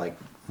we had like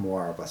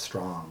more of a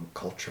strong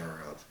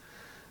culture of,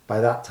 by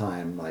that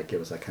time, like it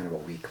was like kind of a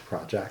weak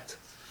project.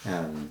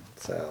 And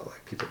so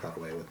like people got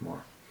away with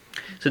more.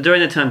 So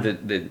during the time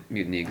that the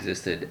Mutiny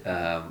existed,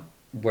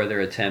 were there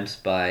attempts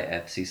by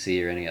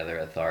FCC or any other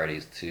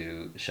authorities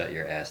to shut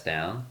your ass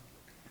down?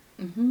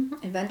 Mm-hmm.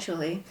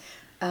 Eventually.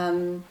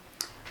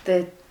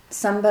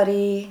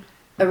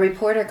 A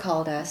reporter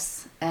called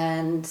us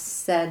and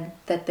said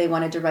that they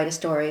wanted to write a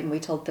story, and we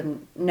told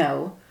them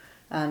no,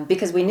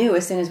 because we knew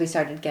as soon as we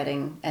started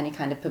getting any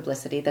kind of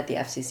publicity that the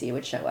FCC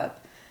would show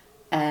up.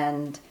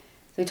 And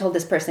we told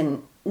this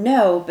person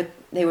no, but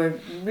they were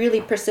really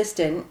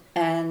persistent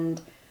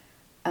and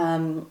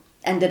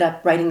ended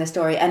up writing the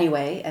story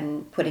anyway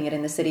and putting it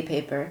in the city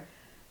paper.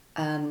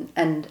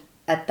 And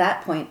at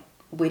that point,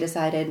 we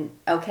decided,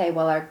 okay,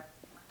 well, our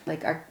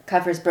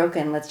cover's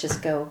broken. Let's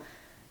just go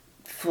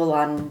full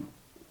on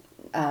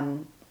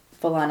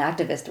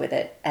activist with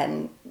it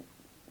and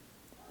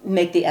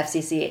make the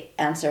FCC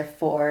answer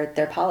for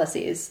their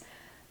policies.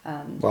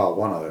 Well,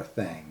 one other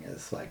thing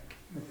is like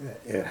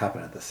it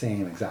happened at the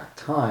same exact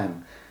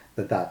time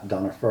that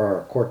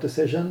Dunfer court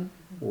decision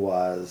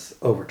was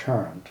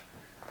overturned.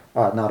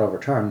 Not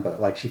overturned,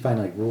 but like she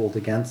finally ruled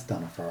against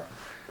Dunfer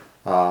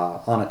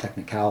on a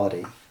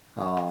technicality.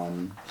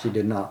 She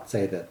did not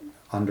say that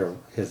under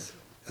his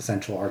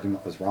essential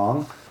argument was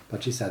wrong,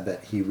 but she said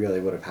that he really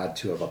would have had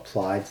to have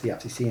applied to the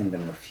FCC and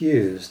been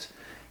refused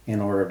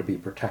in order to be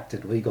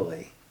protected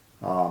legally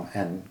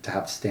and to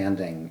have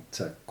standing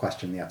to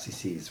question the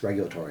FCC's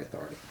regulatory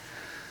authority.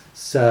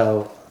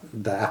 So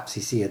the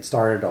FCC had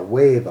started a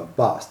wave of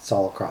busts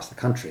all across the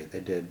country. They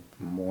did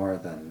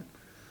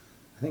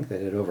I think they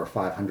did over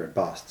 500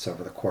 busts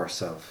over the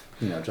course of,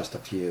 just a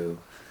few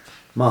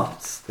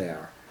months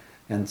there.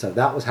 And so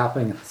that was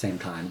happening at the same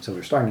time. So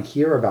we're starting to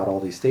hear about all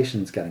these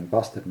stations getting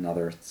busted in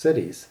other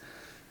cities.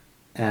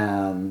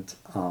 And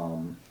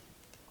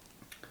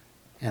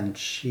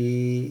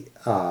she,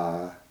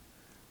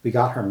 we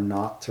got her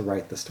not to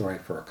write the story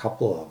for a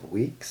couple of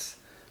weeks,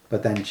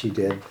 but then she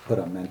did put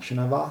a mention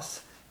of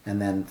us. And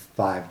then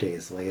 5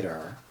 days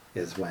later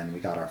is when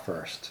we got our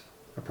first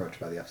approach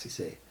by the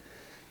FCC.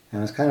 And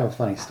it was kind of a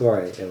funny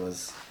story. It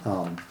was,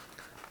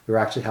 we were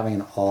actually having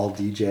an all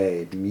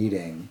DJ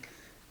meeting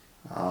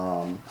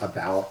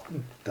about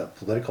the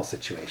political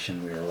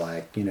situation. We were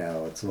like,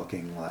 it's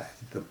looking like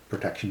the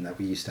protection that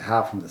we used to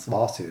have from this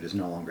lawsuit is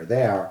no longer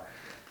there.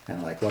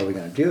 And like, what are we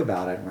going to do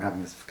about it? And we're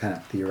having this kind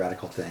of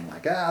theoretical thing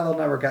like, they'll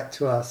never get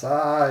to us.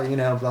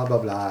 Blah, blah,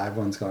 blah.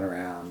 Everyone's going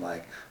around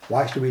like,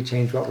 why should we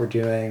change what we're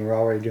doing? We're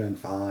already doing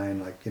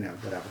fine. Like,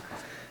 whatever.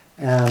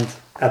 And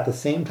at the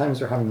same time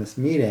as we're having this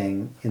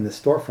meeting in the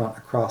storefront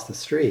across the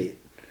street,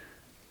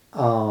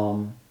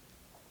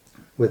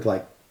 with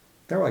like,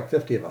 there were like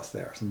 50 of us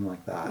there, something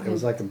like that. Mm-hmm. It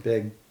was like a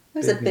big... It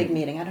was a big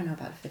meeting. I don't know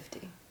about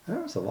 50. There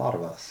was a lot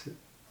of us.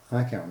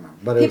 I can't remember.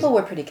 But people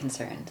were pretty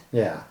concerned.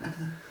 Yeah.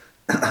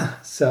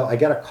 Mm-hmm. So I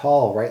get a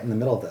call right in the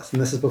middle of this,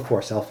 and this is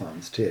before cell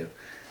phones too.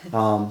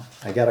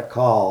 I get a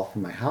call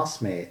from my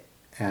housemate,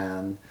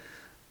 and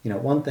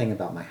one thing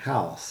about my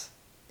house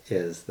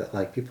is that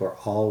like people are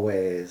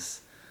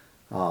always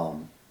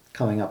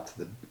coming up to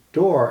the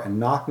door and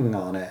knocking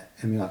on it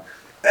and being like,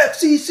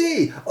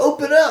 FCC,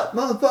 open up,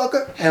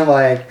 motherfucker.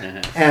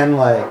 And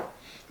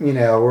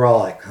we're all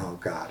like, oh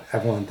God,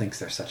 everyone thinks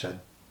they're such a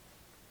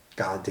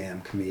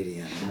goddamn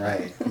comedian,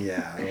 right?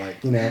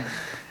 Yeah,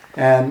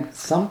 and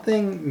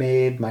something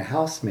made my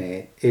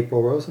housemate,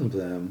 April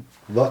Rosenblum,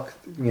 look,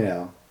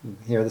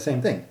 hear the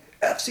same thing.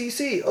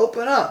 FCC,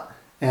 open up.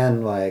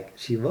 And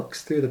she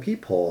looks through the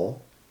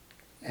peephole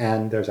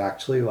and there's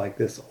actually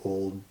this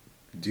old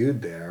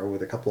dude there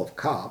with a couple of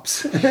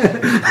cops.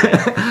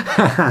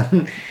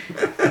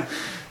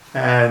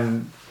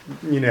 and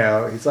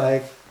he's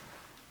like,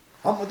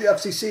 I'm with the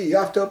FCC, you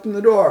have to open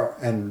the door.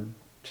 And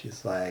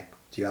she's like,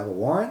 do you have a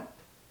warrant?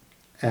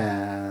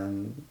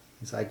 And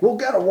he's like, we'll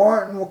get a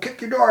warrant and we'll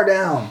kick your door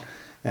down.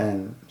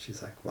 And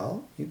she's like,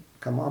 well, you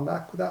come on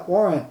back with that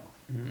warrant.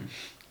 Mm.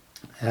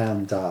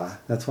 And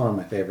that's one of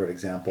my favorite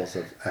examples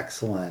of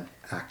excellent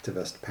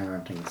activist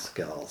parenting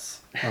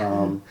skills.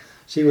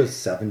 She was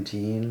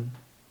 17,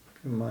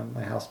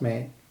 my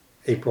housemate,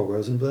 April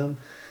Rosenblum.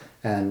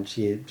 And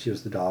she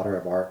was the daughter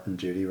of Art and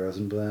Judy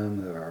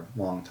Rosenblum, who are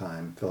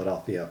longtime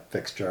Philadelphia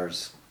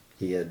fixtures.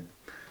 He had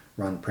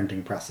run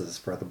printing presses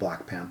for the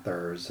Black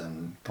Panthers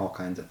and all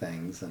kinds of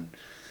things.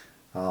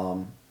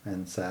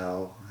 And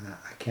so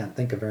I can't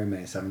think of very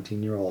many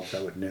 17-year-olds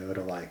that would know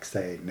to like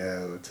say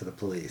no to the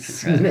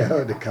police,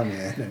 to come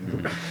in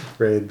and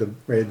raid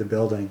the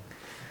building.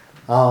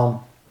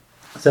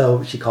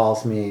 So she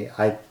calls me.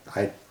 I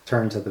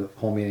turn to the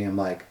whole meeting. I'm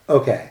like,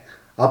 okay,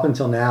 up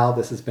until now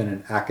this has been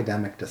an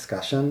academic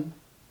discussion.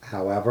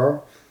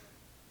 However,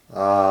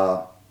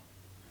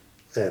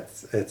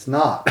 it's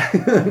not,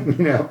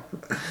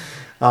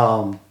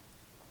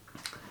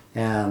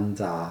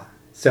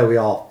 so we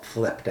all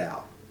flipped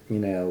out.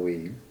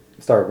 We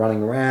started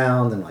running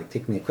around and like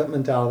taking the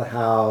equipment out of the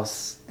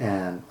house,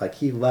 and like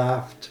he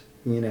left,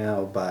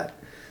 but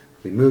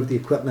we moved the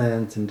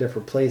equipment in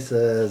different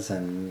places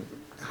and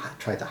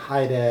tried to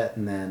hide it.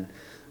 And then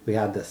we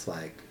had this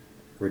like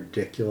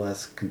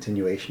ridiculous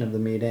continuation of the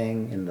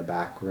meeting in the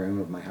back room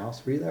of my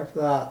house. Were you there for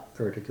that?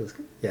 The ridiculous?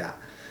 Yeah.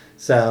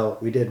 So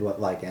we did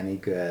what like any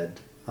good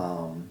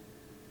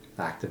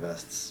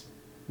activists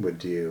would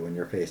do when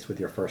you're faced with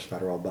your first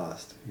federal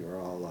bust. You were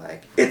all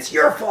like, it's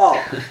your fault.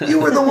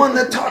 You were the one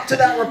that talked to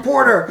that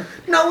reporter.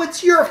 No,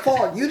 it's your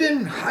fault. You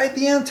didn't hide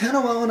the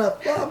antenna well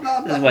enough. Blah,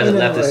 blah, blah. This is why the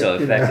left is so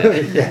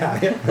effective. Yeah.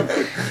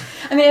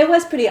 I mean, it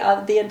was pretty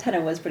the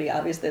antenna was pretty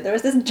obvious there. There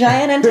was this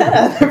giant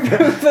antenna on the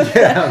roof of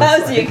the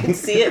house. You could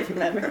see it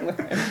from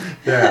everywhere.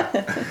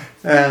 Yeah.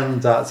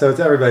 And so it's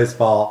everybody's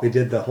fault. We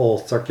did the whole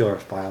circular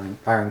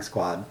firing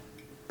squad.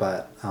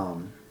 But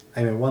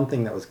one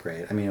thing that was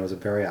great, it was a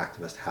very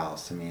activist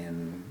house.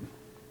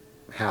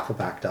 Half of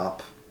Backed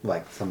Up,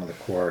 like some of the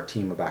core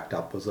team of Backed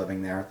Up was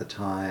living there at the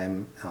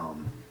time.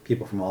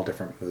 People from all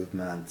different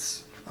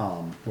movements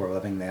were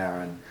living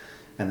there,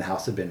 and the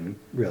house had been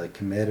really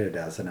committed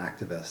as an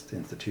activist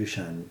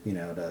institution,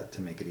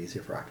 to make it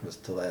easier for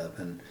activists to live.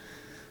 And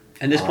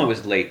this point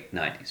was late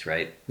 90s,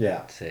 right?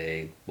 Yeah.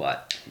 Say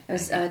what? It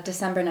was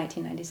December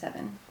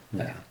 1997.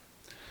 Yeah.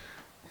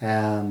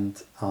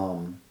 And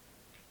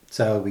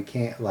so we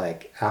can't,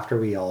 like, after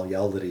we all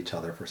yelled at each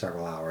other for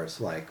several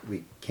hours, like,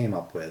 we came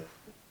up with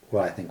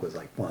what I think was,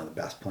 like, one of the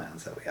best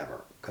plans that we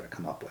ever could have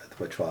come up with,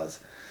 which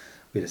was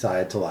we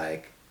decided to,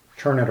 like,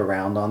 turn it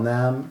around on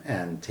them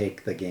and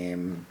take the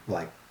game,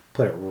 like,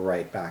 put it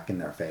right back in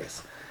their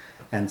face.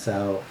 And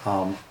so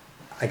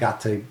I got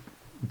to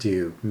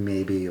do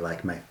maybe,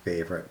 like, my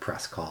favorite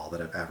press call that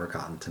I've ever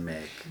gotten to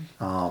make.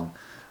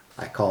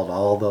 I called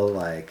all the,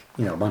 like,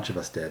 a bunch of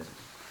us did,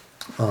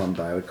 but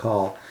I would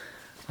call...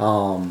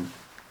 from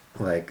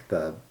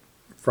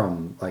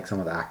some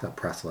of the ACT UP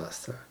press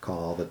lists, call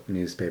all the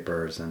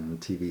newspapers and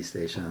TV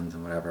stations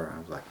and whatever. I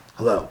was like,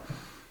 hello,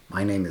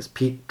 my name is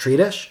Pete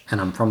Tridish,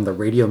 and I'm from the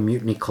Radio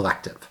Mutiny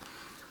Collective.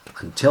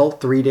 Until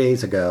 3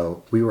 days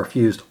ago, we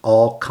refused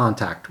all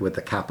contact with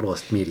the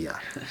capitalist media.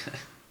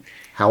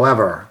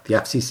 However, the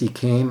FCC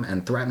came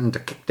and threatened to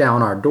kick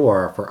down our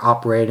door for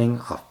operating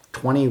a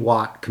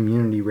 20-watt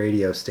community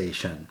radio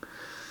station.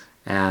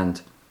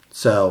 And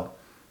so...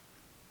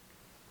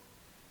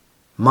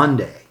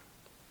 Monday,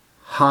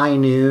 high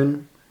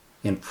noon,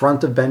 in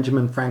front of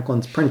Benjamin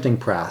Franklin's printing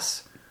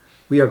press,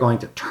 we are going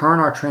to turn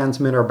our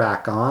transmitter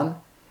back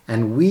on,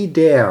 and we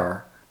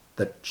dare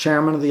the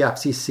chairman of the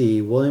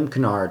FCC, William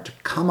Kennard, to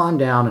come on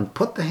down and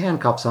put the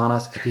handcuffs on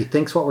us if he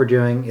thinks what we're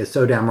doing is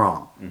so damn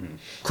wrong. Mm-hmm.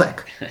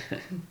 Click.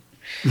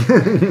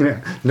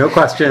 No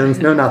questions,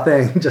 no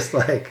nothing, just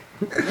like...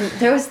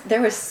 There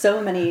was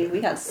so many,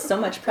 we got so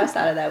much press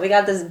out of that.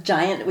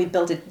 We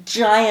built a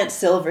giant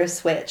silver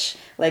switch,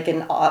 like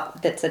an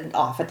off, that said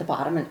off at the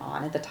bottom and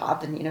on at the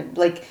top, and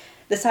like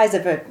the size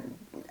of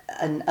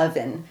an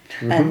oven.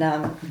 Mm-hmm.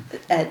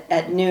 And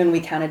at noon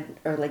we counted,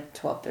 or like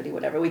 12:30,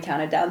 whatever, we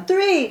counted down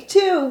 3,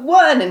 2,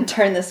 1 and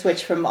turned the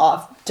switch from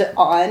off to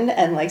on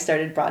and like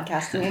started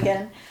broadcasting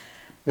again.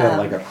 We had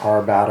like a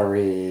car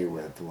battery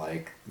with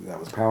like, that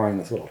was powering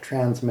this little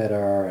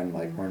transmitter, and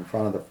like we're in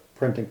front of the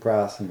printing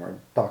press and we're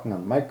talking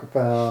on the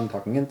microphone,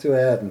 talking into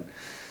it. And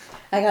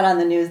I got on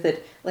the news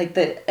that I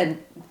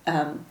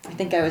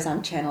think I was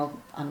on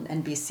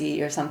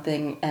NBC or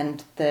something,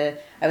 and I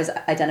was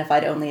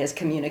identified only as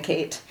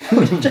communicate,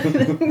 which I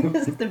think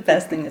is the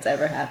best thing that's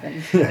ever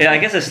happened. Yeah, I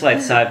guess a slight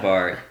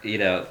sidebar,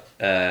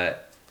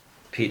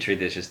 Petrie,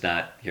 this is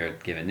not your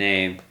given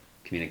name,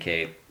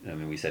 communicate.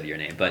 We said your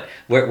name, but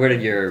where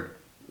did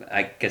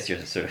I guess you're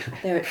sort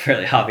of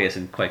fairly obvious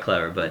and quite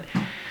clever, but...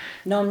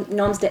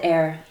 Noms de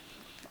air.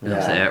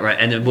 Noms de air, right.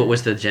 And then what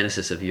was the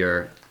genesis of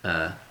your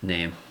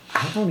name?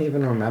 I don't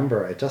even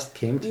remember. It just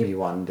came to me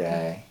one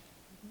day.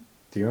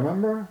 Do you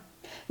remember?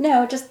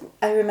 No,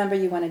 I remember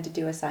you wanted to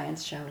do a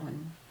science show.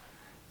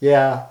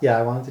 Yeah,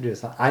 I wanted to do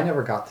I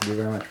never got to do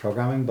very much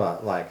programming,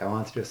 but like I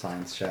wanted to do a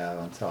science show,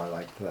 and so I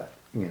liked that,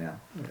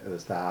 it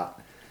was that.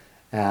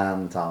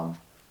 And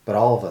but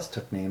all of us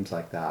took names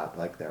like that.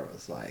 Like there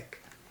was like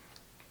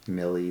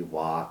Millie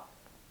Watt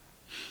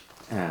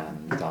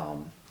and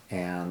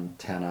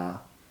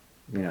Antenna,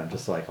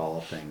 just like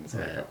all things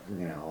like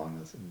along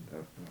this.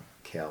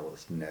 Kale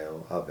was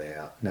Noah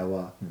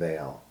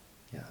Vale.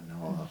 Yeah,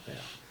 Noah Vale.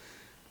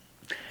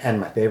 And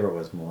my favorite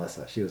was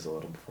Melissa. She was a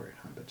little before your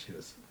time, but she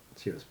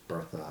was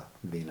Bertha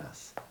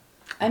Venus.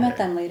 I met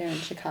them later in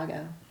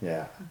Chicago.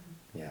 Yeah,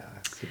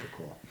 super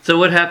cool. So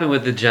what happened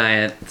with the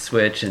giant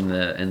switch and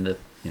the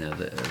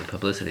the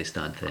publicity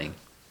stunt thing?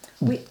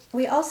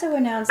 We also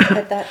announced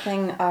at that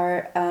thing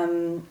our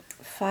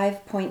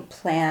 5-point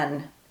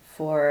plan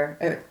for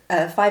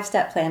a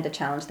 5-step plan to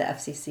challenge the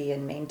FCC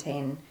and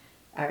maintain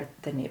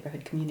the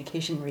neighborhood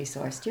communication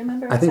resource. Do you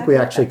remember? I think we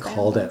actually what that plan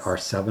called it was? our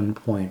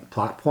 7-point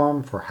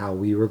platform for how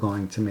we were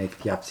going to make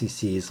the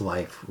FCC's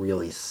life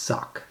really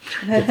suck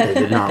if they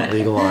did not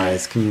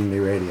legalize community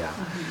radio.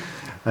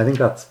 I think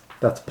that's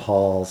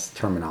Paul's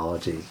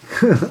terminology.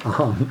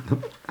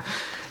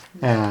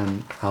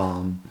 And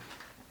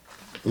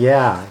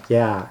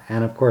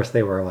and of course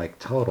they were like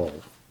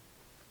total,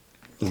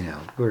 we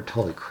were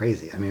totally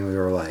crazy. I mean, we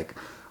were like,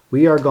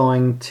 we are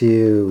going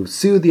to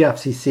sue the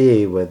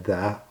FCC with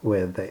the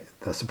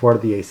support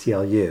of the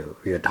ACLU.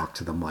 We had talked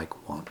to them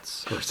like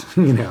once or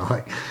something,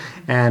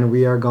 and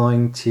we are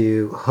going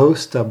to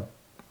host a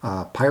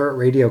pirate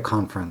radio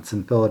conference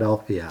in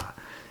Philadelphia,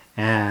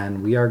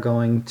 and we are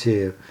going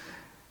to,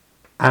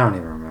 I don't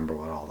even remember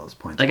what all those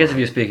points I guess were. if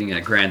you're speaking in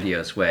a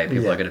grandiose way,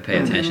 people are going to pay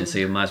attention, so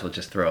you might as well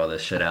just throw all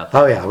this shit out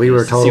Oh there. yeah, we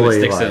were totally see what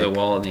sticks to like, the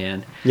wall in the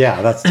end.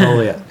 Yeah, that's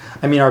totally it.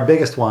 I mean, our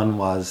biggest one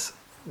was,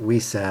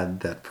 we said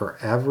that for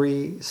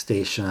every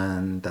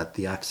station that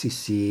the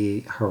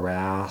FCC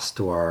harassed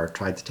or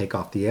tried to take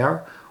off the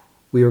air,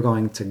 we were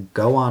going to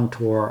go on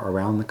tour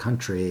around the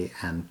country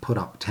and put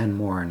up 10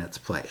 more in its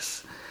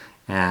place.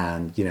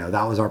 And,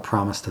 that was our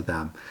promise to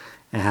them.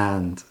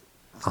 And,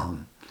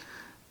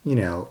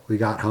 we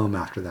got home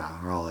after that.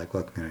 We're all like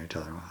looking at each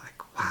other and we're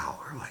like, wow,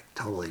 we're like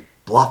totally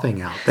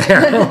bluffing out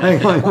there.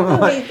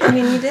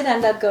 You did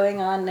end up going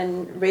on,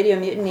 and Radio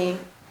Mutiny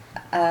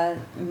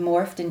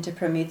morphed into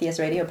Prometheus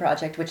Radio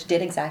Project, which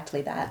did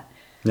exactly that.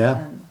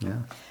 Yeah.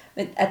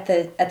 At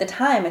the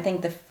time, I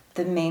think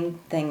the main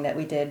thing that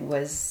we did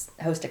was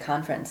host a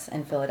conference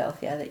in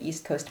Philadelphia, the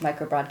East Coast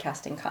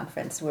Microbroadcasting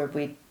Conference, where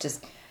we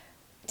just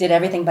did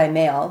everything by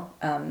mail.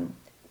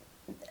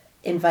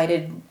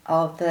 Invited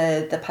all of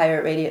the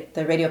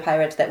radio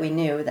pirates that we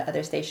knew, the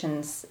other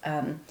stations,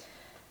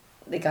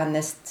 like on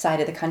this side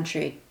of the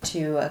country,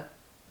 to a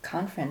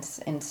conference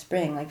in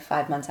spring, like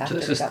 5 months after. So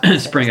this we is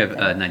got spring of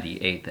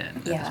 '98 then.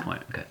 At Yeah. this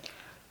point, okay.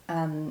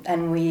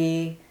 And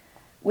we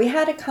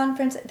had a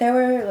conference. There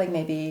were like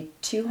maybe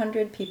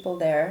 200 people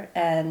there,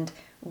 and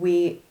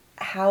we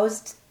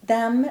housed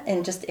them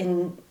in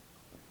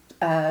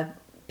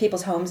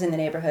people's homes in the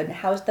neighborhood,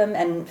 housed them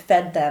and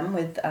fed them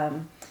with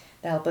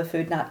the help of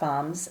Food Not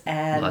Bombs,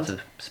 and Lots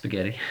of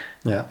spaghetti.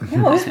 Yeah.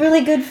 no, it was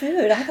really good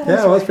food. I thought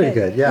Yeah, it was really pretty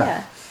good,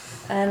 yeah.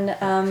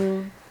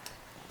 And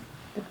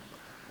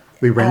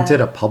We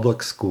rented a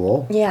public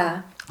school.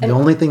 yeah, The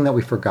only thing that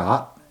we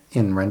forgot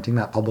in renting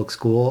that public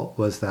school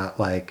was that,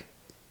 like,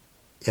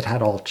 it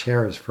had all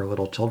chairs for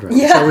little children.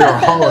 Yeah. So we were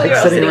all like We were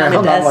all sitting sitting on the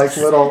around on like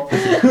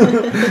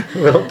desks.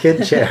 little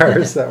kid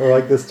chairs that were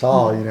like this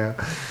tall,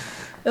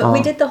 But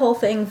we did the whole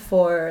thing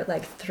for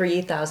like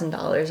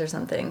 $3,000 or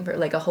something for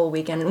like a whole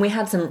weekend, and we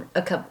had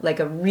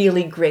a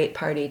really great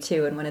party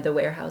too in one of the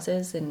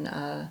warehouses in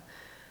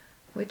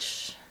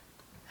which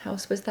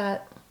house was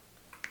that?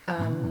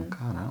 Oh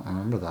God, I don't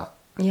remember that.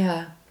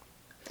 Yeah,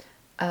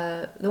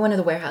 one of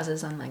the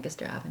warehouses on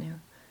Lancaster Avenue.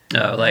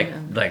 No, like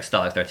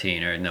Stalag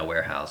 13 or No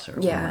Warehouse or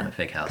Yeah. a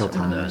Fake House Kill or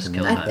one of Time. those. I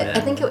Kill I, Time, th- yeah.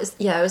 I think it was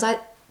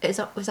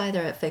it was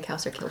either at Fake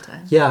House or Kill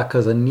Time. Yeah,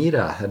 because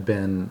Anita had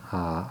been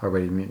a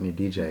Radio Mutiny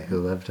DJ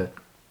who lived at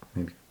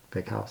maybe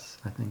Big House,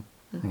 I think.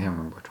 I can't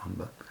remember which one,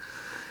 but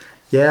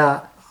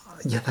yeah,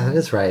 that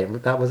is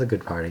right. That was a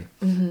good party.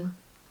 Mm-hmm.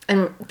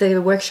 And the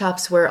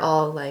workshops were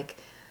all like,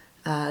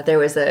 there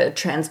was a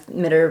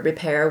transmitter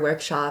repair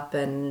workshop,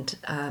 and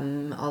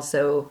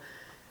also,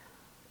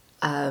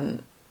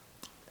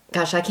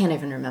 gosh, I can't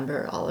even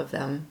remember all of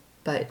them.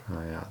 But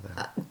Oh yeah,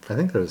 I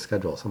think there was a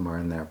schedule somewhere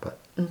in there, but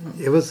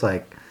it was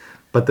like,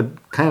 but the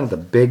kind of the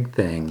big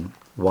thing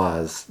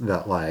was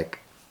that like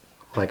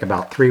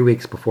about 3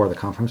 weeks before the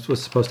conference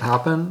was supposed to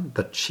happen,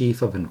 the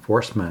chief of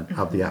enforcement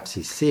of the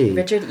FCC,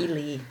 Richard E.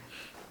 Lee.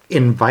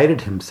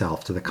 invited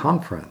himself to the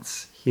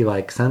conference. He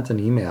like sent an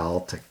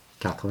email to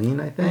Kathleen,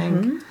 I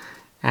think,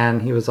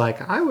 and he was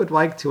like, I would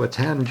like to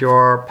attend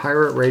your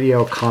pirate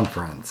radio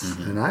conference,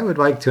 and I would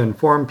like to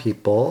inform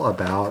people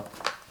about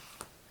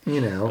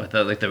What,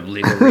 the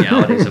legal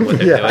realities of what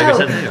they're doing or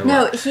something? Or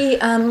No,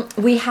 what?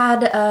 we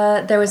had,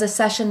 there was a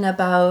session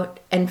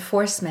about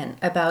enforcement,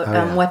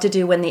 about what to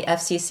do when the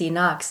FCC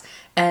knocks,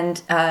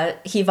 and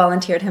he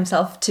volunteered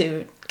himself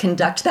to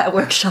conduct that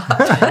workshop.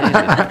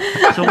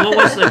 So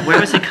where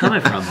was he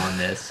coming from on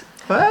this?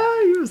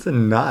 Well, he was a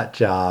nut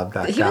job,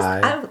 that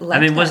guy.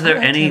 Was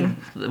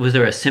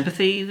there a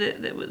sympathy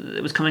that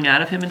was coming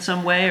out of him in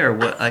some way, or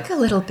what? I think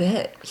a little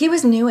bit. He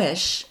was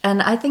newish,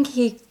 and I think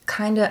he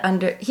kind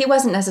of he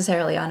wasn't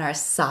necessarily on our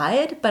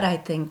side, but I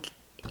think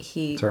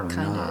he certainly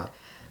kind not. of,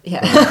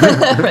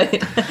 yeah,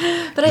 right.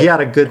 But he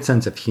had a good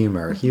sense of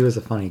humor. He was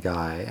a funny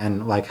guy,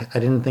 and I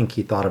didn't think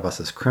he thought of us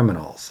as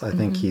criminals. I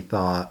think he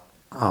thought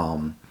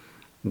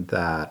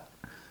that,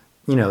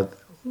 he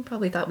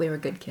probably thought we were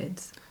good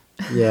kids.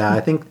 Yeah, I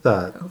think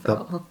the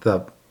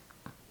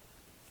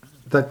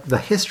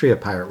history of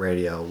pirate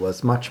radio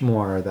was much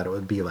more that it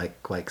would be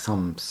like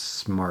some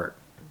smart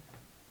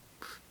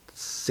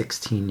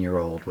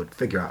 16-year-old would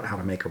figure out how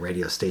to make a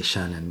radio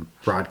station and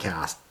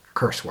broadcast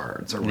curse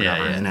words or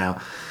whatever, and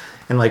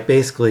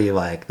basically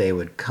they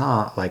would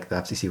come, the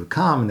FCC would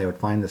come and they would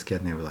find this kid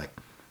and they were like,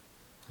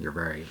 "You're a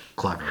very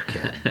clever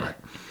kid, but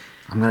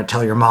I'm going to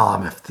tell your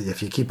mom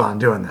if you keep on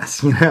doing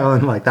this," and that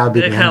would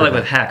be kind of like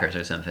with hackers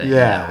or something.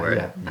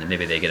 Yeah,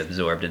 maybe they get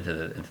absorbed into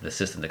the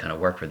system to kind of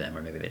work for them,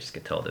 or maybe they just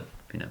get told to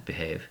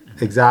behave.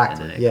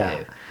 Exactly. And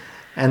behave.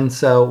 And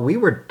so we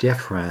were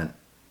different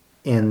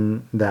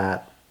in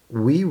that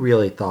we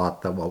really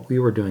thought that what we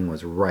were doing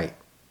was right.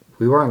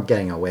 We weren't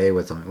getting away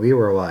with something. We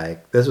were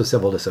this was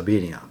civil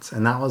disobedience,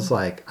 and that was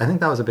I think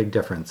that was a big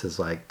difference.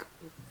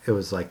 It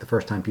was the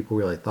first time people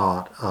really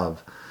thought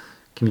of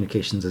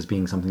communications as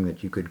being something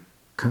that you could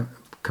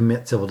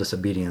commit civil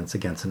disobedience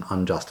against an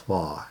unjust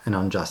law, an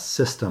unjust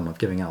system of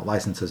giving out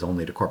licenses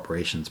only to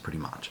corporations, pretty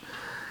much.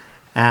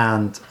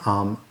 And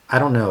I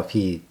don't know if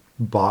he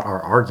bought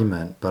our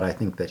argument, but I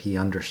think that he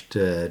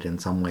understood in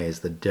some ways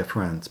the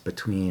difference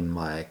between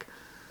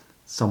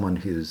someone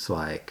who's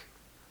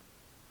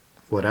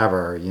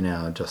whatever,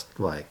 just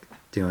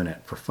doing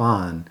it for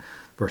fun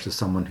versus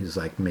someone who's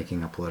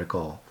taking a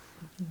political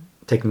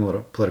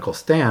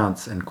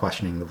stance and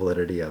questioning the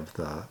validity of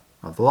the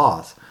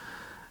laws.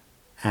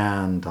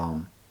 And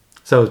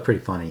so it was pretty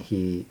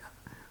funny.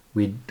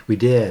 We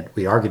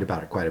argued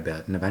about it quite a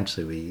bit, and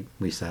eventually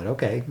we said,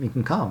 okay, you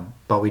can come,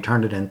 but we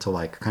turned it into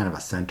kind of a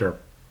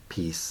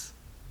centerpiece.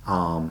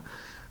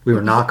 We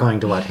were not going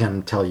to let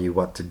him tell you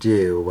what to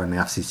do when the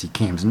FCC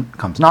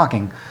comes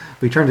knocking.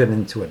 We turned it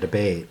into a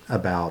debate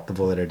about the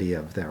validity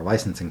of their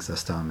licensing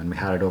system, and we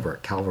had it over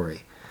at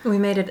Calvary. We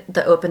made it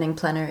the opening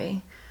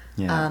plenary.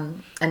 Yeah.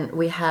 And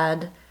we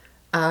had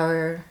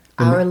our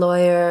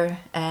lawyer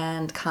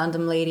and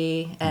Condom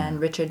Lady and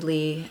Richard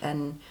Lee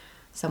and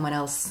someone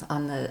else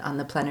on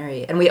the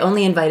plenary, and we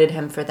only invited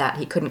him for that.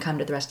 He couldn't come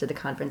to the rest of the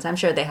conference. I'm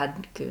sure they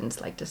had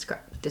goons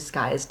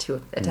disguised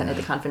who attended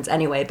the conference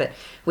anyway, but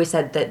we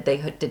said that they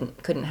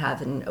couldn't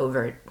have an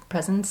overt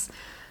presence.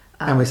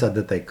 And we said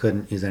that they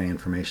couldn't use any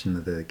information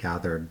that they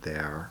gathered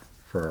there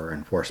for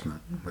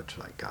enforcement, which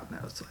God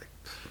knows,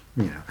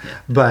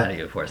 but how do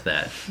you enforce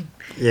that?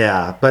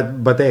 Yeah,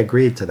 but they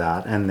agreed to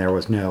that, and there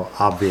was no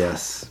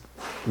obvious,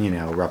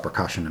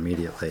 repercussion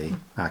immediately,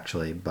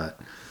 actually. But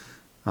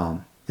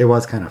it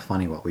was kind of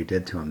funny what we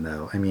did to him,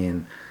 though. I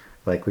mean,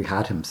 we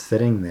had him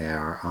sitting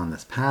there on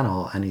this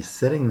panel, and he's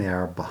sitting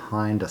there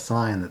behind a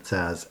sign that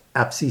says,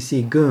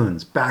 "FCC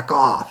goons, back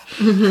off."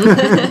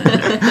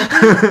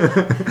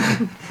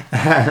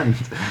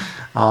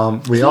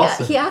 And he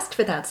asked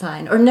for that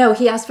sign. Or no,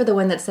 he asked for the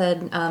one that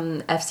said,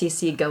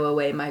 "FCC, go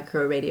away,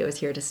 micro radio is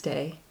here to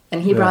stay."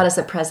 And he brought us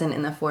a present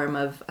in the form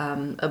of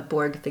a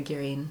Borg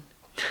figurine.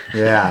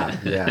 Yeah.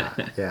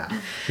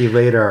 He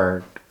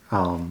later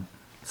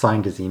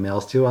signed his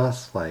emails to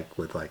us,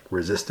 with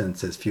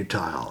 "resistance is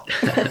futile."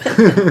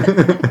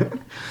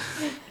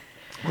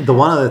 The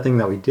one other thing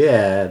that we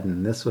did,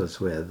 and this was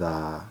with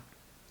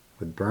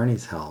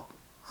Bernie's help,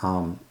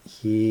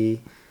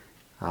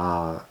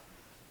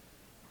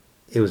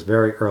 it was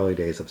very early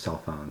days of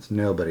cell phones.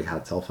 Nobody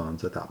had cell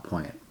phones at that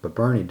point, but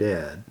Bernie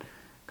did,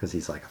 because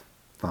he's a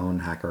phone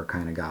hacker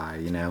kind of guy,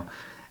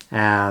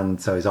 and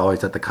so he's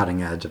always at the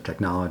cutting edge of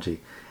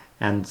technology.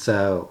 And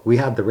so we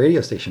had the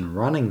radio station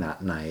running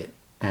that night,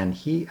 and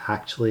he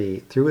actually,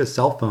 through his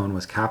cell phone,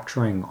 was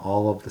capturing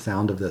all of the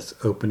sound of this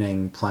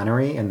opening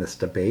plenary and this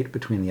debate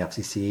between the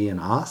FCC and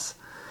us,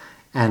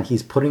 and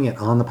he's putting it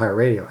on the pirate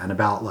radio. And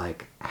about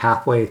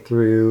halfway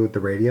through the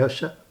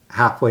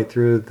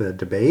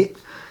debate,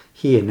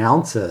 he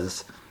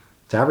announces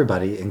to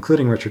everybody,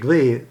 including Richard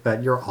Lee,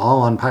 that you're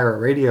all on pirate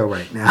radio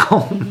right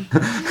now.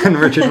 And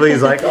Richard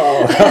Lee's like,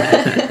 "Oh,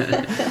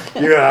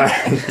 you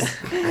guys."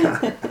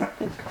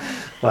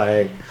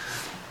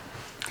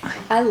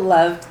 I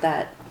loved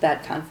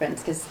that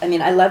conference, because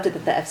I loved it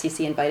that the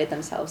FCC invited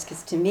themselves,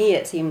 because to me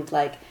it seemed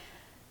like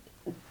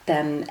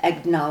them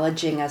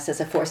acknowledging us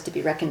as a force to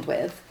be reckoned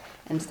with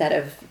instead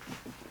of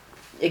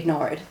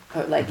ignored,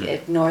 or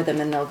ignore them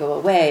and they'll go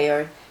away,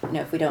 or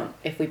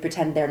if we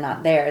pretend they're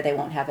not there, they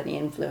won't have any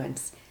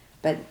influence.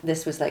 But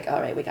this was like, all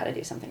right, we got to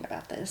do something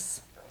about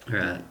this.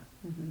 Right.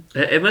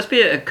 It must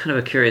be a kind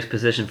of a curious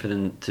position for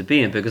them to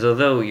be in, because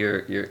although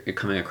you're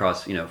coming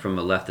across, from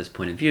a leftist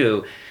point of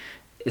view,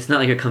 it's not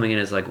like you're coming in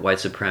as like white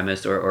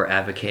supremacist or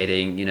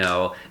advocating,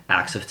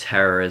 acts of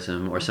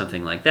terrorism or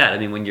something like that. I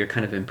mean, when you're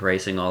kind of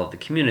embracing all of the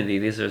community,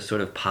 these are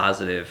sort of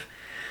positive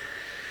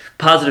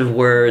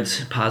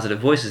words, positive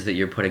voices that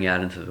you're putting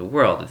out into the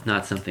world. It's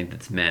not something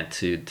that's meant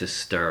to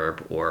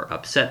disturb or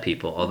upset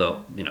people,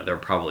 although, there are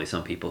probably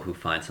some people who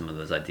find some of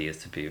those ideas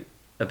to be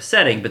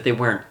upsetting, but they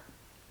weren't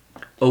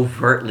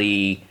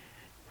overtly,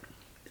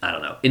 I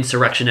don't know,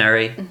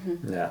 insurrectionary.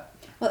 Mm-hmm. Yeah.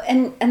 Well,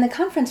 and the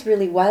conference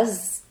really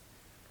was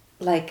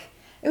like,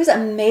 it was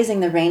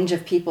amazing, the range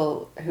of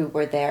people who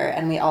were there,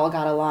 and we all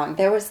got along.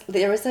 There was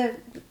a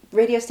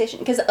radio station,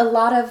 because a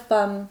lot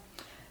of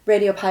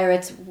radio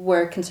pirates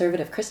were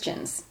conservative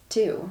Christians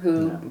too,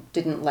 who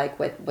didn't like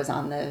what was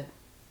on the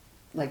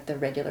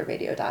regular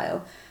radio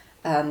dial.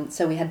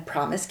 So we had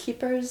Promise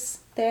Keepers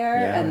there,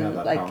 and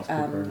like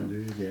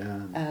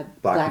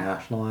Black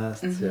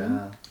nationalists,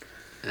 and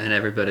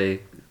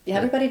everybody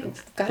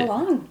got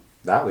along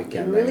that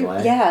weekend. Really,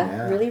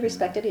 anyway. really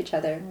respected each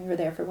other. We were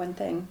there for one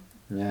thing.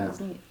 Yeah, it was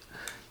neat.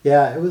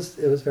 Yeah, it was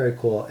very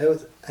cool. It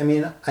was. I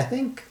mean, I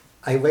think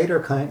I later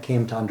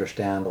came to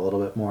understand a little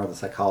bit more of the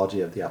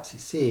psychology of the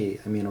FCC.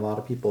 I mean, a lot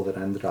of people that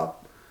ended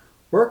up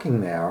working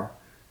there,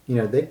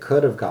 they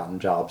could have gotten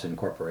jobs in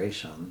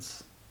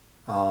corporations,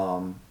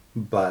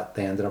 but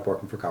they ended up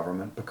working for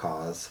government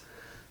because,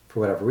 for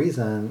whatever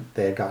reason,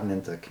 they had gotten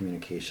into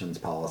communications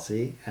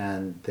policy,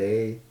 and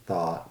they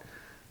thought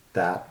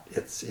that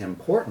it's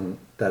important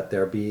that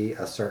there be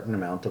a certain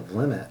amount of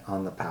limit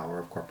on the power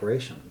of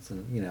corporations.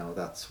 And,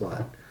 that's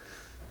what,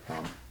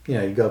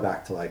 you go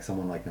back to like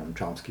someone like Noam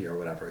Chomsky or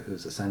whatever,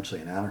 who's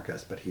essentially an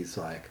anarchist, but he's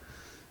like,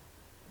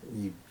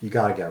 you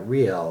got to get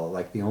real.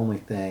 Like, the only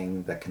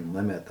thing that can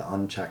limit the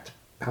unchecked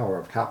power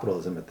of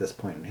capitalism at this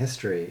point in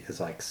history is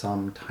like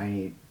some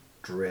tiny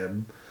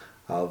drib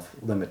of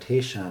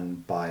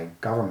limitation by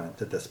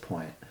government at this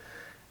point.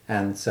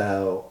 And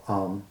so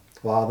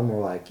a lot of them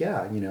were like,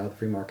 the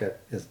free market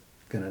is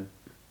going to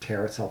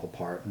tear itself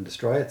apart and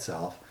destroy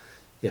itself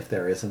if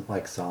there isn't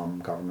like some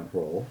government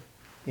role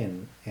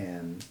in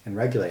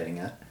regulating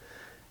it.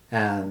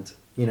 And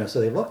so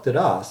they looked at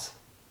us,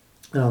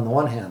 and on the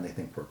one hand they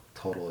think we're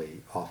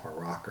totally off our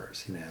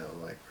rockers,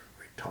 like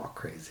we talk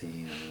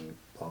crazy and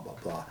blah blah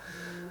blah.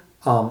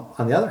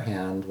 On the other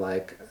hand,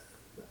 like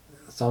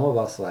some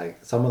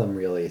of them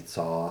really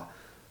saw,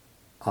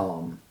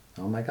 oh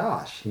my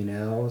gosh,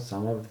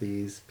 some of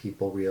these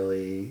people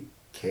really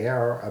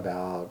care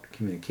about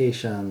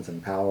communications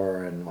and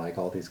power and like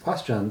all these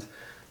questions.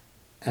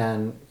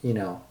 And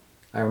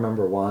I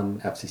remember one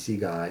FCC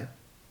guy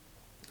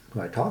who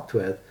I talked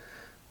with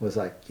was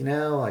like,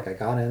 I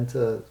got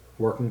into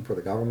working for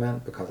the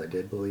government because I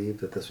did believe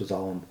that this was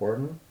all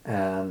important.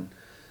 And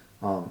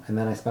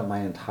then I spent my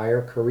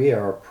entire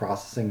career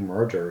processing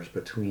mergers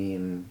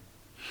between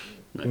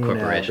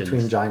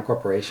giant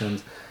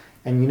corporations.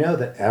 And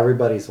that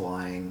everybody's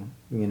lying.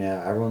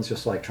 Everyone's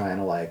just like trying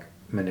to like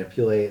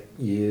manipulate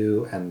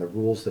you and the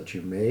rules that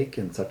you make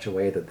in such a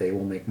way that they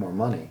will make more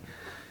money.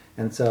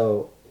 And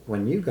so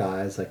when you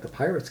guys, like the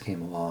pirates,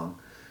 came along,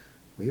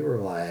 we were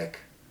like,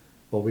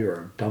 well, we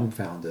were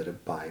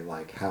dumbfounded by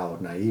like how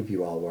naive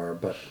you all were,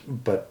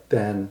 but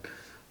then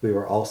we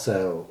were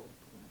also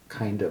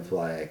kind of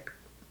like,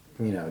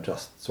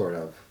 just sort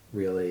of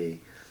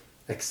really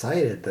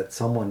excited that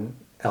someone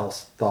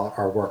else thought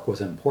our work was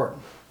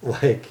important.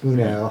 Like,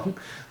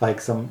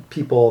 like some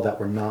people that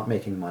were not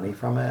making money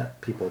from it,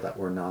 people that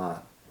were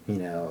not,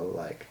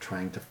 like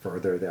trying to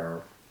further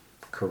their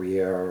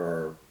career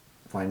or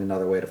find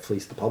another way to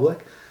fleece the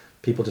public.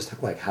 People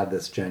just like had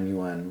this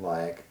genuine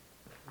like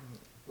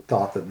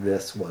thought that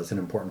this was an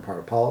important part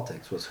of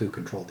politics, was who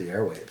controlled the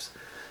airwaves.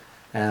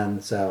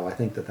 And so I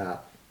think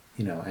that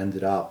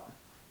ended up,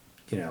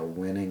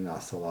 winning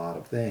us a lot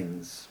of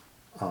things,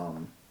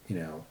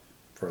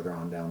 further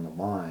on down the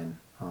line,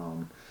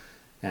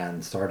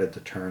 and started to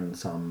turn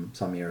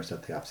some ears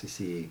at the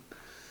FCC.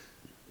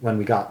 When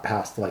we got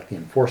past like the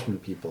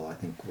enforcement people, I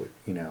think,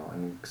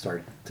 and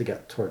started to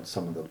get towards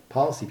some of the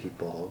policy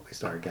people, we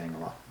started getting a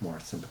lot more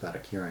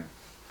sympathetic hearing.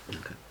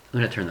 Okay. I'm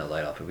going to turn the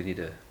light off if we need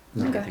to.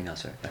 Anything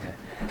else? Okay.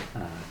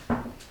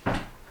 Okay.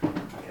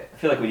 I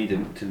feel like we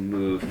need to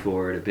move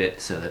forward a bit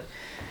so that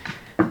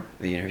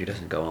the interview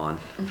doesn't go on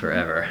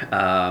forever.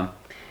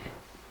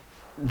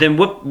 Then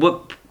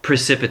what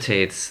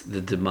precipitates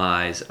the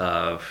demise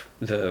of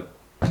the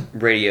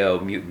Radio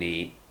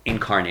Mutiny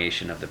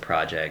incarnation of the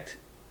project,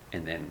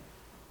 and then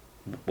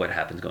what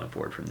happens going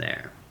forward from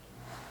there?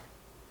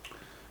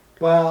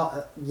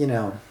 Well,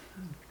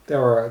 there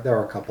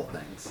were a couple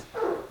things.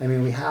 I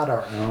mean, we had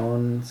our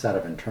own set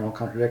of internal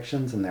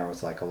contradictions, and there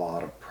was like a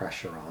lot of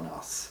pressure on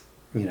us,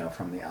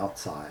 from the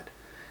outside.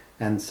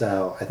 And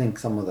so I think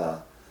some of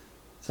the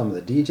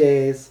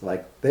DJs,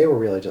 like, they were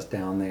really just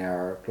down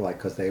there, like,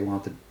 because they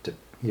wanted to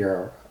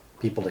hear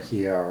people to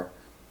hear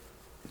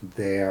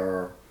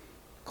their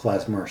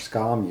klezmer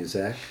ska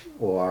music,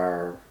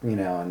 or, you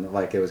know, and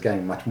like it was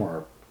getting much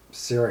more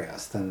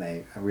serious than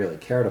they really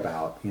cared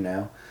about, you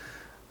know.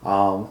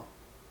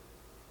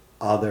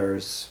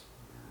 Others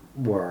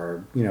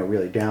were, you know,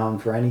 really down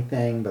for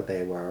anything, but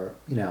they were,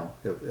 you know,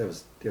 it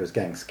was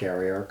getting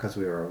scarier because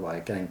we were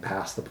like getting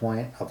past the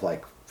point of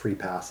like free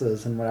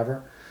passes and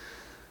whatever.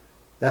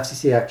 The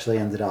FCC actually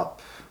ended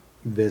up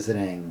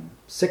visiting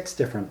 6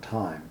 different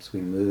times.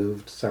 We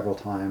moved several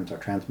times our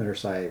transmitter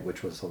site,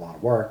 which was a lot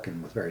of work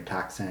and was very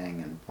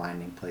taxing and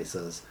finding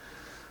places.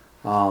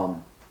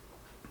 And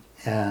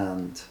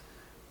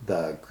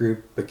the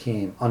group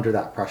became, under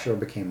that pressure,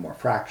 became more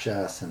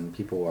fractious, and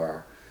people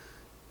were,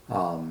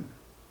 you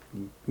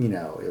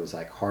know, it was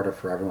like harder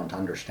for everyone to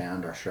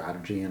understand our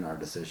strategy and our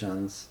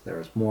decisions. There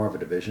was more of a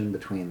division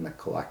between the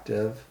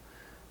collective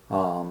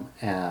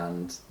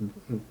and,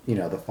 you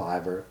know, the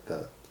five or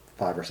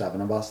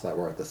seven of us that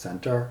were at the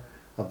center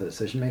of the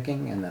decision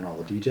making, and then all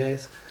the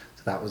DJs.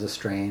 So that was a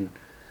strain.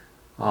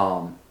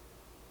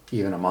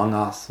 Even among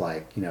us,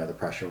 like, you know, the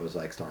pressure was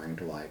like starting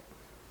to like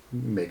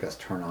make us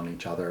turn on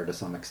each other to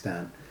some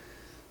extent.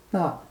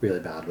 Not really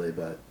badly,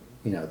 but,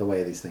 you know, the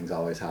way these things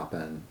always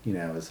happen, you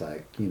know, is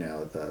like, you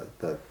know,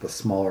 the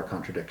smaller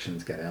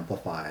contradictions get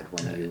amplified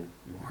when you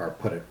are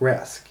put at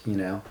risk, you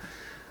know.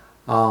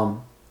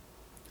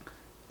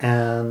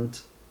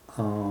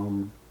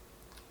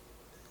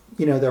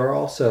 You know, there were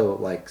also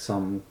like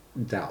some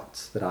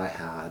doubts that I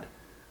had,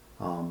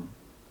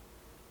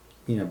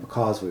 you know,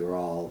 because we were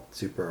all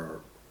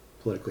super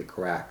politically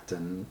correct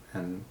and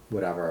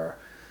whatever.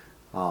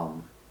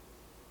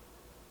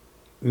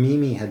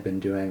 Mimi had been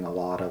doing a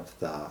lot of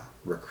the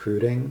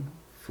recruiting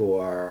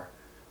for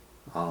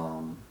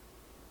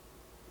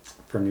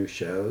new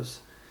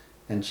shows,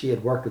 and she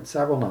had worked with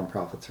several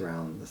nonprofits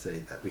around the city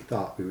that we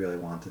thought we really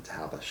wanted to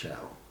have a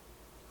show.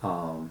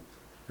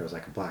 There was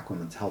like a Black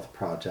Women's Health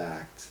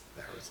Project.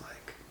 There was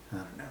like, I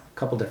don't know, a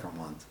couple different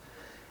ones.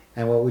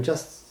 And what we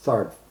just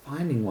started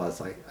finding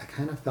was like, I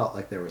kind of felt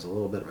like there was a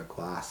little bit of a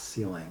glass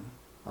ceiling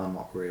on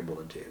what we were able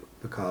to do,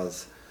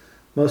 because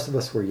most of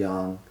us were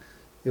young.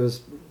 It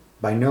was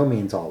by no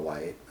means all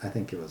white. I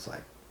think it was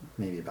like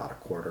maybe about a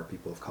quarter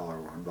people of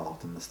color were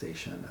involved in the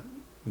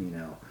station,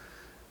 you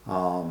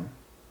know.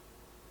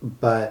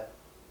 But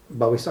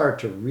we started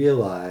to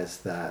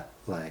realize that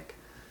like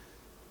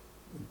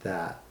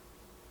that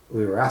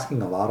we were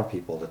asking a lot of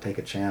people to take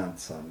a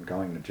chance on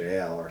going to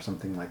jail or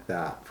something like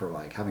that for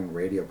like having a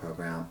radio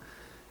program,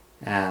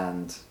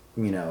 and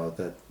you know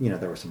that, you know,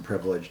 there was some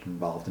privilege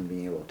involved in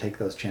being able to take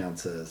those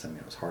chances. I mean,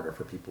 it was harder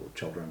for people with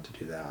children to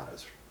do that. It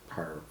was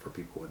harder for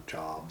people with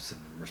jobs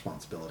and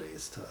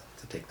responsibilities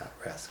to take that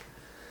risk.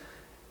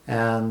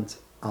 And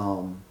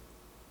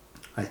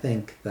I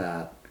think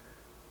that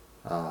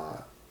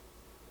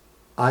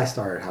I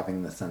started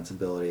having the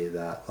sensibility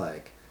that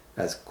like,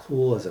 as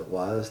cool as it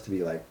was to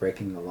be like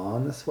breaking the law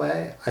in this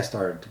way, I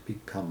started to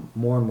become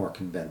more and more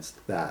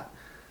convinced that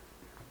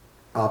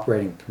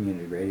operating a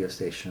community radio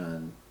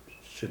station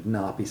should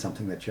not be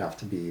something that you have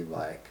to be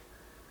like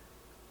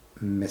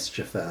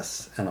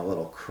mischievous and a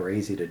little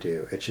crazy to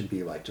do. It should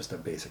be like just a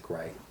basic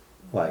right,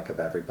 like of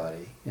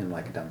everybody in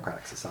like a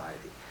democratic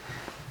society.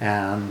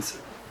 And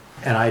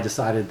I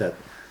decided that,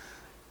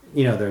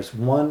 you know, there's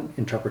one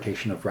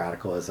interpretation of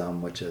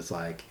radicalism, which is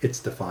like it's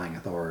defying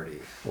authority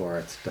or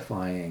it's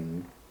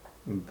defying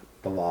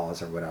the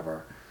laws or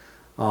whatever.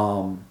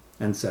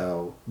 And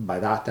so by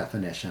that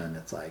definition,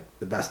 it's like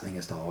the best thing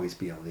is to always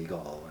be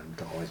illegal and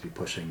to always be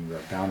pushing the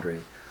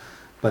boundary.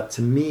 But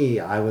to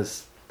me, I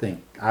was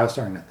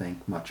starting to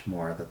think much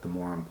more that the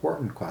more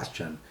important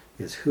question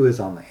is who is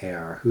on the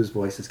air, whose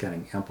voice is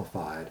getting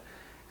amplified.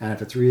 And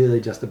if it's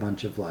really just a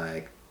bunch of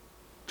like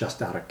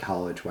just out of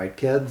college white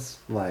kids,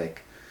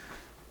 like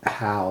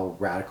how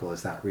radical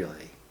is that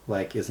really?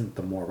 Like, isn't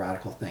the more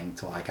radical thing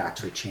to like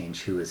actually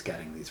change who is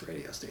getting these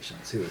radio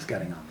stations, who is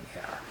getting on the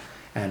air?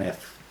 And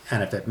if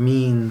it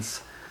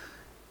means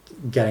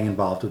getting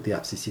involved with the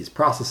FCC's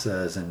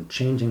processes and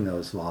changing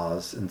those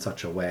laws in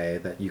such a way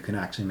that you can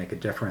actually make a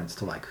difference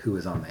to like who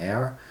is on the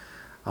air,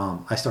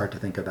 I started to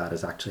think of that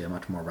as actually a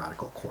much more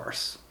radical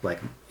course, like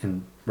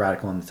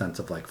radical in the sense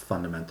of like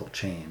fundamental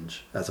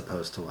change, as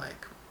opposed to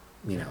like,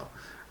 you know,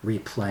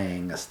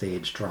 replaying a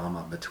stage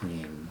drama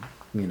between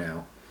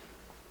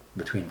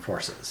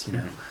forces, you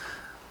know.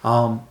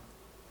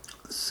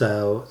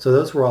 So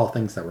those were all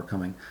things that were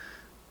coming.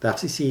 The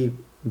FCC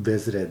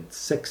visited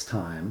 6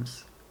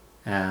 times,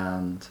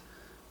 and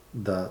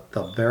the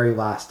very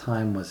last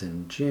time was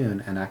in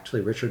June, and actually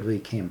Richard Lee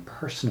came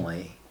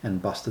personally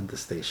and busted the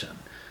station.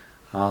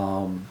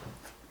 And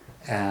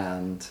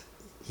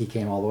he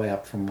came all the way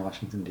up from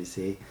Washington,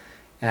 D.C.,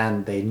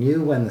 and they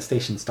knew when the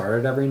station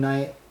started every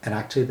night, and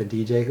actually the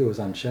DJ who was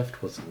on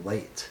shift was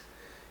late.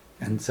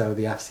 And so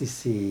the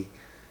FCC,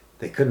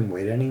 they couldn't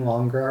wait any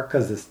longer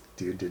because this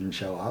dude didn't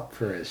show up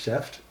for his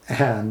shift.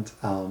 And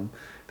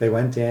they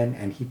went in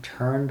and he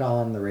turned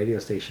on the radio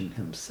station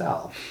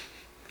himself.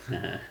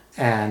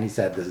 And he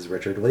said, "This is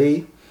Richard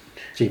Lee,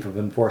 Chief of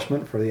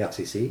Enforcement for the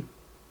FCC.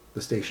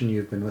 the station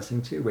you've been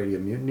listening to, Radio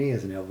Mutiny,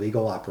 is an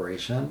illegal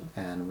operation,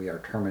 and we are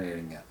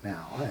terminating it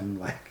now. And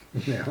like,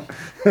 you know.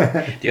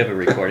 Do you have a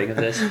recording of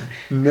this?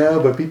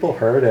 No, but people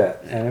heard it,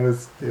 and it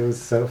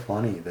was so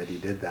funny that he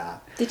did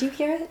that. Did you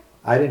hear it?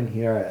 I didn't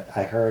hear it.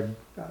 I heard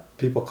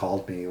people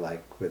called me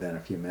like within a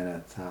few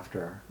minutes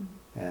after,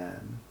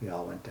 and we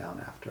all went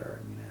down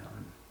after, you know.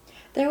 And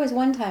There was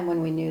one time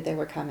when we knew they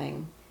were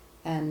coming,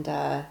 and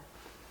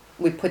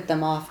we put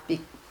them off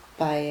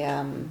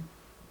by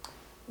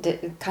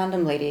the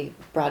Condom Lady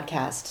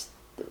broadcast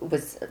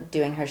was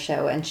doing her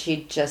show, and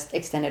she just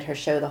extended her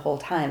show the whole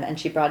time, and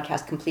she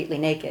broadcast completely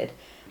naked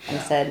and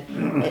said,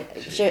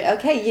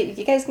 okay,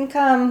 you guys can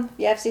come.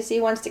 The FCC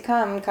wants to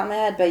come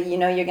ahead, but you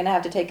know you're going to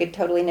have to take a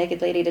totally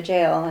naked lady to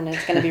jail, and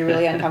it's going to be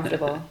really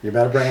uncomfortable. You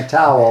better bring a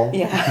towel.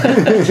 Yeah.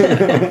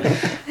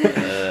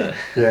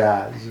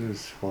 Yeah, it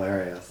was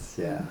hilarious.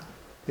 Yeah.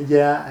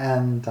 Yeah,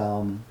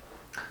 and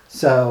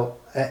so,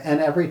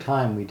 and every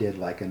time we did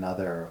like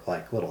another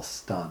like little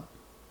stunt.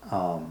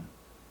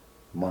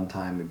 One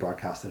time we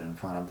broadcasted in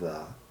front of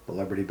the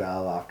Liberty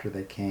Bell after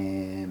they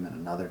came, and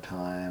another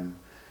time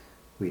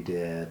we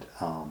did,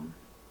 one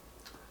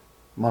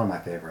of my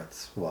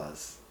favorites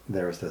was,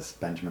 there was this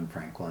Benjamin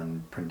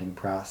Franklin printing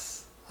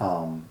press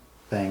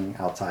thing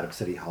outside of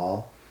City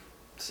Hall.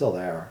 It's still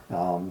there.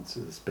 It's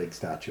this big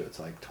statue. It's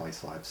like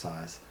twice life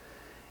size.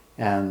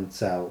 And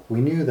so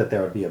we knew that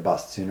there would be a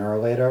bust sooner or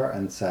later,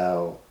 and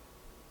so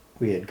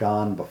we had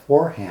gone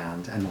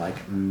beforehand and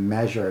like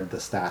measured the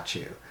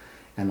statue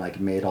and like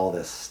made all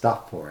this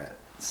stuff for it.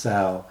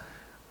 So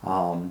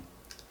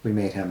we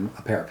made him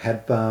a pair of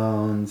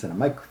headphones and a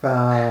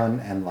microphone,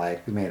 and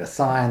like we made a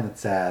sign that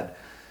said,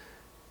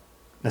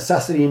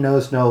 "Necessity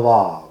knows no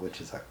law,"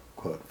 which is a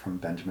quote from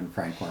Benjamin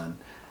Franklin.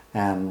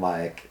 And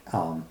like,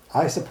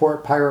 "I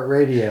support pirate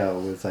radio"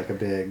 was like a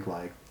big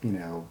like, you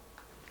know,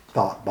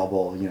 thought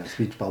bubble, you know,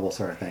 speech bubble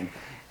sort of thing.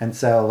 And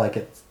so like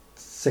at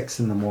 6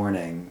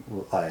 a.m,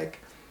 like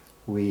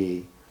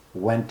we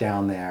went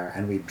down there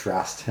and we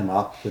dressed him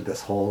up with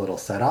this whole little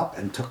setup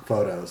and took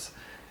photos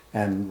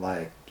and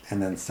like,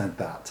 and then sent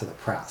that to the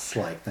press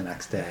like the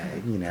next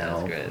day, you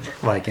know,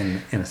 like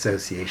in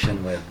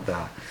association with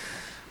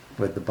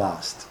the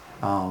bust.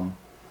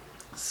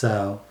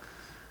 So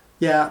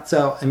yeah,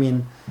 so I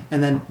mean,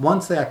 and then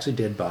once they actually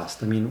did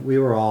bust, I mean, we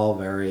were all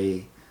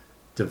very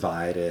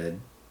divided.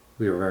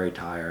 We were very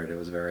tired. It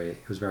was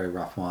very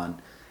rough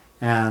one.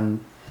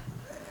 And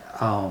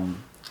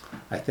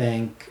I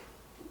think,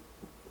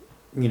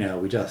 you know,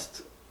 we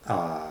just,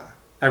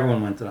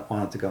 everyone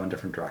wanted to go in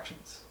different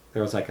directions.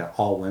 There was like an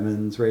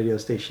all-women's radio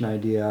station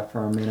idea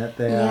for a minute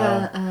there.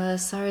 Yeah,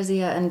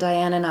 Sarzia and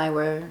Diane and I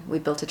we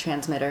built a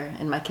transmitter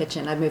in my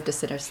kitchen. I moved to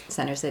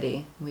Center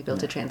City. We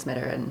built a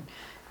transmitter and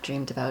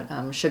dreamed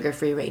about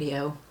sugar-free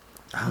radio.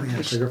 Oh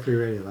yeah, sugar-free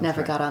radio. That's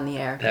never right. got on the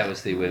air. That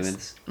was the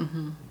women's.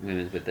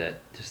 Women's with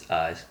that just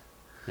eyes,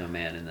 no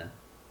man in the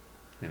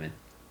women,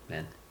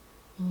 men.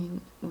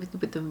 With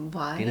the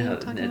Y You know, you're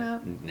talking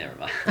about? Never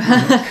mind.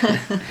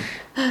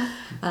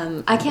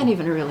 I can't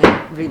even really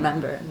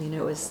remember. I mean,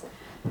 it was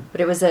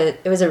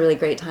a really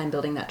great time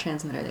building that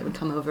transmitter. They would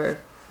come over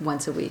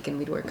once a week and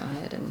we'd work on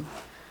it, and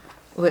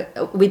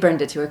we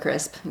burned it to a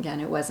crisp. Again,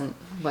 it wasn't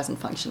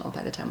functional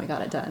by the time we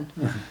got it done.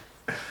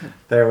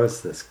 There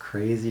was this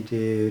crazy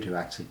dude who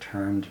actually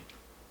turned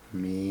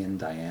me and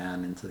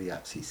Diane into the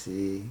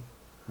FCC.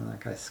 That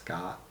guy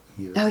Scott.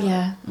 He was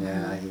yeah.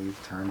 Yeah, he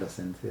turned us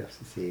into the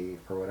FCC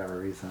for whatever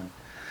reason.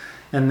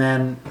 And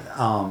then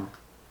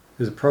he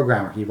was a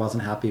programmer. He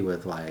wasn't happy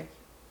with like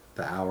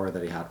the hour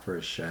that he had for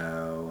his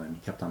show, and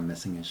he kept on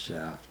missing his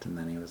shift. And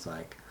then he was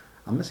like,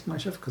 "I'm missing my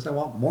shift because I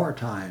want more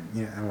time."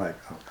 Yeah, I'm like,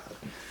 "Oh God,"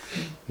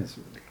 it's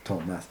a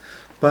total mess.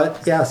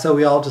 But yeah, so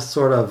we all just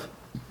sort of.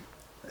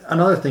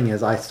 Another thing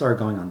is, I started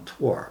going on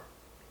tour,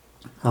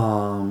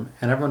 and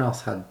everyone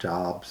else had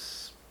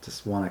jobs. To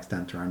one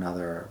extent or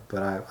another,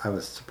 but I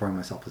was supporting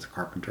myself as a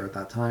carpenter at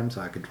that time, so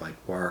I could like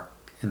work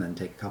and then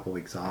take a couple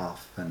weeks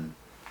off and,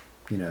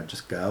 you know,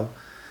 just go.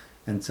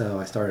 And so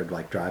I started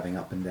like driving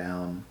up and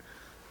down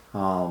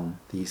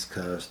the East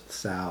Coast, the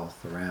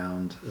South,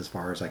 around as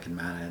far as I can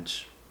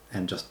manage,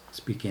 and just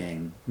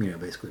speaking, you know,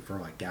 basically for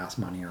like gas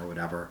money or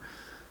whatever,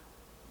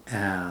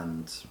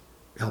 and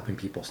helping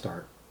people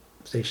start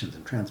stations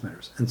and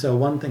transmitters. And so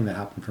one thing that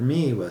happened for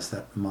me was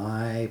that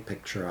my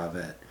picture of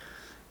it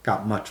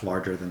got much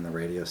larger than the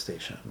radio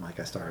station. Like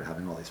I started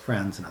having all these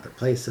friends in other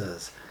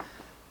places,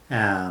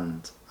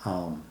 and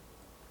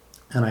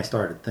I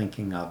started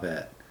thinking of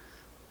it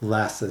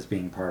less as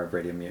being part of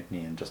Radio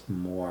Mutiny and just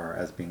more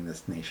as being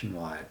this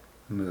nationwide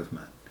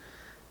movement.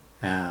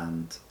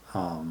 And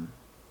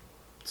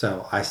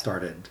so I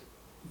started,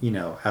 you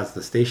know, as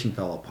the station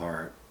fell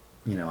apart,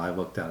 you know, I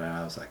looked at it and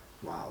I was like,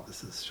 wow,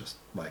 this is just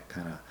like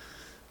kind of,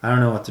 I don't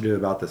know what to do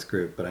about this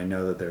group, but I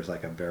know that there's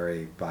like a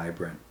very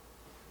vibrant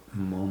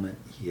moment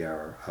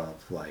here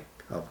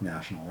of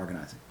national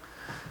organizing,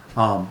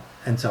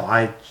 and so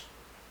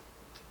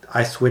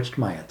I switched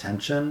my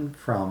attention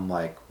from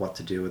like what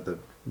to do with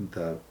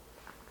the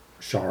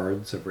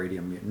shards of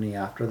Radio Mutiny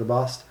after the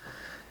bust,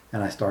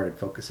 and I started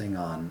focusing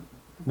on,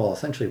 well,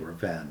 essentially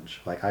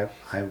revenge. Like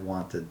I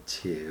wanted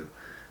to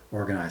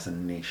organize a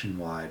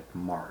nationwide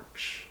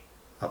march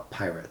of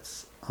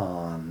pirates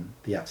on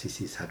the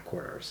FCC's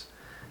headquarters.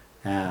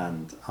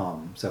 And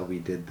so we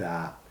did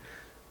that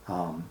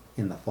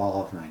in the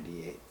fall of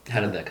 '98.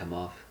 How did that come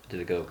off? Did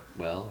it go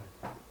well?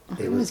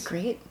 It was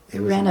great. It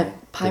We was ran a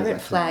amazing.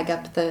 pirate flag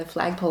up the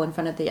flagpole in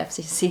front of the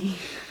FCC.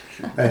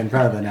 In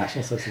front of the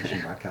National Association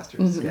of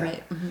Broadcasters. Yeah.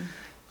 Right. Mm-hmm.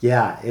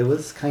 Yeah, it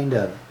was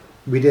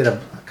we did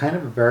a kind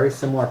of a very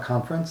similar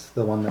conference to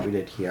the one that we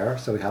did here.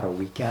 So we had a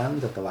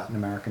weekend at the Latin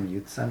American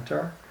Youth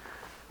Center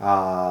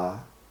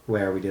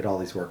where we did all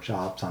these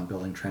workshops on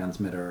building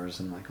transmitters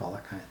and like all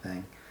that kind of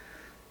thing.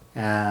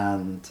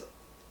 And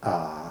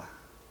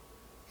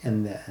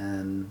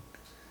then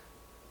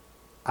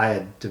I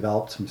had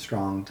developed some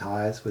strong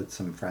ties with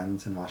some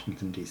friends in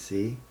Washington,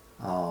 D.C.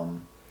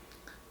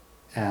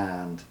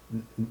 And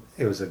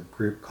it was a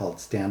group called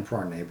Stand for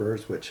Our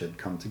Neighbors, which had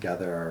come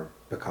together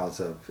because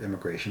of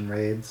immigration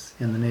raids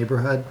in the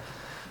neighborhood.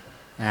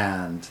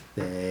 And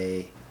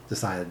they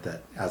decided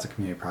that as a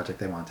community project,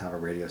 they wanted to have a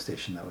radio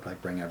station that would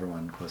like bring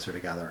everyone closer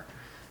together.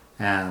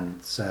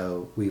 And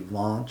so we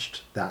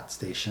launched that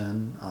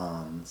station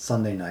on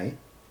Sunday night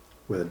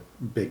with a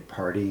big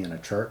party in a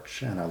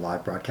church and a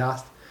live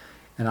broadcast.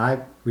 And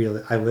I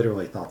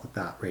literally thought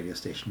that radio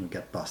station would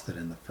get busted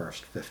in the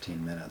first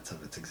 15 minutes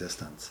of its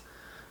existence.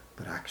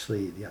 But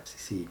actually, the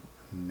FCC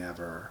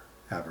never,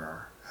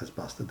 ever has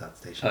busted that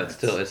station. Oh, it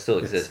still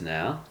exists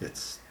now?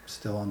 It's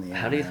still on the air.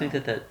 How do you now. think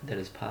that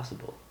is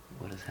possible?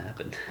 What has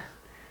happened?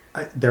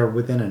 They're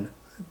within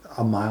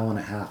a mile and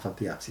a half of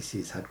the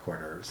FCC's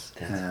headquarters.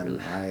 That's and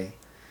really...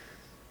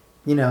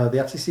 the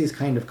FCC is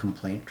kind of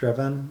complaint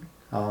driven.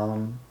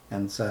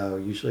 And so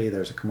usually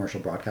there's a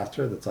commercial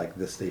broadcaster that's like,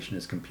 this station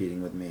is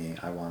competing with me,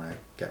 I want to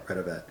get rid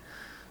of it.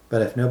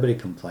 But if nobody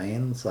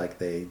complains, like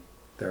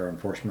their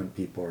enforcement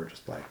people are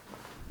just like,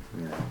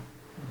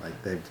 like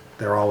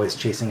they're always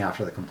chasing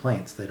after the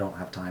complaints. They don't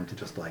have time to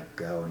just like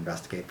go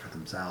investigate for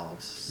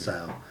themselves.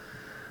 So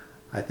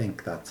I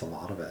think that's a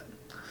lot of it.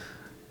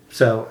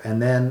 So,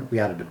 and then we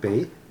had a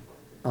debate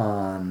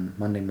on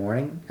Monday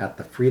morning at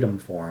the Freedom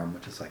Forum,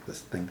 which is like this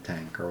think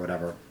tank or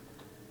whatever,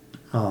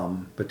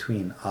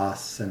 between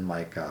us and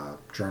like a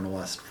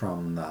journalist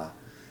from the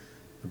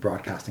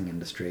broadcasting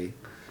industry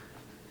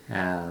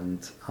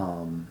and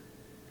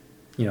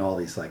all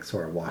these like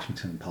sort of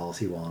Washington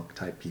policy wonk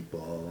type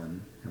people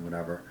and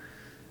whatever.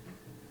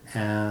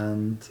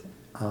 And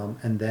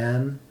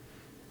then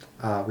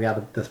we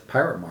had this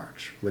pirate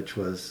march, which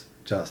was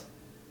just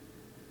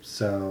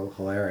so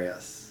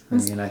hilarious. I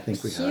mean, I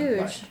think we had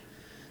like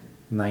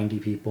 90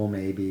 people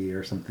maybe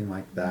or something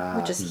like that.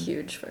 Which is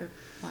huge for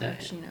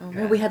March,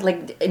 Yeah. We had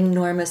like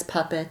enormous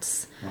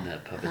puppets.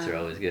 Puppets are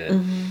always good.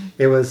 Mm-hmm.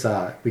 It was,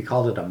 we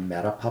called it a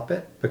meta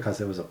puppet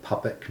because it was a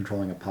puppet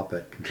controlling a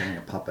puppet controlling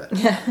a puppet.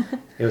 Yeah.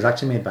 It was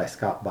actually made by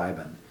Scott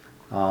Biben.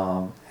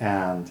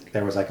 And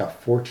there was like a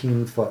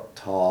 14-foot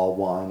tall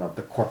one of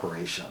the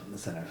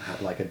corporations, and it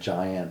had like a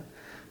giant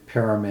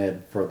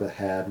pyramid for the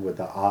head with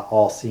the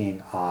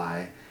all-seeing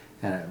eye,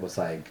 and it was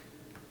like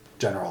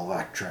General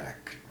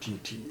Electric,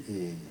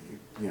 GTE,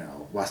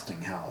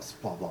 Westinghouse,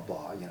 blah, blah,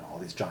 blah, all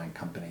these giant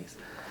companies.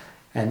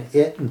 And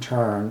it, in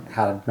turn,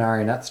 had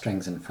marionette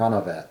strings in front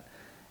of it,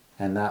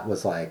 and that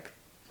was like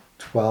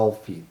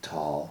 12 feet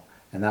tall,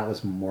 and that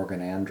was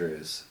Morgan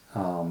Andrews,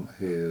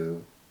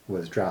 who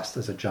was dressed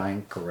as a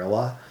giant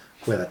gorilla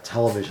with a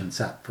television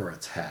set for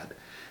its head.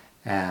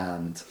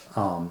 And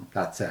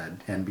that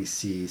said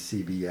NBC,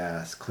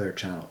 CBS, Clear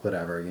Channel,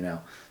 whatever,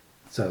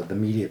 so the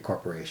media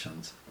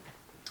corporations.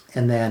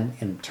 And then,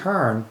 in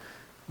turn,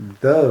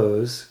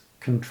 those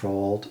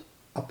controlled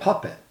a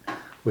puppet,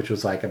 which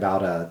was like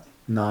about a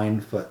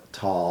 9-foot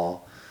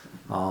tall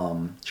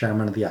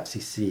chairman of the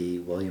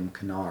FCC, William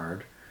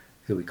Kennard,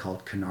 who we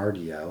called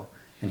Kennardio,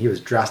 and he was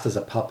dressed as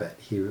a puppet.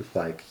 He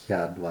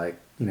had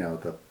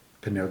the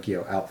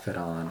Pinocchio outfit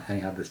on, and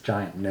he had this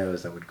giant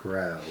nose that would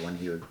grow when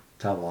he would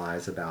tell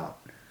lies about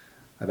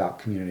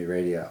community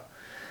radio.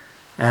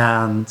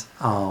 And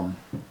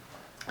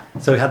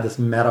so we had this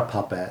meta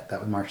puppet that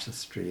would march the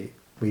street.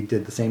 We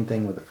did the same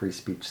thing with the free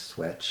speech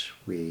switch.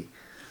 We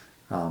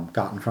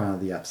got in front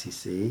of the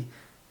FCC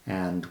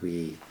and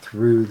we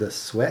threw the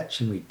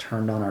switch and we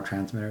turned on our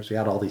transmitters. We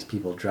had all these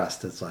people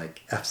dressed as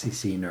like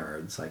FCC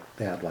nerds. Like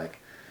they had like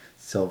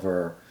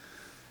silver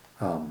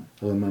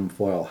aluminum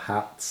foil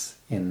hats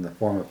in the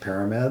form of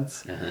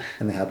pyramids. Uh-huh.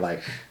 And they had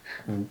like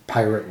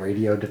pirate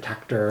radio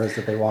detectors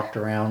that they walked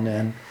around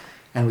in.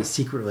 And we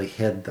secretly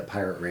hid the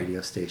pirate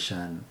radio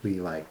station.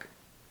 We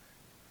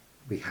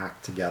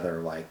hacked together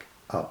like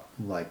a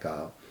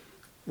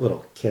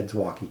little kid's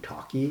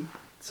walkie-talkie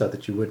so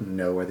that you wouldn't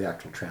know where the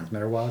actual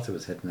transmitter was. It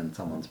was hidden in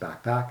someone's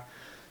backpack.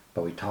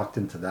 But we talked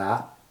into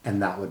that,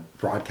 and that would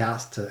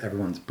broadcast to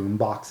everyone's boom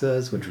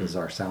boxes, which was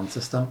our sound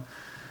system,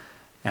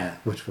 and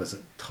which was a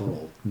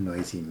total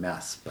noisy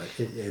mess, but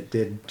it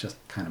did just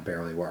kind of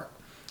barely work.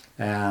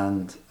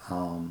 And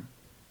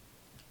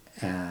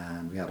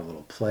and we had a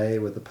little play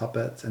with the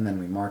puppets, and then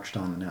we marched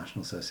on the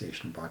National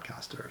Association of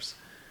Broadcasters,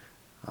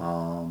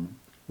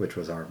 which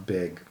was our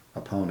big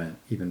opponent,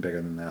 even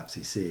bigger than the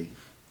FCC.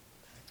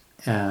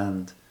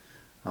 And,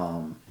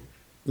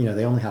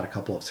 they only had a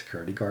couple of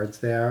security guards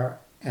there,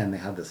 and they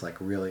had this like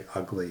really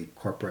ugly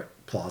corporate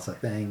plaza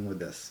thing with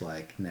this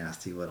like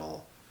nasty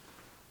little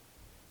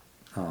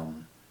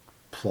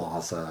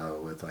plaza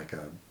with like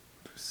a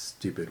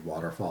stupid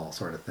waterfall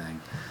sort of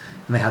thing.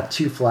 And they had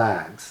 2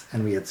 flags,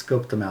 and we had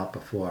scoped them out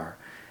before.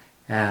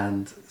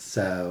 And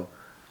so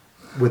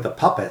with the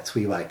puppets,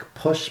 we like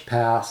pushed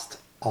past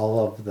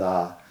all of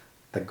the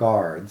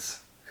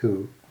guards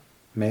who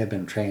may have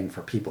been trained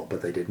for people,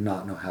 but they did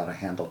not know how to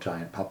handle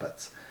giant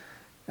puppets.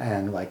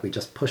 And like we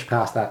just pushed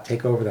past that,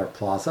 take over their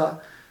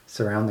plaza,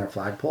 surround their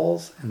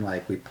flagpoles, and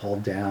like we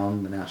pulled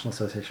down the National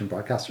Association of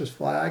Broadcasters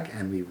flag,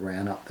 and we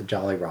ran up the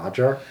Jolly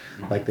Roger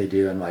like they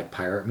do in like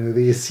pirate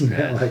movies,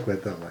 like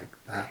with the like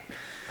that.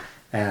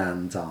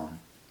 And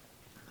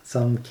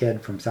some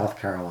kid from South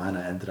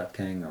Carolina ended up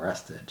getting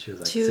arrested. She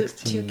was like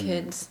 16. 2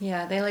 kids.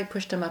 Yeah, they like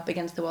pushed him up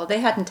against the wall. They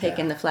hadn't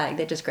taken the flag.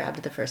 They just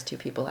grabbed the first 2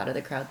 people out of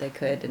the crowd they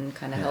could and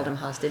kind of held him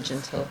hostage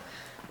until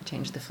they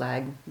changed the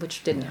flag,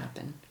 which didn't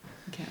happen.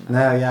 I can't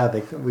remember. No, yeah,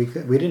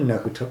 we didn't know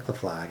who took the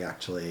flag,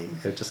 actually.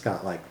 It just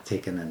got like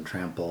taken and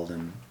trampled,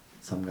 and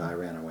some guy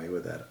ran away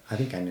with it. I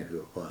think I knew who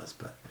it was,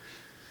 but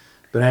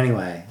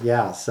anyway,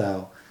 yeah,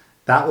 so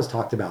that was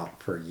talked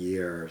about for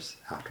years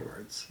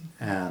afterwards.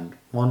 And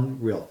one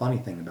real funny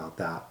thing about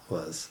that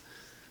was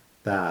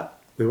that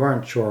we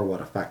weren't sure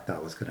what effect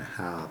that was going to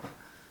have.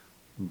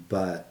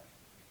 But,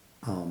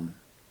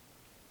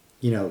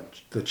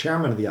 the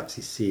chairman of the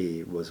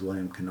FCC was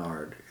William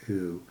Kennard,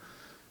 who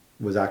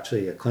was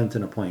actually a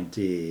Clinton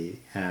appointee,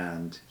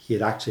 and he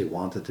had actually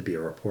wanted to be a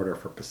reporter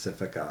for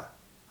Pacifica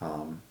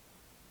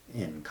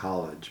in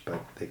college,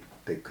 but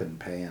they couldn't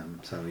pay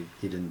him, so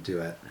he didn't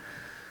do it.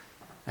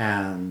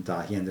 And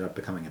he ended up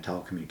becoming a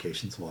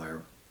telecommunications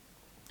lawyer,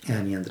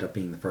 and he ended up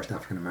being the first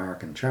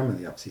African-American chairman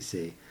of the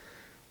FCC.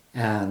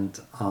 And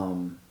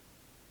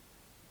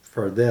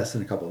for this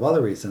and a couple of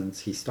other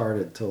reasons, he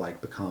started to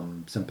like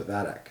become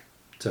sympathetic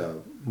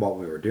to what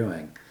we were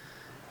doing.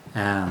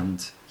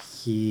 And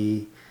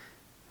he,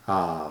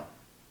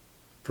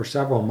 for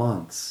several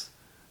months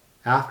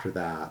after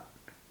that,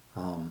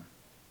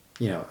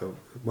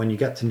 when you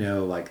get to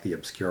know like the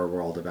obscure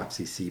world of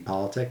FCC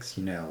politics,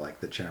 like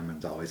the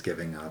chairman's always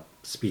giving a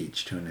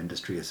speech to an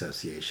industry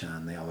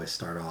association. They always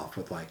start off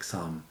with like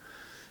some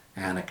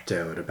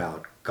anecdote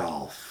about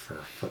golf or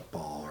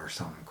football or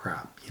some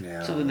crap,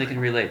 Something they can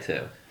relate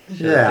to.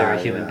 They're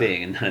a human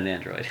being and not an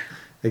android.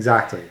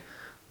 Exactly.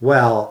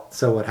 Well,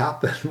 so what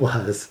happened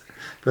was,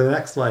 for the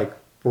next like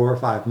 4 or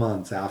 5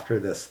 months after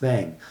this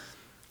thing,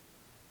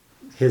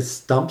 his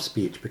stump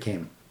speech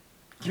became,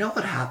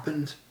 what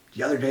happened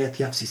the other day at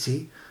the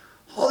FCC?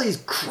 All these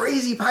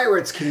crazy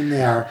pirates came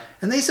there,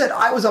 and they said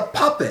I was a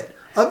puppet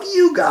of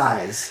you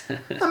guys.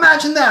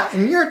 Imagine that.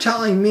 And you're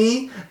telling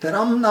me that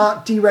I'm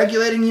not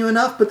deregulating you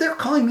enough, but they're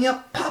calling me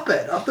a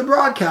puppet of the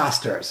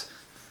broadcasters.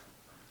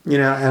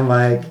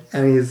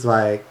 And he's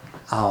like,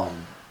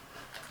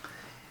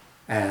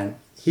 and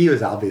he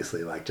was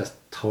obviously like just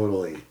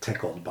totally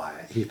tickled by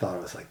it. He thought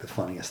it was like the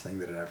funniest thing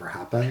that had ever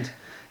happened.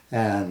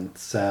 And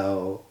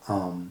so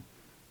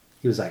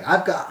he was like,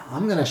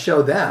 I'm going to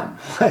show them.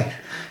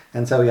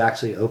 And so he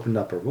actually opened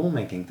up a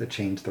rulemaking to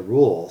change the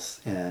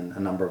rules in a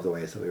number of the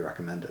ways that we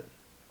recommended.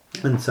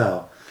 And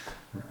so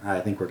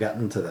I think we're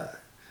getting to the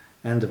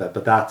end of it,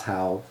 but that's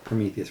how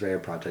Prometheus Radio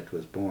Project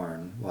was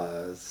born,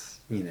 was,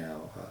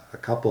 a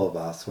couple of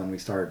us, when we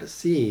started to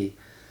see,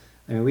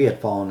 we had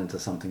fallen into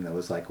something that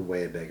was like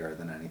way bigger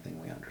than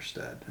anything we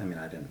understood. I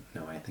didn't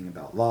know anything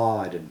about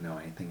law. I didn't know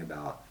anything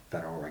about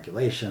federal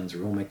regulations,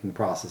 rulemaking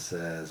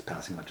processes,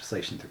 passing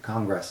legislation through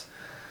Congress.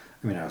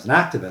 I was an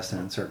activist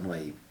and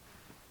certainly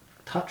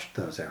touched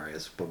those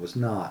areas, but was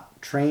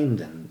not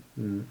trained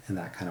in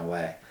that kind of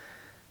way.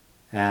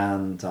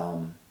 And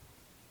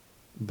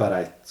but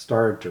I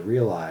started to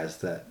realize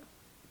that,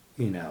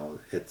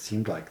 it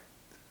seemed like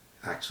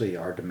actually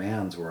our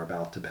demands were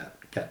about to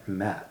get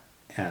met,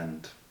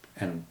 and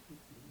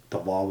the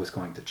law was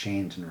going to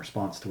change in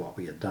response to what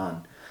we had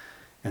done.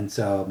 And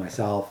so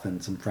myself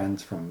and some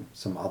friends from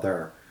some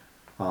other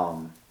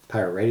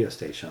pirate radio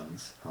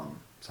stations,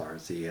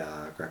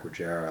 Zarzia, Greg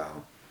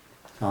Ruggiero,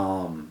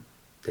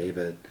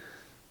 David,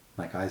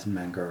 Mike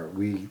Eisenmenger,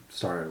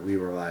 we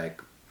were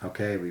like,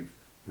 okay,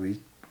 we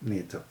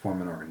need to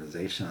form an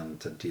organization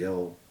to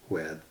deal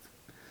with,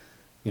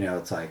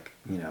 it's like,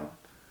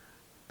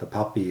 the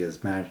puppy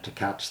has managed to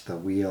catch the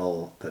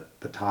wheel,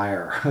 the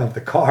tire of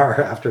the car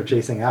after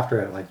chasing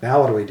after it. Like, now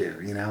what do we do,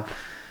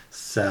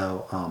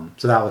 So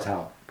that was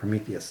how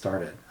Prometheus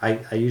started.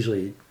 I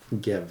usually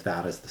give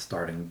that as the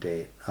starting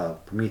date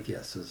of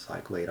Prometheus, is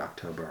like late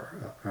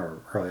October or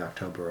early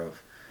October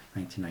of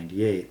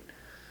 1998,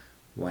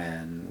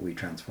 when we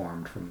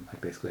transformed from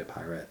like basically a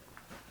pirate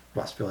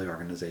West Philly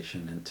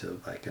organization into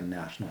like a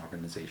national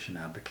organization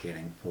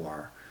advocating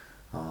for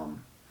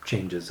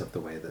changes of the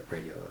way that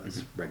radio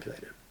is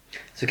regulated.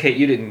 So Kate,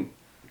 you didn't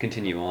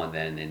continue on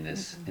then in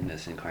this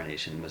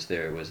incarnation. Was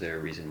there a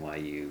reason why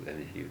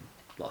you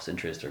lost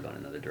interest or gone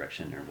another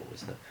direction, or what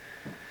was the?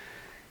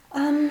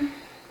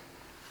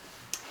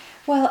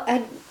 Well,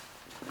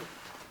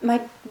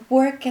 my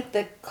work at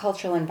the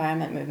cultural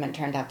environment movement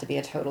turned out to be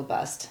a total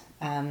bust,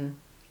 and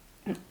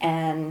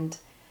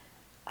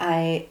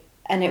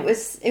it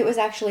was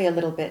actually a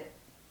little bit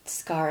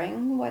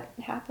scarring what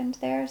happened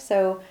there.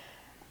 So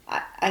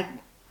I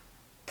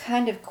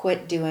kind of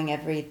quit doing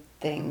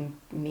everything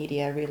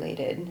media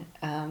related,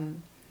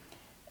 and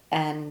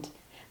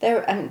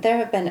there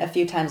have been a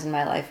few times in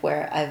my life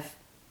where I've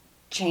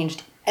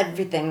changed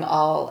everything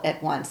all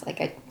at once. Like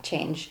I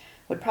change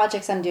what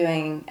projects I'm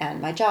doing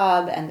and my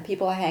job and the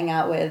people I hang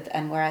out with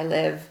and where I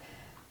live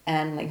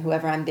and like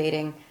whoever I'm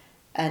dating,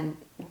 and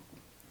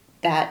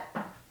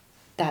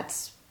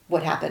that's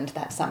what happened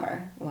that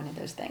summer. One of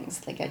those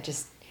things. Like I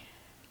just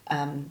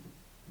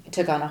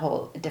took on a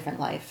whole different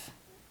life,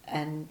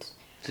 and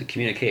so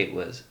communicate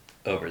was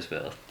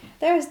Oversville.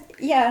 There are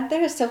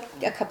still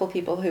a couple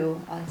people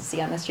who I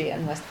see on the street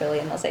in West Philly,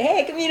 and they'll say,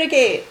 "Hey,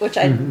 communicate," which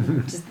I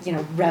just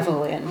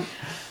revel in.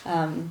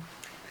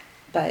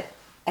 But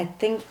I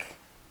think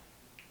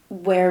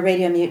where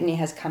Radio Mutiny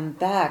has come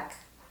back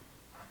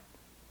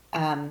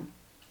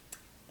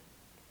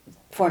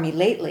for me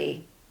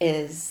lately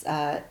is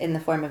in the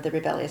form of the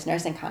Rebellious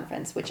Nursing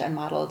Conference, which I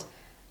modeled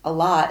a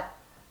lot,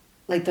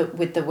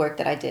 with the work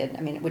that I did.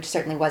 I mean, which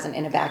certainly wasn't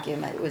in a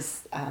vacuum. It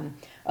was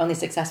only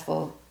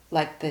successful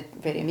like the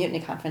Radio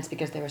Mutiny Conference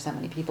because there were so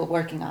many people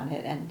working on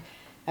it, and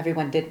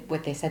everyone did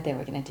what they said they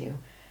were going to do.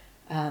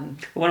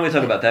 Why don't we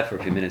talk about that for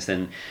a few minutes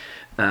then?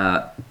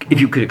 If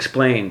you could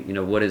explain,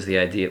 what is the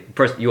idea?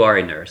 First, you are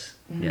a nurse,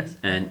 yes,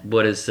 and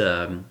what is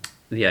the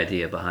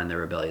idea behind the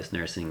Rebellious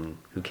Nursing?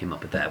 Who came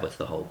up with that? What's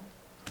the whole?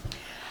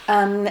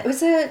 It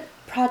was a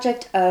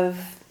project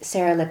of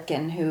Sarah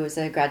Lipkin, who is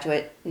a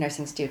graduate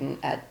nursing student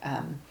at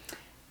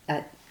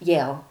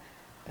Yale,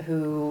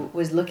 who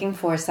was looking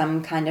for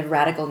some kind of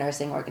radical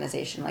nursing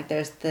organization. Like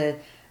there's the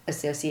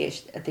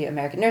association, the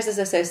American Nurses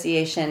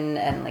Association,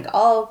 and like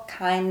all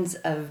kinds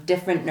of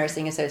different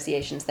nursing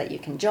associations that you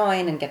can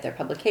join and get their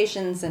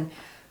publications. And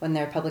when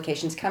their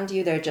publications come to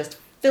you, they're just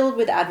filled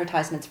with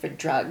advertisements for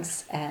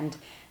drugs, and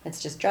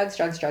it's just drugs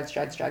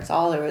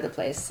all over the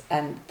place.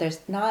 And there is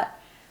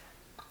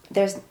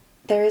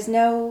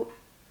no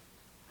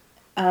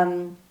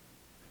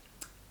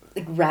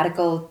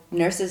radical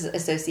nurses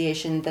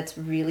association that's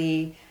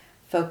really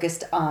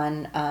focused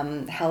on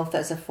health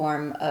as a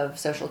form of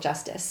social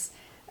justice,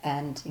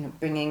 and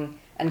bringing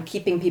and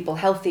keeping people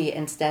healthy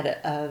instead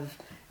of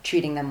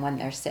treating them when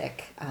they're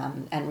sick,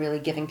 and really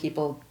giving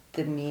people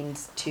the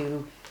means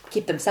to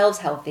keep themselves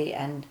healthy.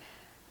 And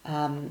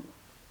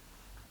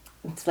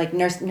it's like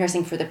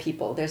nursing for the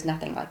people. There's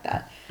nothing like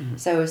that. Mm-hmm.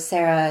 So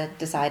Sarah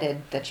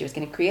decided that she was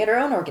going to create her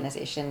own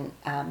organization,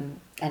 and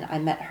I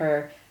met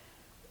her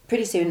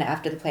pretty soon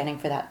after the planning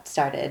for that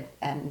started,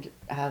 and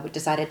we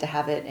decided to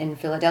have it in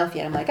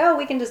Philadelphia. And I'm like, oh,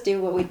 we can just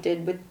do what we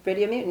did with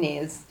Radio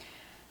Mutiny,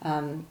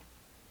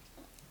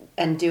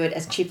 and do it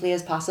as cheaply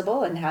as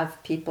possible, and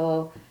have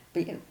people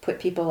put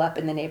people up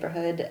in the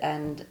neighborhood,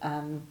 and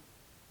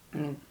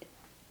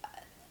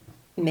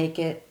make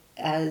it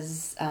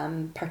as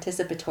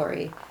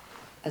participatory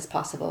as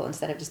possible,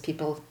 instead of just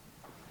people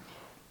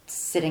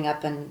sitting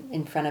up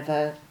in front of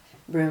a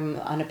room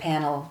on a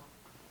panel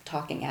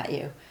talking at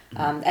you.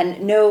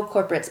 And no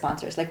corporate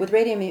sponsors. Like with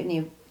Radio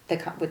Mutiny,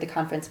 with the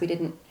conference, we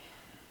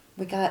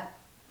got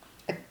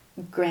a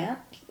grant,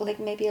 like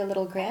maybe a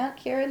little grant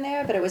here and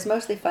there, but it was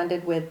mostly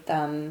funded with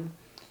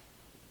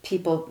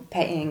people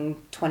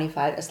paying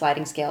a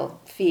sliding scale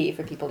fee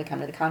for people to come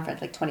to the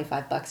conference, like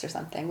 $25 or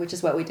something, which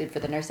is what we did for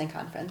the nursing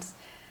conference.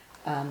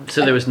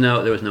 So there was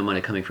no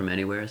money coming from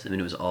anywhere. I mean,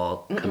 it was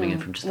all coming in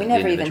from just the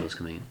individuals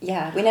coming in.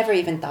 Yeah, we never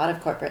even thought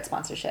of corporate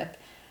sponsorship.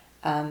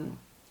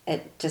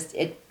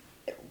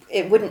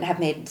 It wouldn't have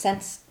made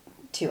sense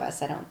to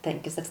us, I don't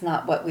think, because that's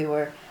not what we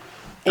were.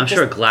 I'm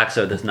sure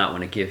Glaxo does not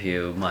want to give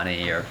you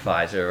money, or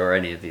Pfizer, or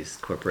any of these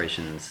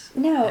corporations.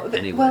 No,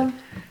 anyway. Well,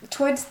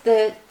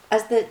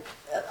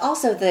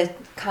 also the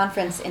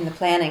conference in the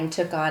planning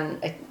took on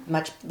a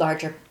much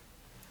larger,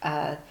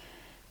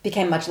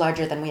 became much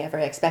larger than we ever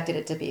expected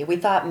it to be. We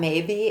thought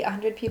maybe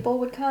 100 people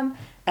would come,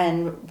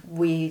 and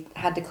we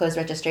had to close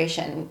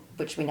registration,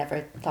 which we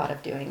never thought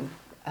of doing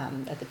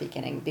at the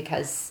beginning,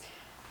 because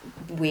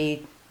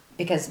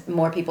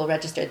more people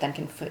registered than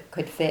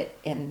could fit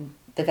in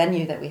the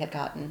venue that we had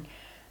gotten.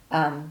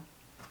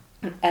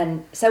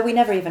 And so we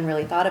never even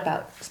really thought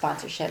about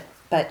sponsorship.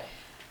 But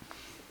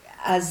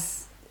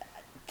as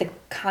the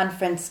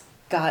conference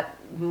got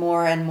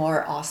more and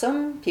more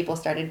awesome, people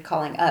started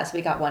calling us.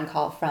 We got one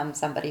call from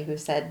somebody who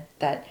said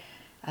that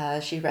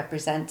she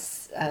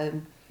represents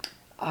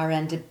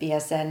RN to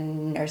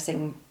BSN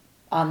nursing,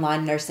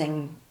 online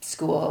nursing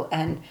school,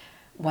 and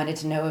wanted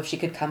to know if she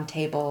could come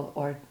table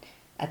or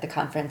at the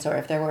conference, or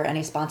if there were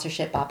any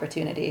sponsorship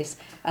opportunities.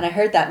 And I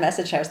heard that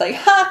message, and I was like,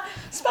 ha!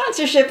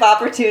 Sponsorship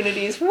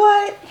opportunities,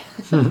 what?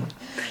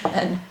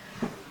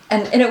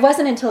 And it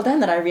wasn't until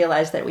then that I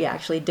realized that we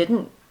actually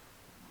didn't.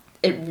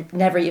 It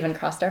never even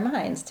crossed our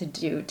minds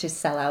to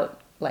sell out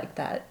like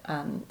that.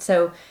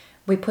 So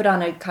we put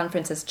on a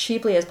conference as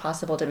cheaply as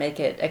possible to make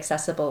it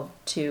accessible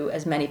to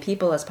as many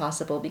people as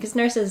possible, because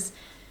nurses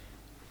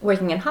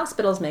working in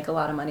hospitals make a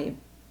lot of money,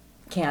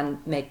 can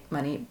make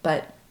money,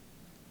 but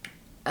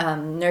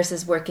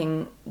nurses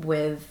working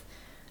with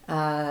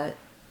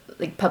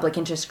like public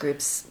interest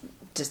groups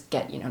just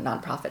get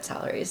nonprofit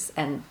salaries,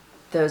 and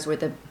those were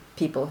the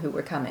people who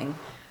were coming.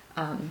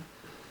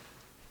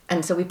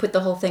 And so we put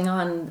the whole thing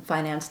on,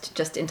 financed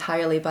just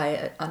entirely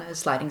on a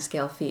sliding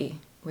scale fee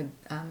with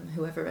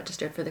whoever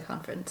registered for the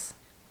conference.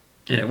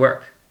 And it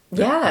worked.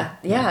 Yeah,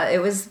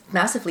 it was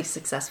massively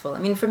successful. I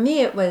mean, for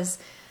me, it was.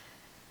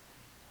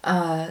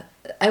 I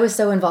was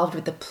so involved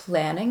with the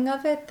planning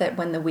of it that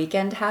when the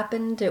weekend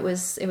happened, it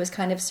was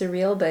kind of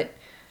surreal. But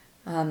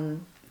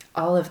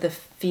all of the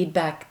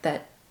feedback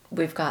that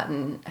we've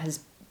gotten has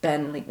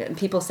been like,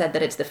 people said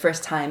that it's the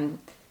first time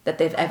that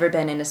they've ever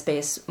been in a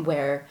space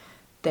where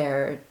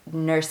their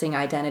nursing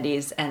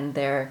identities and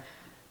their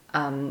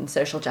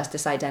social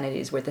justice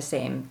identities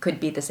could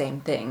be the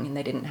same thing, and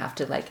they didn't have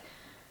to like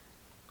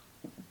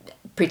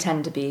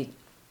pretend to be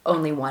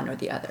only one or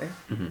the other.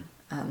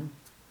 Mm-hmm.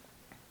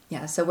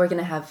 So we're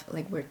gonna have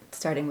we're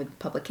starting with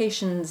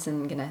publications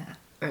and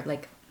or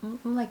like a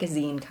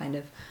zine kind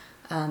of,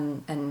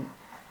 and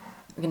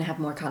we're gonna have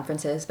more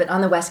conferences, but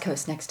on the West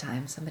Coast next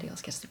time. Somebody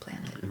else gets to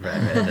plan it.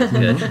 Right, that's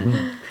good.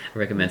 I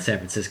recommend San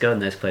Francisco,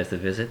 nice place to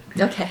visit.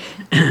 Okay.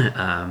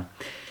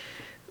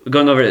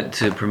 Going over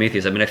to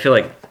Prometheus, I mean, I feel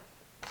like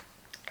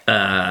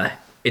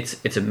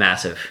it's a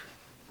massive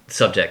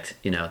subject,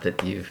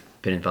 that you've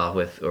been involved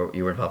with, or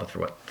you were involved with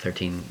for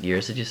 13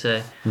 years, did you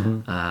say?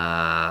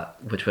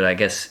 Mm-hmm. Which would, I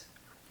guess,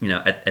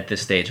 at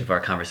this stage of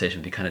our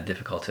conversation, be kind of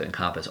difficult to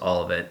encompass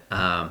all of it.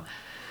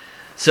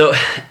 So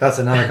that's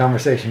another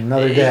conversation,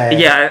 another day.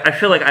 Yeah, I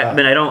feel like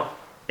I don't.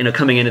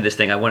 Coming into this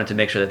thing, I wanted to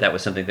make sure that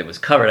was something that was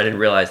covered. I didn't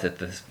realize that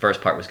this first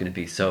part was going to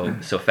be so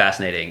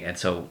fascinating and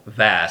so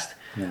vast.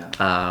 Yeah.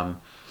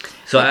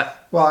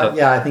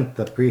 I think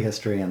the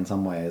prehistory in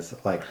some ways,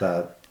 like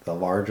the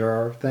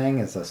larger thing,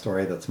 is a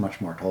story that's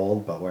much more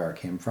told, but where it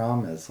came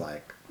from is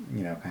kind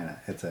of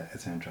it's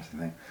an interesting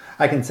thing.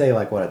 I can say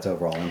what its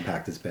overall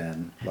impact has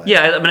been.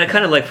 I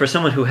kind of for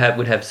someone who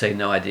would have say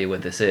no idea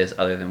what this is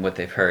other than what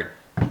they've heard,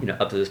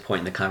 up to this point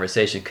in the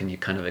conversation. Can you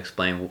kind of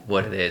explain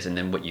what it is and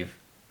then what you've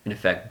in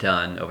effect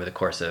done over the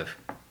course of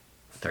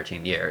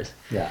 13 years?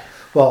 Yeah.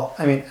 Well,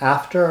 I mean,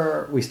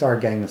 after we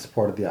started getting the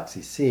support of the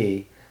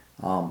FCC,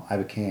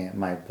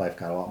 my life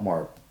got a lot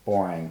more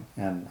boring,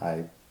 and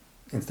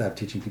instead of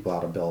teaching people how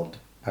to build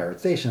pirate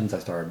stations, I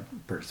started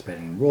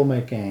participating in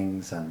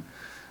rulemakings and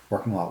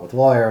working a lot with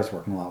lawyers,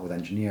 working a lot with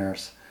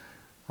engineers.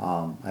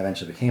 I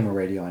eventually became a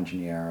radio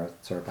engineer, a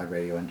certified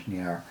radio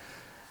engineer.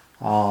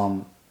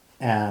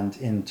 And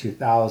in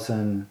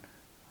 2000,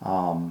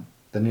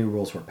 the new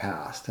rules were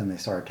passed, and they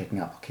started taking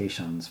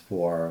applications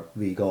for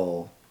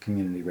legal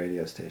community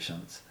radio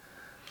stations.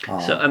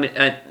 So, I mean,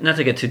 not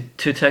to get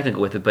too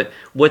technical with it, but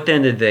what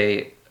then did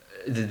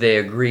they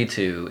agree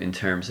to in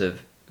terms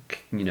of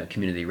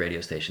community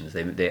radio stations?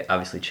 They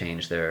obviously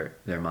changed their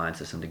minds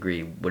to some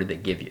degree. What did they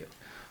give you?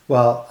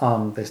 Well,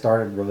 they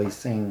started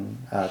releasing.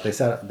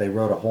 They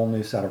wrote a whole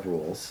new set of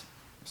rules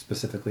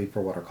specifically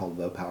for what are called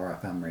low power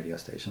FM radio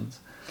stations.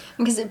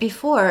 Because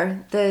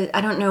before,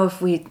 I don't know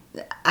if we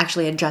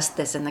actually addressed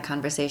this in the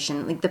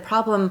conversation. The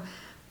problem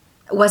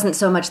wasn't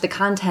so much the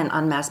content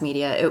on mass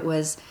media. It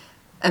was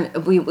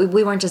we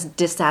weren't just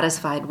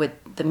dissatisfied with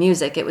the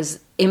music. It was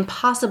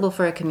impossible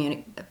for a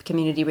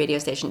community radio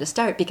station to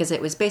start because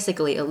it was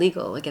basically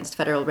illegal against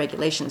federal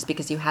regulations,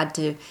 because you had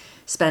to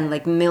spend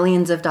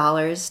millions of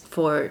dollars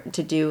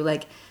to do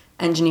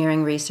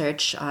engineering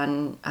research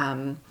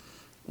on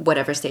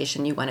whatever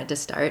station you wanted to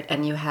start,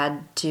 and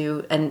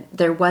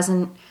there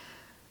wasn't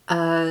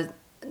a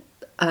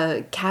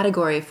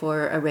category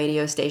for a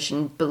radio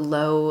station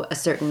below a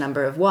certain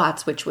number of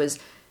watts, which was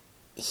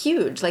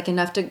huge,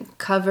 enough to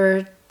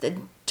cover the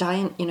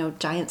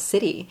giant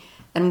city.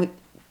 And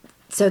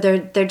so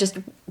there just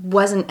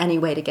wasn't any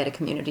way to get a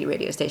community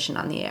radio station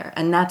on the air,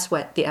 and that's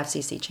what the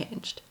FCC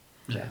changed.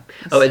 Yeah.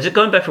 Oh, is it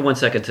going back for 1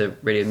 second to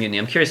Radio Mutiny?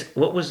 I'm curious,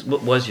 what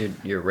was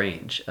your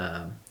range?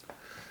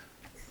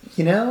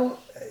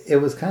 It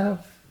was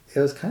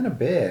kind of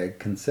big,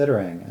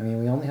 considering. I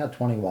mean, we only had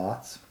 20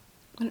 watts.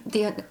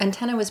 The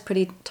antenna was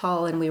pretty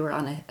tall, and we were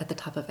at the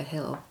top of a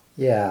hill.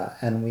 Yeah,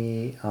 and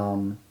we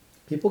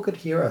people could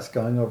hear us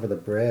going over the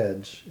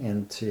bridge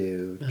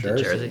into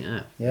Jersey.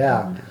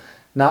 Yeah.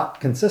 Not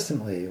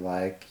consistently.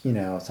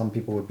 Some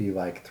people would be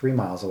 3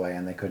 miles away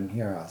and they couldn't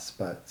hear us.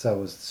 So it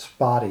was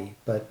spotty,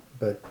 but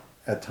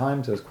at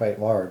times it was quite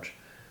large.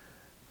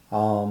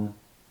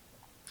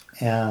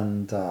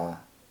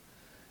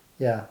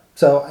 Yeah.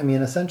 So, I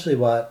mean, essentially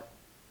what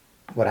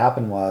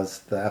happened was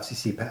the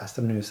FCC passed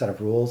a new set of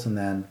rules, and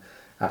then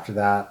after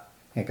that,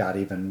 it got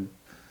even,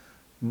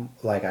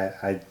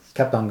 I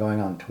kept on going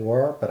on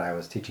tour, but I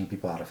was teaching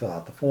people how to fill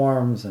out the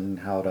forms and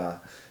how to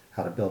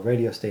how to build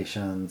radio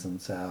stations,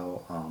 and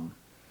so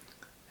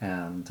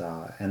and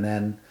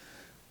then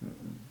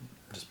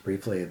just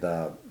briefly,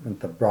 the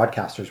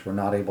broadcasters were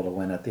not able to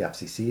win at the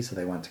FCC, so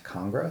they went to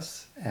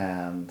Congress,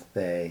 and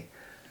they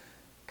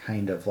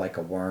kind of like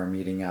a worm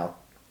eating out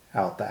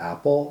the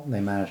apple.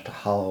 They managed to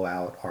hollow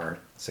out our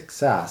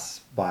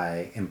success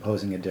by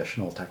imposing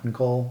additional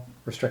technical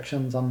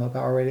restrictions on low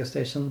power radio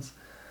stations.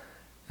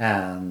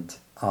 And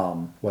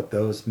what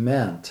those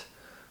meant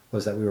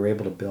was that we were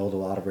able to build a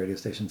lot of radio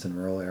stations in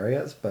rural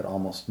areas, but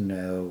almost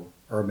no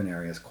urban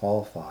areas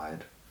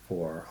qualified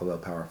for a low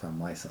power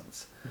FM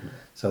license. Mm-hmm.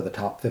 So the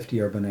top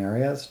 50 urban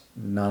areas,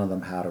 none of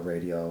them had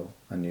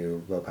a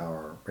new low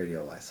power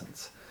radio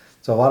license.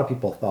 So a lot of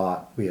people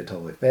thought we had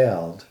totally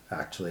failed,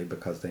 actually,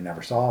 because they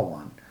never saw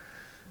one,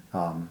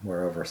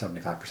 where over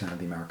 75% of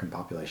the American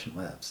population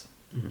lives.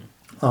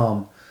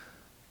 Mm-hmm.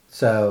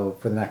 So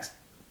for the next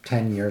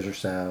 10 years or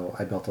so,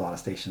 I built a lot of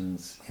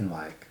stations in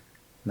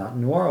not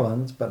in New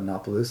Orleans, but in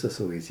Opelousas,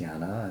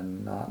 Louisiana,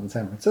 and not in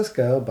San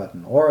Francisco, but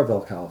in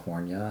Oroville,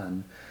 California,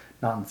 and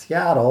not in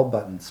Seattle,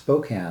 but in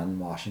Spokane,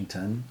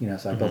 Washington.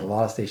 So I built a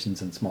lot of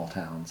stations in small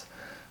towns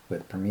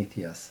with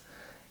Prometheus.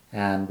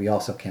 And we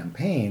also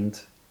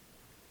campaigned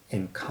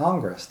in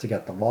Congress to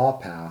get the law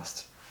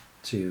passed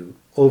to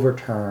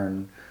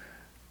overturn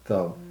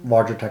the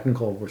larger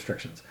technical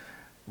restrictions.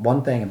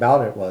 One thing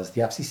about it was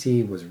the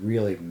FCC was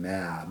really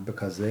mad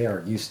because they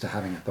are used to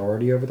having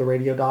authority over the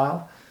radio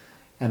dial.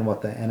 And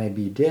what the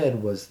NAB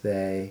did was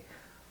they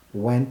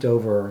went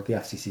over the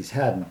FCC's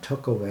head and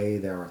took away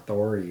their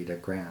authority to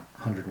grant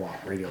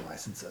 100-watt radio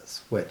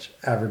licenses, which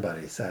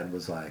everybody said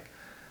was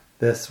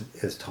this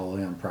is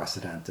totally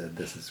unprecedented,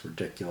 this is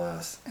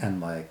ridiculous.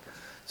 And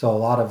so a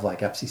lot of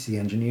FCC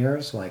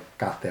engineers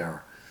got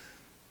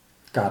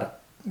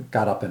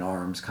up in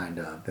arms, kind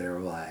of. They were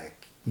a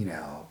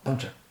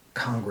bunch of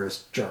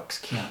Congress jerks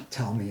can't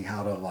tell me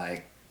how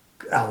to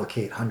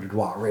allocate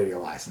 100-watt radio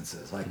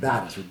licenses.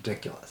 That is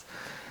ridiculous.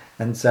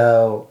 And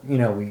so,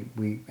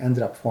 we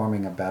ended up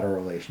forming a better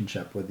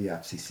relationship with the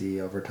FCC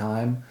over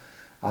time.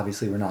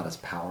 Obviously, we're not as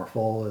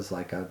powerful as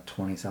a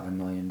 $27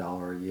 million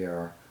a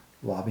year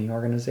lobbying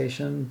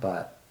organization,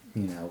 but,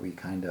 we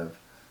kind of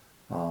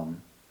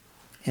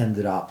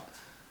ended up,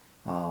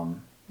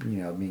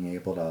 being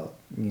able to,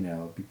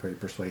 be pretty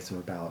persuasive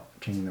about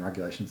changing the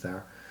regulations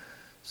there.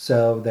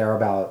 So there are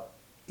about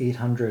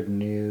 800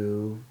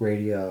 new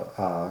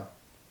radio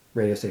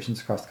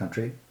stations across the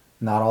country.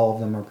 Not all of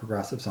them are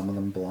progressive. Some of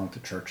them belong to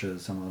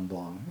churches. Some of them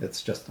belong.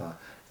 It's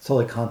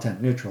totally content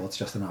neutral. It's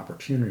just an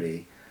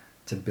opportunity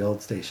to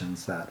build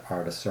stations that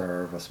are to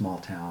serve a small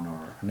town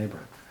or a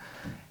neighborhood.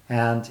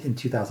 And in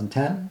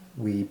 2010,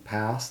 we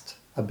passed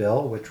a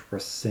bill which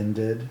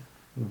rescinded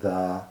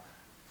the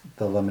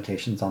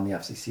limitations on the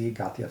FCC,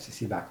 got the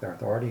FCC back their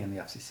authority, and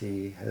the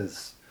FCC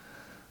has,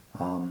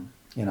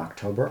 in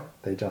October,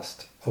 they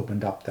just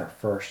opened up their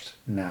first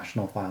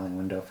national filing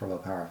window for low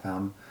power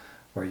FM,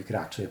 where you could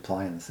actually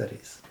apply in the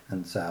cities.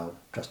 And so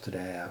just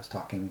today I was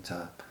talking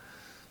to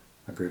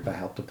a group I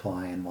helped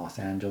apply in Los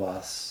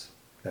Angeles.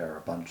 There are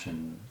a bunch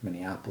in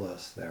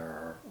Minneapolis. There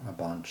are a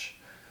bunch,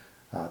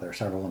 there are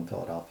several in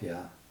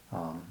Philadelphia,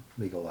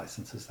 legal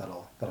licenses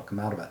that'll come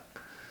out of it.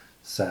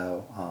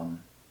 So,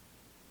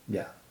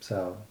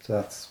 so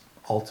that's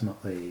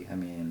ultimately,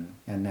 and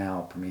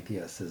now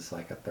Prometheus is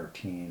a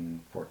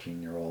 13,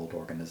 14-year-old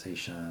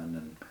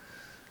organization,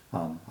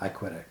 and I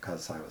quit it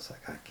because I was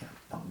I can't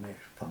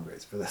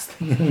fundraise for this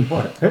thing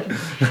anymore.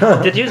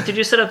 Did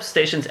you set up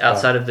stations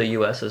outside of the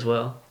U.S. as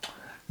well?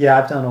 Yeah,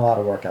 I've done a lot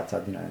of work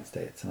outside the United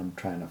States, and I'm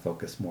trying to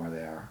focus more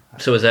there.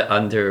 So was that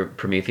under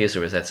Prometheus, or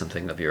was that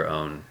something of your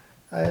own?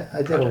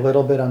 I did a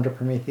little bit under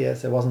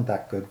Prometheus. It wasn't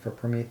that good for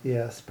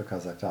Prometheus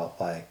because I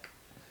felt like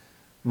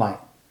my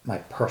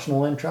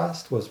personal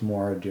interest was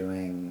more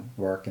doing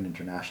work in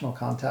international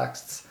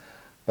contexts.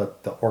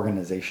 But the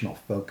organizational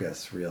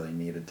focus really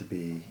needed to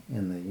be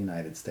in the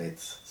United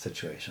States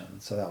situation.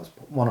 So that was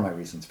one of my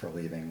reasons for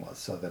leaving, was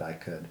so that I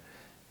could,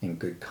 in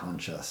good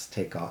conscience,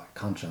 take off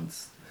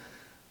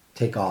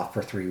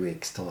for 3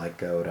 weeks to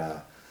go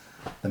to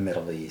the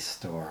Middle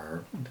East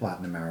or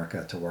Latin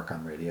America to work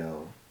on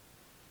radio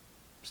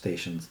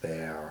stations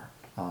there,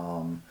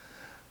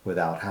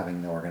 without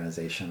having the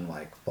organization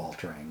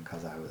faltering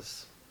because I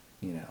was,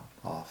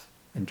 off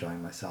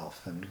enjoying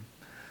myself. And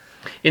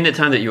in the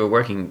time that you were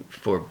working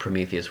for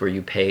Prometheus, were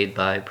you paid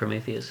by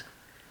Prometheus?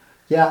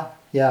 Yeah.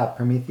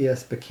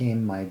 Prometheus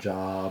became my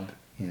job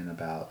in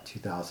about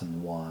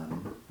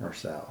 2001 or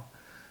so.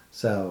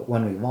 So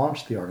when we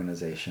launched the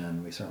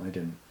organization, we certainly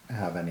didn't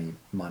have any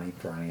money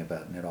for any of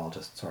it, and it all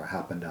just sort of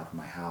happened out of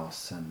my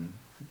house and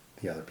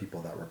the other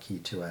people that were key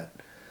to it.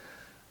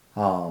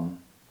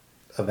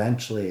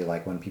 Eventually,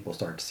 when people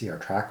started to see our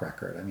track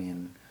record,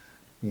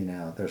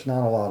 there's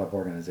not a lot of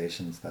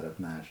organizations that have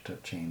managed to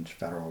change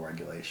federal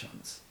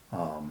regulations.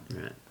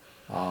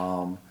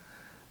 Right.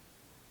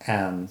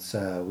 And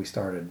so we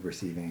started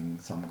receiving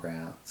some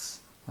grants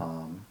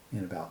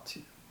in about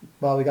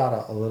we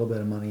got a little bit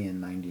of money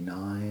in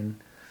 '99,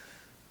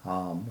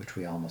 which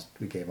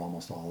we gave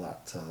almost all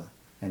that to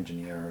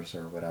engineers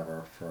or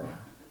whatever for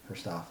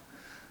stuff.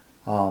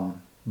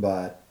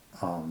 But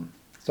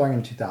starting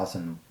in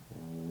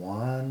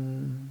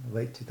 2001,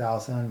 late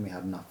 2000, we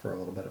had enough for a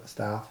little bit of a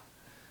staff.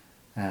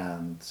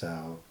 And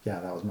so, yeah,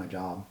 that was my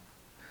job.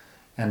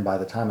 And by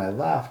the time I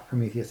left,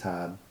 Prometheus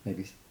had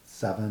maybe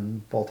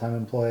 7 full-time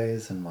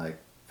employees and like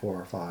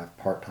 4 or 5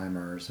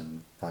 part-timers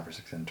and 5 or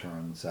 6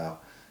 interns. So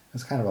it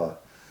was kind of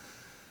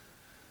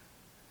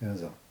it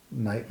was a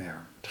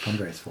nightmare to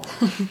fundraise for.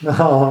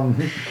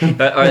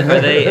 But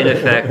are they in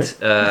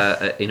effect,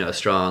 a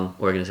strong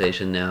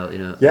organization now?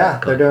 Yeah,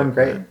 they're doing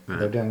great. Right.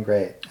 They're doing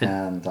great,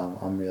 and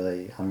I'm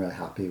really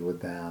happy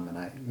with them. And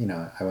I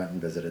went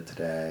and visited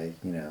today.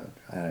 And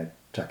I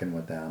check in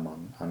with them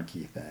on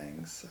key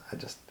things. I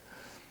just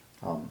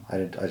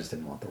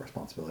didn't want the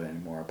responsibility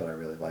anymore, but I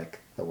really like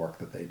the work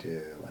that they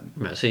do. And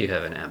Right, so you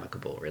have an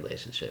amicable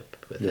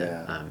relationship with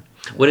Yeah. them.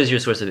 What is your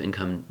source of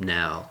income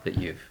now that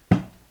you've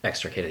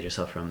extricated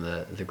yourself from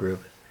the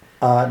group?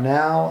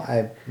 Now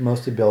I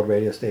mostly build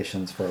radio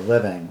stations for a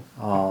living,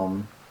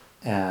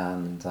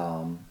 and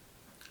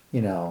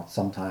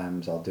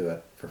sometimes I'll do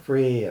it for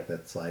free if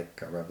it's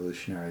like a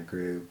revolutionary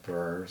group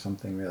or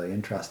something really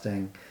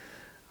interesting,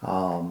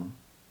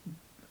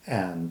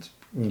 and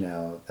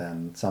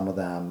then some of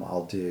them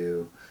I'll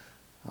do,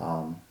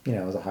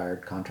 as a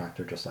hired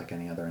contractor, just like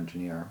any other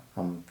engineer.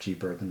 I'm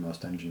cheaper than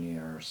most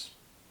engineers.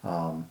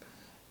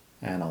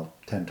 And I'll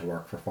tend to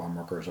work for farm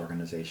workers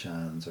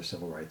organizations or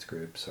civil rights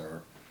groups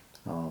or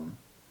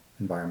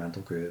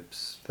environmental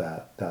groups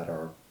that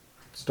are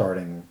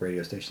starting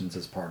radio stations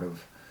as part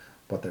of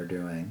what they're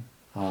doing.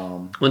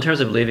 Well, in terms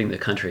of leaving the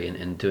country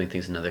and doing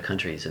things in other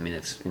countries, I mean,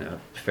 it's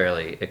a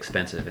fairly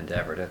expensive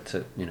endeavor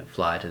to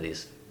fly to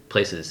these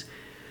places.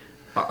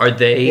 Are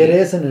they? It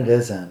is and it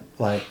isn't.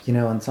 Like,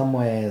 in some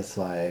ways,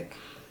 like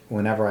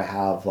whenever I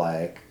have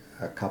like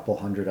a couple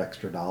 $100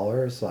 extra,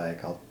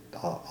 like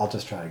I'll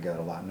just try to go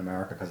to Latin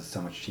America because it's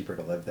so much cheaper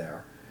to live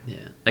there.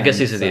 Yeah, I guess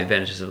these are the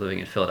advantages of living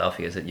in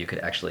Philadelphia, is that you could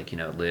actually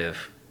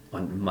live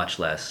on much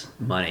less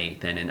money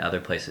than in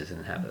other places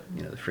and have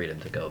the freedom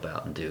to go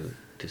about and do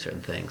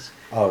certain things.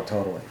 Oh,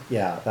 totally.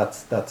 Yeah,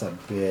 that's a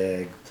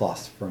big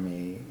plus for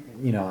me.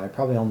 I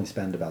probably only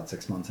spend about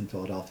 6 months in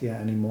Philadelphia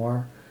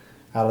anymore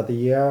out of the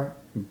year,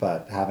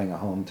 but having a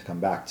home to come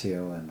back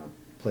to and a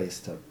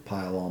place to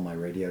pile all my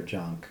radio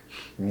junk,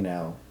 and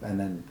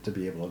then to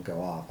be able to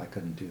go off. I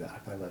couldn't do that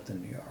if I lived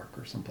in New York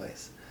or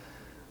someplace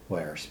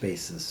where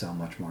space is so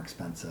much more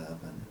expensive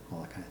and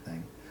all that kind of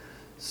thing.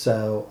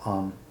 So,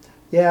 I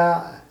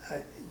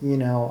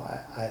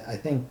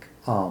think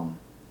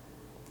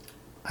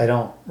I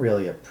don't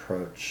really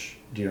approach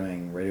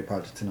doing radio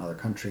projects in other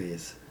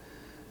countries.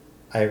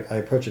 I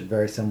approach it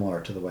very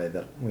similar to the way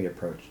that we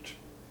approached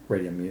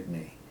Radio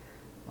Mutiny.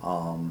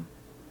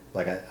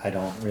 I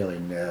don't really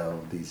know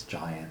these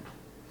giant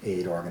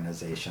aid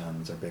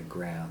organizations or big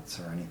grants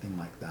or anything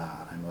like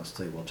that. I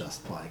mostly will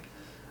just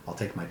I'll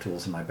take my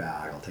tools in my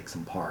bag, I'll take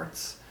some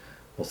parts,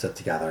 we'll sit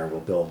together, we'll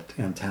build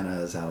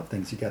antennas out of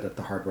things you get at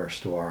the hardware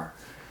store,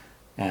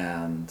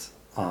 and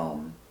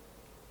I'm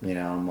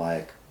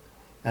like,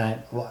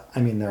 there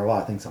are a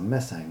lot of things I'm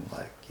missing,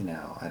 I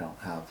don't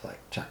have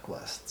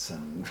checklists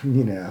and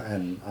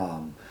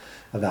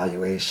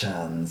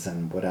evaluations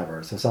and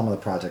whatever. So some of the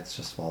projects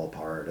just fall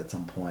apart at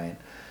some point,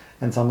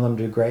 and some of them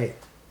do great.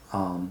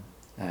 And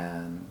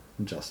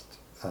just,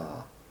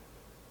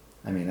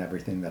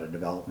 everything that a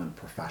development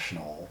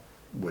professional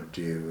would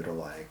do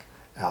to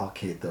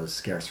allocate those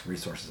scarce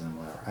resources and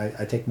whatever.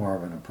 I take more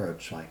of an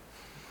approach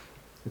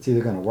it's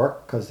either going to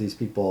work because these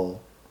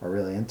people are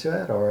really into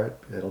it, or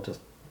it'll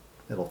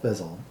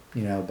fizzle,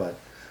 but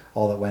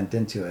all that went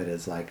into it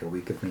is a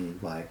week of me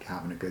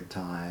having a good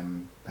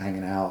time,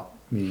 hanging out,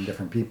 meeting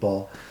different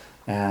people,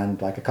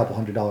 and a couple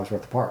 $100 worth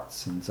of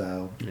parts. And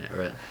so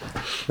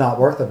it's not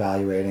worth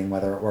evaluating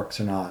whether it works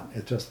or not.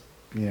 It just,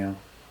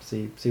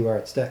 see where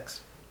it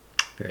sticks.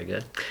 Very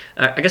good.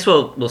 I guess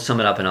we'll sum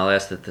it up, and I'll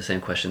ask the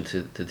same question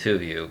to the two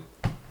of you.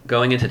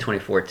 Going into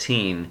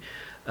 2014,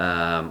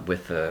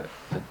 with the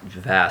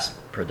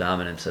vast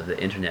predominance of the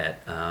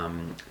internet,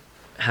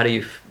 how do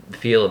you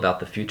feel about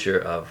the future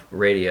of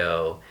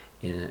radio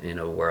in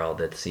a world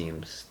that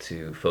seems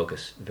to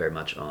focus very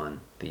much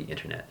on the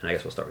internet? And I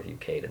guess we'll start with you,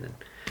 Kate, and then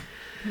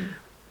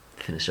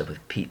finish up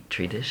with Pete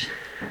Tridish.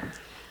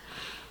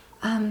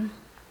 I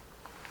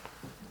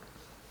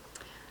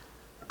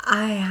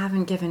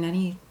haven't given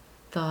any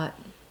thought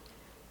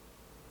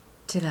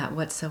to that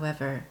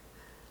whatsoever.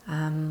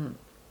 In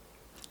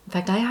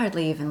fact, I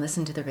hardly even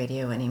listen to the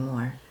radio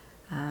anymore.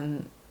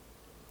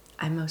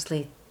 I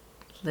mostly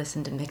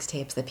listen to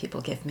mixtapes that people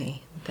give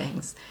me,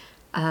 things.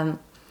 I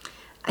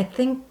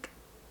think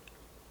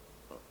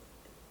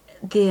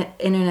the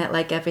internet,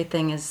 like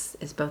everything, is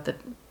both a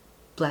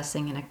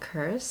blessing and a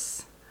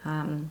curse.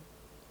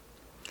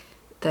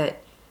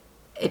 That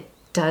it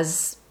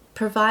does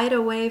provide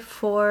a way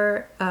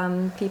for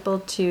people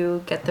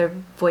to get their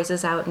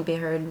voices out and be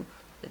heard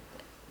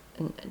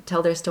and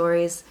tell their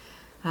stories.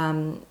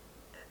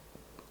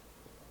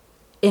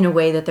 in a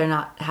way that they're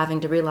not having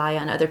to rely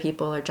on other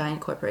people or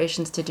giant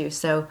corporations to do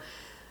so.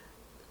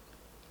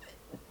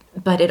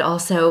 But it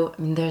also,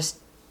 I mean, there's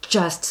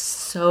just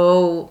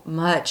so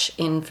much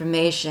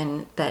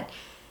information that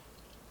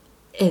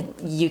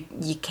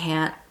you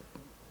can't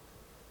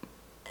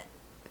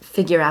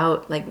figure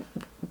out like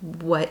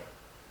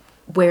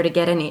where to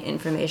get any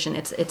information.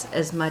 It's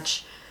as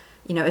much,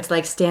 it's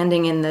like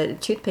standing in the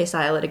toothpaste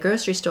aisle at a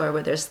grocery store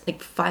where there's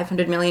like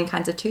 500 million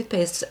kinds of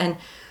toothpaste, and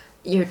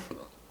you're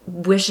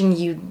wishing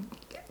you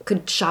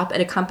could shop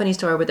at a company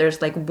store where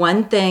there's like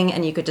one thing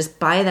and you could just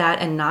buy that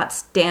and not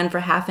stand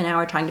for half an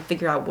hour trying to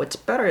figure out what's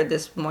better,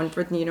 this one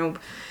for,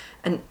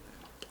 and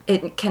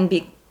it can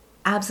be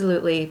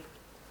absolutely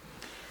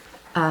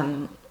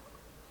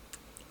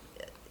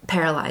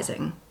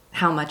paralyzing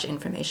how much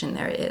information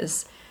there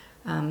is.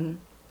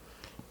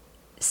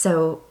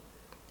 So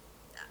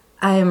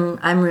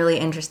I'm really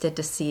interested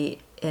to see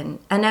and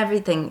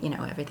everything,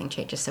 everything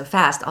changes so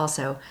fast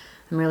also.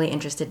 I'm really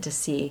interested to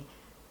see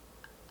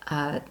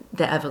the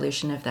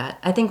evolution of that.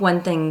 I think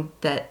one thing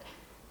that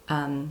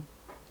I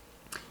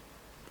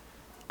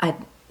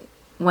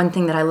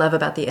love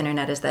about the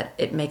internet is that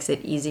it makes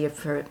it easier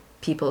for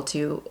people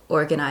to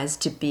organize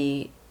to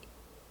be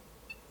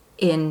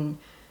in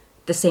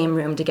the same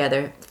room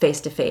together, face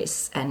to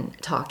face, and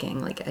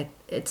talking. Like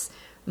it's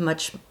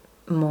much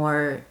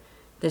more.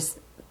 This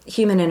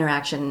human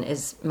interaction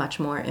is much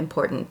more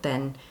important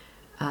than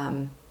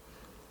and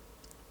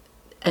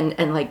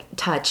like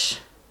touch.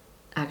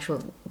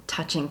 Actual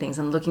touching things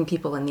and looking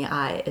people in the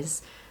eye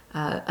is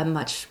a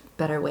much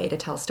better way to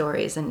tell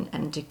stories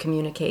and to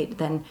communicate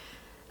than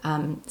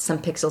some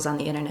pixels on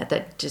the internet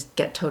that just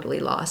get totally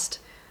lost.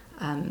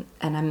 And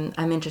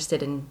I'm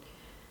interested in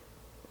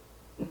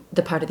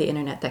the part of the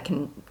internet that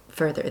can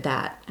further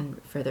that and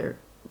further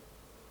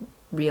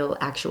real,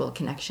 actual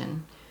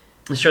connection.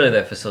 Surely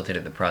that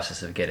facilitated the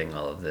process of getting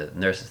all of the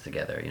nurses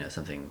together,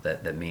 something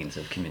that means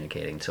of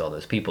communicating to all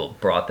those people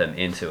brought them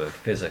into a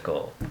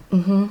physical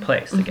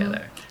place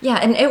together. Yeah,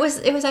 and it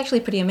was actually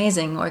pretty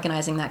amazing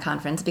organizing that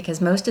conference, because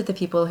most of the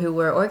people who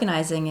were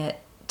organizing it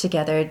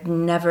together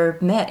never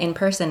met in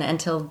person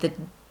until the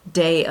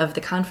day of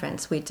the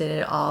conference. We did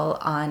it all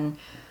on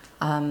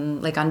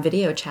on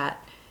video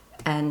chat,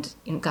 and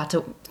got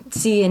to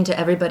see into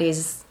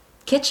everybody's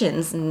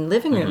kitchens and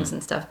living rooms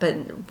and stuff,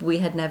 but we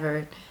had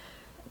never...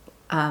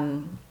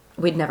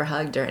 we'd never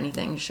hugged or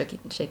anything,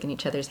 shaken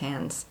each other's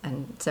hands,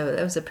 and so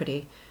that was a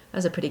pretty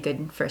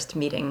good first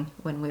meeting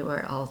when we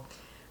were all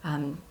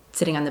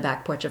sitting on the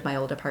back porch of my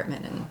old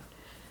apartment and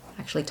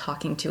actually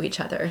talking to each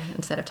other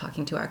instead of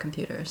talking to our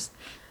computers.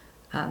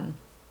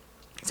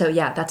 So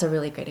yeah, that's a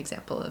really great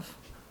example of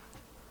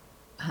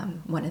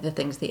one of the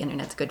things the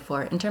internet's good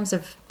for. In terms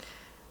of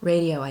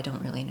radio, I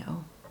don't really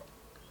know.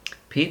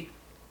 Pete,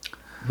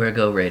 where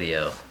go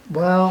radio?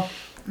 Well,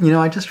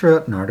 I just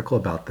wrote an article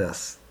about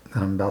this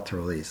that I'm about to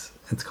release.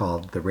 It's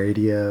called The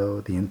Radio,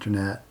 the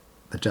Internet,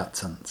 the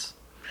Jetsons.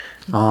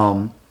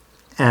 And,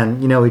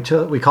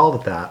 we called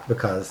it that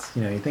because,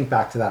 you think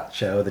back to that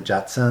show, The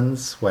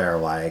Jetsons, where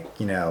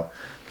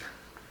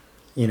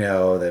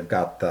they've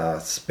got the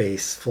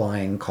space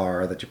flying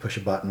car that you push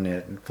a button,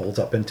 it folds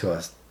up into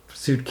a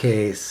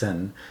suitcase,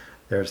 and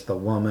there's the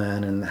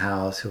woman in the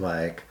house who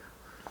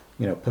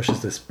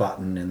pushes this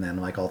button, and then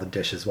all the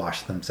dishes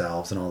wash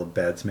themselves and all the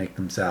beds make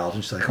themselves,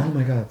 and she's like, oh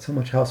my god, so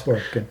much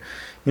housework. And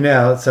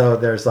so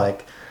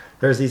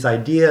there's these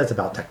ideas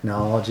about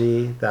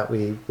technology that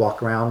we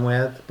walk around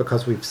with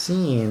because we've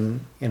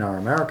seen in our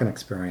American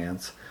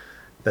experience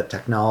that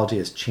technology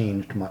has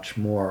changed much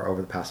more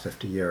over the past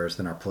 50 years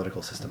than our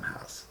political system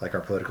has. Our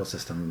political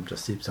system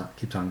just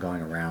keeps on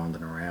going around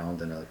and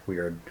around in a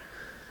weird,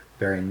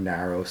 very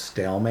narrow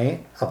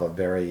stalemate of a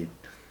very,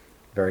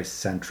 very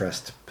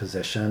centrist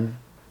position.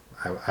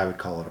 I would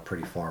call it a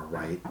pretty far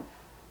right,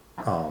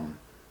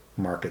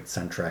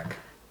 market-centric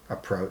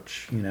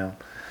approach,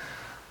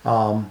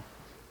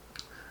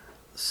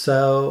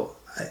 So,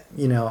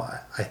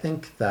 I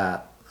think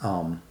that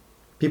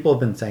people have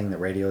been saying that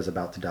radio is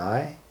about to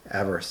die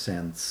ever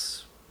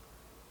since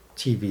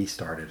TV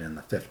started in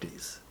the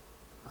 50s.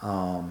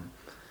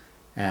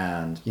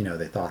 And,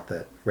 they thought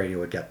that radio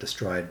would get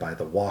destroyed by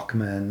the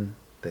Walkman.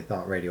 They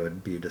thought radio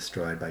would be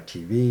destroyed by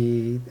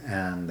TV,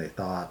 and they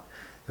thought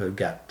it would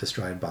get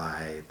destroyed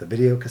by the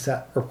video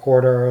cassette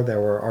recorder. There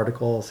were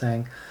articles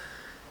saying.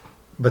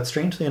 But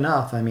strangely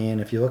enough,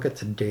 if you look at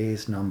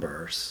today's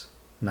numbers,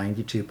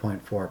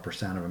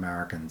 92.4% of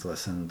Americans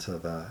listen to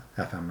the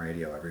FM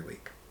radio every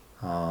week.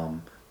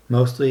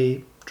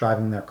 Mostly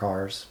driving their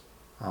cars,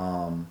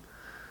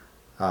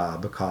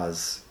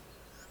 because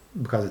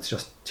it's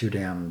just too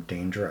damn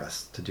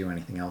dangerous to do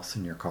anything else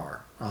in your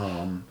car.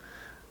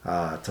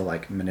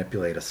 To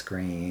manipulate a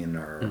screen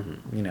or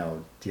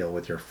deal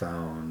with your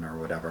phone or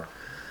whatever.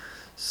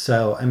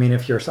 So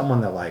if you're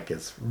someone that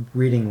is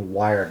reading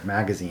Wired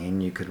magazine,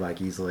 you could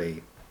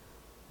easily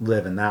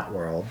live in that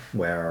world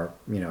where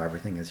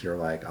everything is your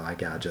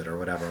iGadget or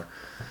whatever.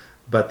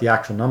 But the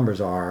actual numbers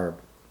are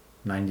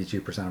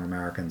 92% of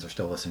Americans are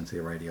still listening to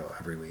the radio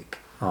every week.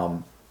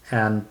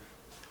 And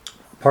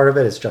part of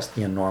it is just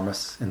the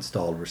enormous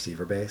installed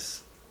receiver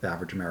base. The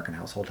average American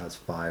household has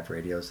 5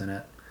 radios in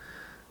it.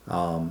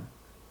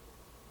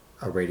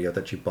 A radio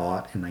that you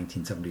bought in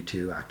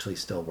 1972 actually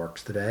still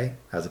works today,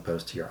 as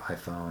opposed to your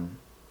iPhone,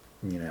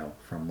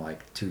 from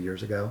like 2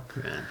 years ago.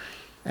 Yeah.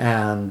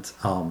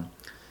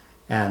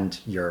 And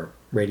your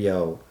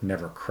radio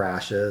never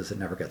crashes. It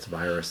never gets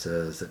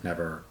viruses. It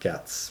never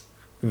gets,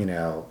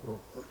 so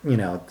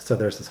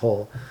there's this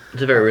whole...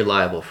 It's a very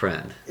reliable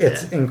friend.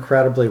 It's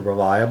incredibly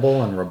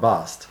reliable and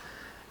robust.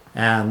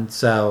 And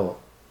so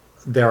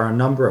there are a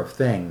number of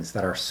things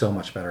that are so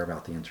much better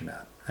about the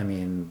internet. I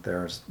mean,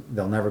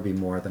 there'll never be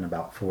more than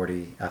about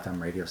 40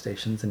 FM radio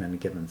stations in any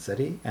given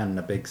city. And in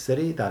a big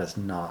city, that is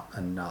not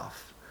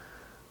enough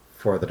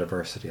for the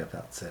diversity of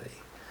that city.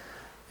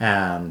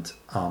 And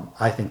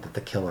I think that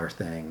the killer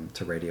thing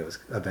to radio is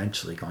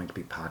eventually going to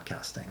be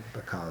podcasting,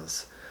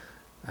 because,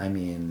 I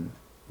mean,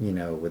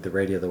 with the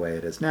radio the way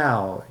it is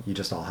now, you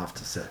just all have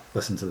to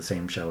listen to the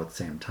same show at the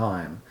same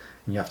time.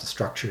 And you have to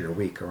structure your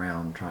week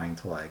around trying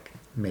to, like,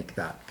 make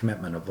that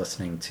commitment of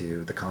listening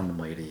to The Condom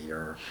Lady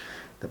or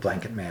The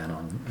Blanket Man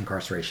on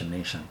Incarceration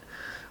Nation,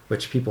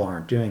 which people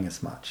aren't doing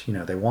as much.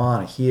 They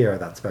want to hear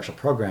that special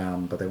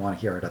program, but they want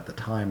to hear it at the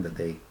time that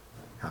they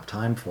have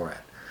time for it.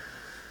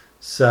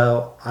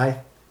 So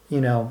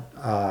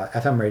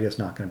FM radio is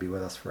not going to be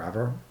with us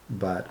forever,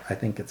 but I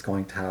think it's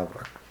going to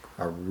have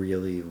a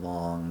really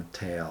long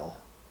tail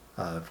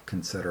of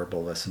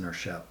considerable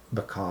listenership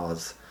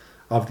because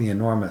of the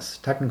enormous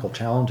technical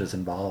challenges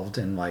involved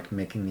in like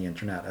making the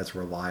internet as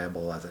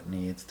reliable as it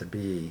needs to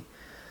be,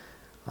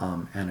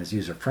 and as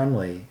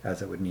user-friendly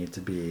as it would need to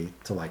be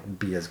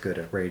as good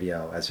at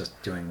radio as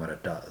just doing what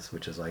it does,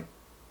 which is like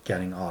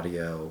getting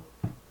audio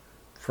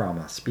from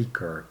a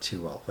speaker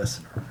to a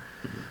listener.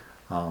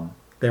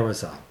 There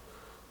was a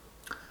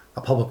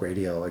public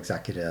radio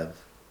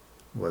executive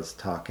was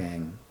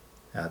talking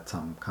at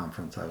some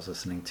conference I was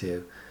listening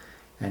to,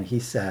 and he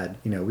said,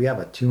 we have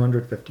a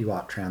 250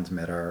 watt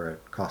transmitter.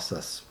 It costs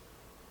us,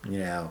 I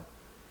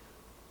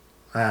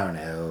don't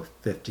know,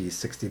 $50,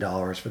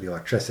 $60 for the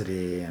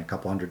electricity and a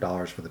couple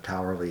 $100 for the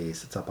tower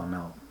lease. It's up on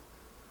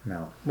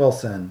Mount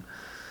Wilson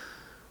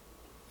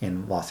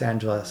in Los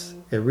Angeles.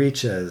 It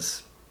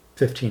reaches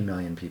 15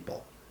 million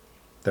people.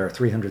 There are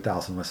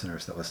 300,000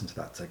 listeners that listen to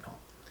that signal.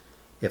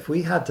 If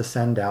we had to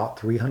send out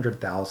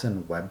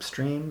 300,000 web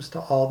streams to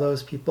all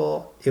those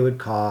people, it would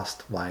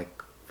cost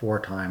like 4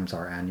 times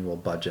our annual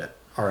budget,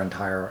 our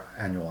entire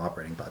annual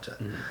operating budget,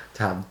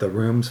 to have the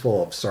rooms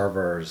full of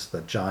servers,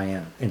 the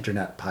giant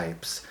internet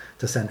pipes,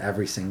 to send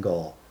every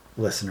single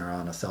listener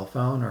on a cell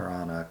phone or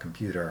on a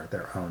computer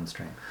their own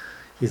stream.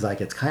 He's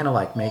like, it's kind of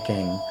like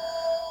making,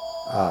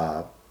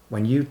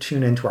 when you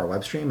tune into our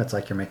web stream, it's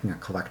like you're making a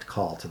collect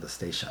call to the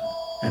station,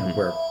 and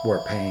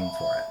we're paying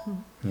for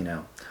it,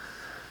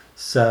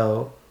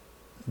 So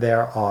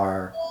there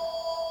are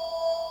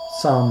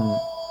some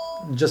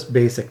just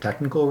basic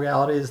technical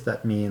realities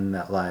that mean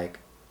that, like,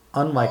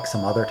 unlike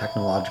some other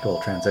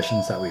technological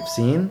transitions that we've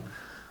seen,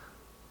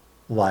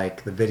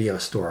 like the video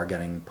store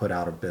getting put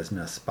out of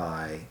business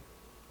by,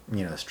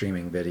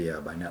 streaming video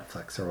by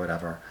Netflix or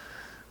whatever,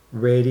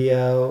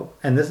 radio,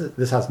 and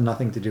this has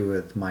nothing to do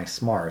with my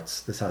smarts,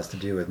 this has to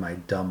do with my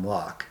dumb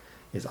luck,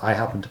 is I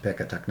happen to pick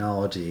a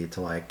technology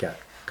to like get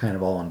kind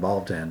of all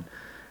involved in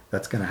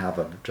that's going to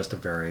have just a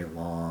very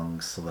long,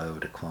 slow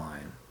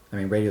decline. I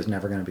mean, radio's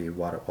never going to be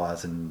what it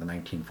was in the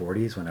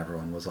 1940s when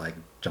everyone was like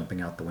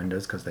jumping out the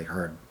windows because they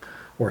heard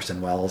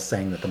Orson Welles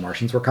saying that the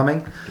Martians were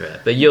coming. Right.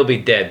 But you'll be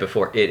dead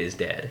before it is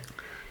dead.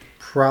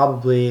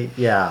 Probably,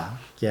 yeah.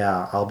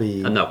 I'll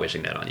be... I'm not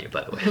wishing that on you,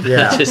 by the way.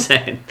 Yeah. I'm just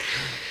saying.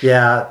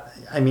 Yeah,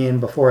 I mean,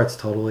 before it's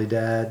totally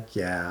dead,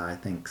 yeah, I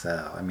think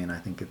so. I mean, I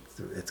think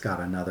it's got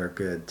another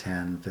good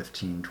 10,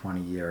 15,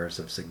 20 years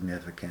of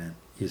significant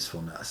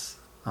usefulness.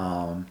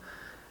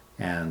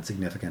 And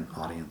significant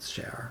audience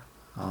share,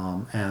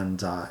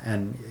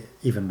 and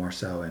even more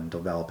so in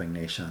developing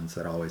nations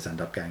that always end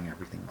up getting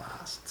everything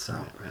last. So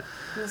Right.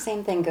 The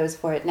same thing goes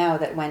for it now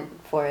that went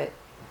for it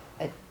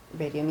at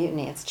Radio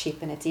Mutiny. It's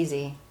cheap and it's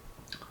easy.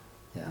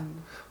 Yeah.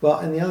 Well,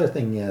 and the other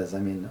thing is, I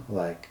mean,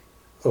 like,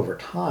 over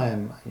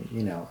time,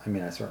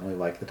 I certainly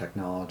like the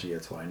technology.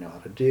 It's what I know how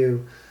to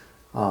do.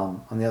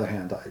 On the other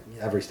hand,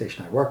 every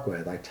station I work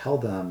with, I tell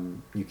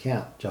them you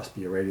can't just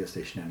be a radio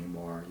station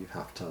anymore. You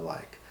have to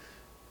like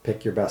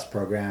pick your best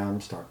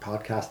programs, start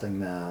podcasting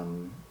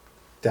them,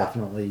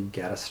 definitely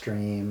get a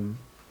stream,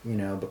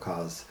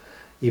 because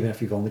even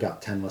if you've only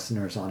got 10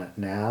 listeners on it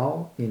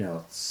now,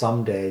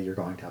 someday you're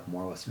going to have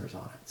more listeners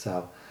on it.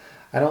 So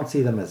I don't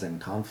see them as in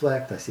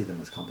conflict. I see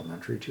them as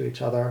complementary to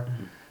each other.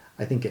 Mm-hmm.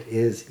 I think it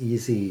is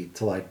easy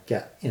to like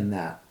get in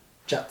that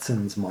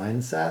Jetsons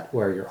mindset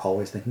where you're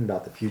always thinking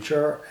about the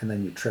future and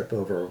then you trip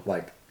over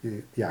like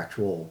the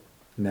actual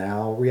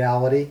now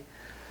reality.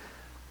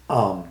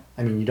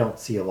 You don't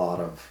see a lot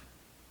of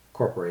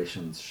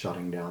corporations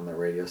shutting down their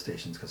radio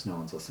stations because no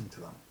one's listening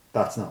to them.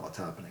 That's not what's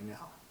happening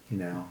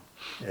now.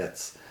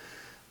 It's,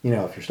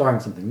 if you're starting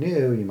something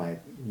new,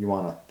 you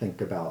want to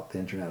think about the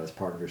internet as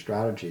part of your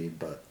strategy,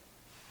 but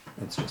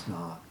it's just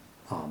not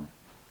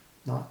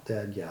Not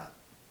dead yet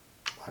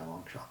by a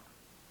long shot.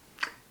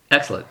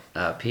 Excellent.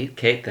 Pete,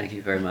 Kate, thank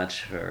you very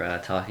much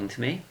for talking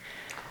to me.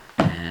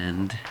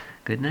 And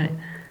good night.